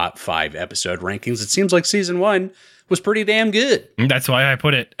our top 5 episode rankings. It seems like season 1 was pretty damn good. That's why I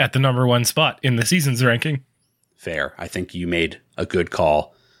put it at the number 1 spot in the season's ranking. Fair. I think you made a good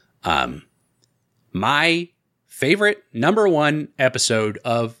call. My favorite number 1 episode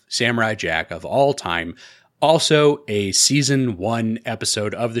of Samurai Jack of all time, also a season 1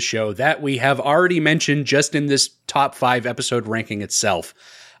 episode of the show that we have already mentioned just in this top 5 episode ranking itself.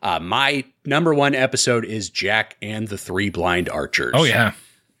 My number 1 episode is Jack and the Three Blind Archers. Oh, yeah.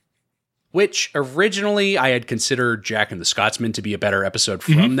 Which originally I had considered Jack and the Scotsman to be a better episode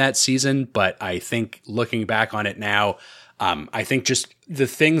from that season. But I think looking back on it now, I think just the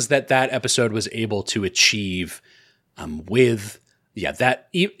things that episode was able to achieve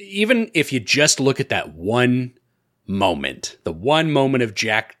even if you just look at that one moment, the one moment of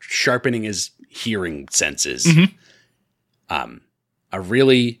Jack sharpening his hearing senses, a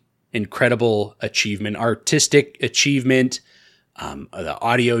really incredible achievement, artistic achievement. The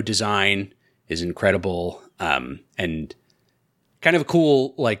audio design is incredible, and kind of a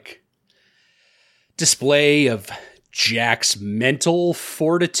cool, like, display of Jack's mental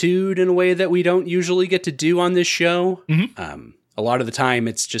fortitude in a way that we don't usually get to do on this show. A lot of the time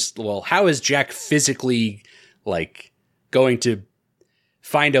it's just, well, how is Jack physically, like, going to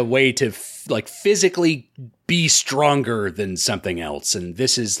find a way to physically be stronger than something else? And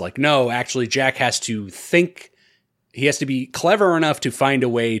this is like, no, actually Jack has to think. He has to be clever enough to find a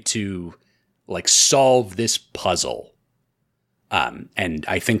way to, like, solve this puzzle. And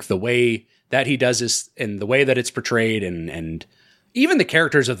I think the way that he does this and the way that it's portrayed and even the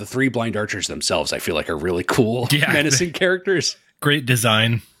characters of the Three Blind Archers themselves, I feel like are really cool, menacing characters. Great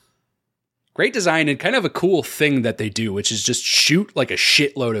design. Great design and kind of a cool thing that they do, which is just shoot like a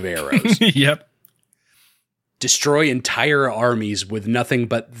shitload of arrows. Yep. Destroy entire armies with nothing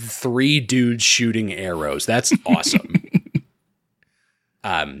but 3 dudes shooting arrows. That's awesome.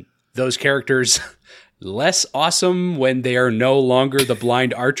 Those characters, less awesome when they are no longer the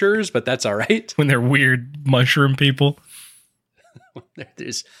blind archers, but that's all right. When they're weird mushroom people.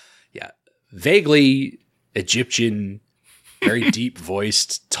 There's, vaguely Egyptian, very deep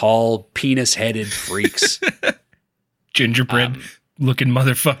voiced, tall, penis headed freaks. Gingerbread looking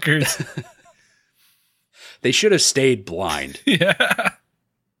motherfuckers. They should have stayed blind. Yeah.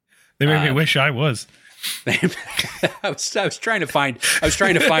 They made me wish I was. I was trying to find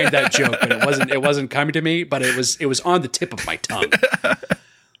that joke, but it wasn't coming to me, but it was on the tip of my tongue.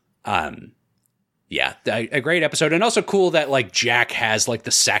 A great episode, and also cool that, like, Jack has, like,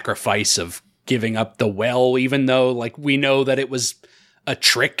 the sacrifice of giving up the well, even though, like, we know that it was a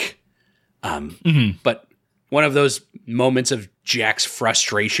trick. But one of those moments of Jack's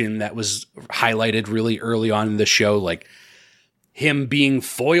frustration that was highlighted really early on in the show, like him being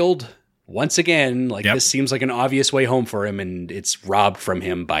foiled once again, like this seems like an obvious way home for him, and it's robbed from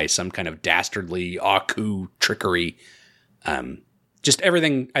him by some kind of dastardly Aku trickery. Just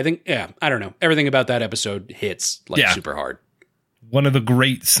everything, I think, I don't know. Everything about that episode hits super hard. One of the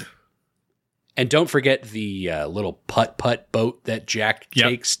greats. And don't forget the little putt-putt boat that Jack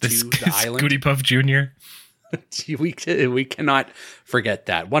takes to the island. Scooty Puff Jr. We cannot forget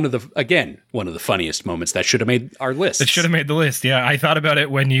that. One of the funniest moments that should have made our list. It should have made the list. Yeah, I thought about it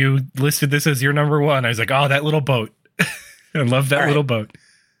when you listed this as your number 1. I was like, oh, that little boat. I love that little boat.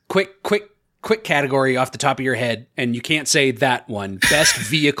 Quick quick category off the top of your head, and you can't say that one. Best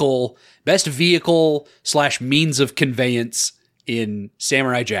vehicle / means of conveyance in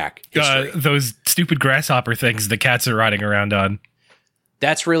Samurai Jack history. Those stupid grasshopper things the cats are riding around on.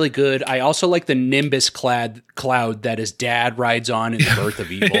 That's really good. I also like the Nimbus cloud that his dad rides on in The Birth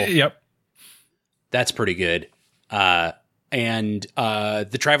of Evil. Yep. That's pretty good. And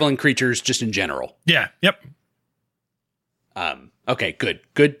the traveling creatures just in general. Yeah. Yep. Okay, good.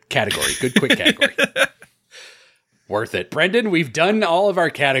 Good category. Good quick category. Worth it. Brendan, we've done all of our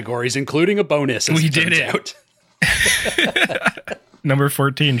categories, including a bonus. We did it. Out. Number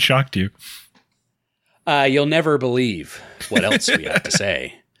 14 shocked you. You'll never believe what else we have to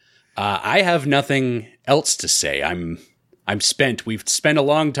say. I have nothing else to say. I'm spent. We've spent a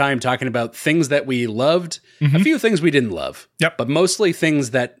long time talking about things that we loved, a few things we didn't love. Yep. But mostly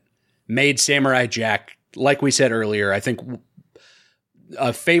things that made Samurai Jack, like we said earlier, I think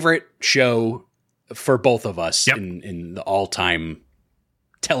a favorite show for both of us in the all-time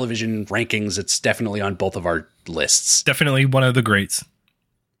television rankings. It's definitely on both of our lists. Definitely one of the greats.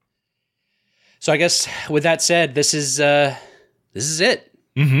 So I guess with that said, this is it.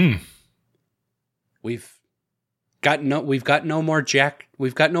 Mm-hmm. We've got no more Jack.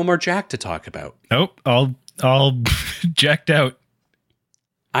 We've got no more Jack to talk about. Nope. All jacked out.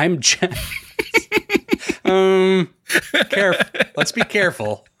 I'm Jack. Careful. Let's be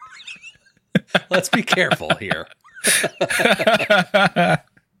careful. Let's be careful here.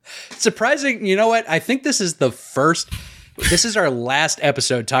 Surprising. You know what? I think this is our last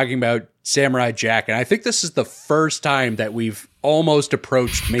episode talking about Samurai Jack, and I think this is the first time that we've almost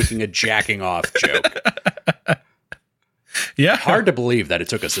approached making a jacking off joke. Yeah. Hard to believe that it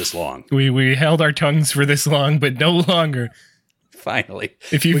took us this long. We held our tongues for this long, but no longer. Finally.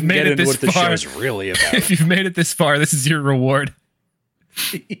 If you've made it this far, what the show's really about. If you've made it this far, this is your reward.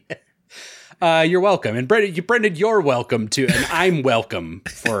 You're welcome. And Brendan, you're welcome too. And I'm welcome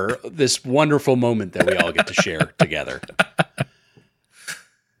for this wonderful moment that we all get to share together.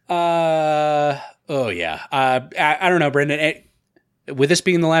 Oh yeah. I don't know, Brendan. With this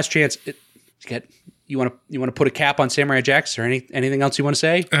being the last chance, you want to put a cap on Samurai Jack or anything else you want to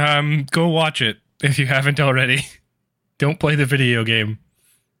say? Go watch it if you haven't already. Don't play the video game.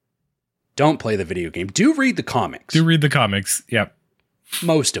 Don't play the video game. Do read the comics. Yep.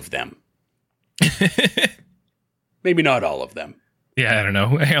 Most of them. Maybe not all of them. Yeah, I don't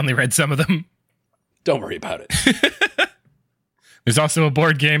know. I only read some of them. Don't worry about it. There's also a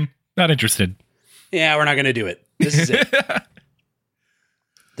board game. Not interested. Yeah, we're not going to do it. This is it.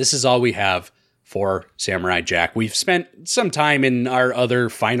 This is all we have for Samurai Jack. We've spent some time in our other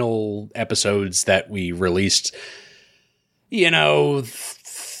final episodes that we released,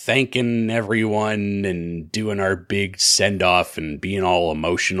 thanking everyone and doing our big send off and being all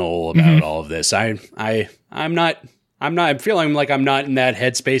emotional about all of this. I'm feeling like I'm not in that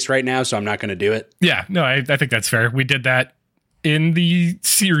headspace right now, so I'm not going to do it. Yeah, no, I think that's fair. We did that in the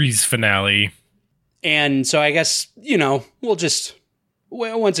series finale. And so I guess,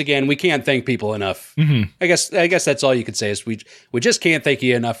 once again, we can't thank people enough. Mm-hmm. I guess that's all you could say is we just can't thank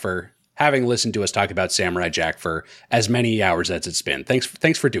you enough for having listened to us talk about Samurai Jack for as many hours as it's been.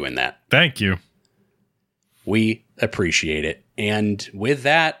 Thanks for doing that. Thank you. We appreciate it. And with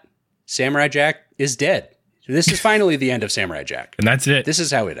that, Samurai Jack is dead. This is finally the end of Samurai Jack. And that's it. This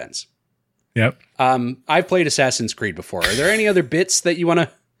is how it ends. Yep. I've played Assassin's Creed before. Are there any other bits that you want to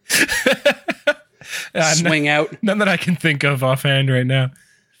swing out? None that I can think of offhand right now.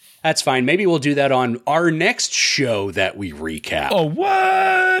 That's fine. Maybe we'll do that on our next show that we recap. Oh,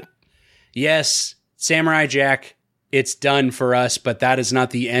 what? Yes, Samurai Jack, it's done for us, but that is not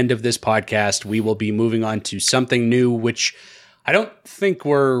the end of this podcast. We will be moving on to something new, which I don't think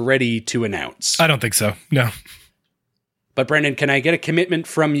we're ready to announce. I don't think so. No. But Brendan, can I get a commitment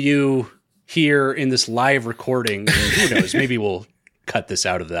from you here in this live recording? And who knows? Maybe we'll cut this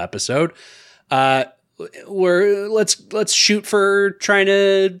out of the episode. Let's shoot for trying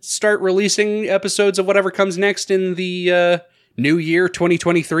to start releasing episodes of whatever comes next in the new year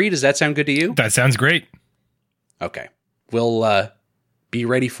 2023. Does that sound good to you? That sounds great. Okay. We'll be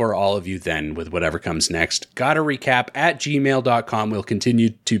ready for all of you then with whatever comes next. GottaRecap@gmail.com will continue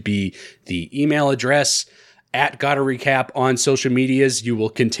to be the email address. @GottaRecap on social medias. You will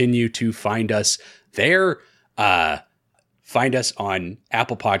continue to find us there. Find us on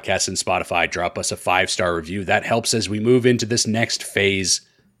Apple Podcasts and Spotify. Drop us a 5-star review. That helps as we move into this next phase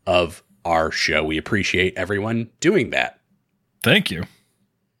of our show. We appreciate everyone doing that. Thank you.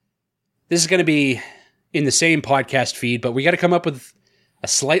 This is going to be in the same podcast feed, but we got to come up with a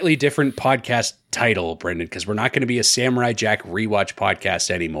slightly different podcast title, Brendan, because we're not going to be a Samurai Jack rewatch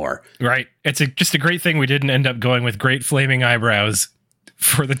podcast anymore. Right. It's just a great thing we didn't end up going with Great Flaming Eyebrows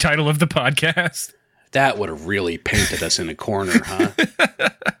for the title of the podcast. That would have really painted us in a corner, huh?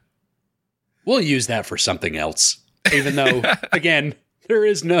 We'll use that for something else. Even though, again, there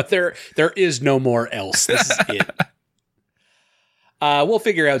is no more else. This is it. We'll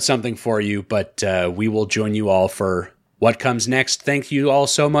figure out something for you, but we will join you all for what comes next. Thank you all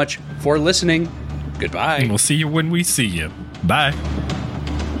so much for listening. Goodbye. And we'll see you when we see you. Bye.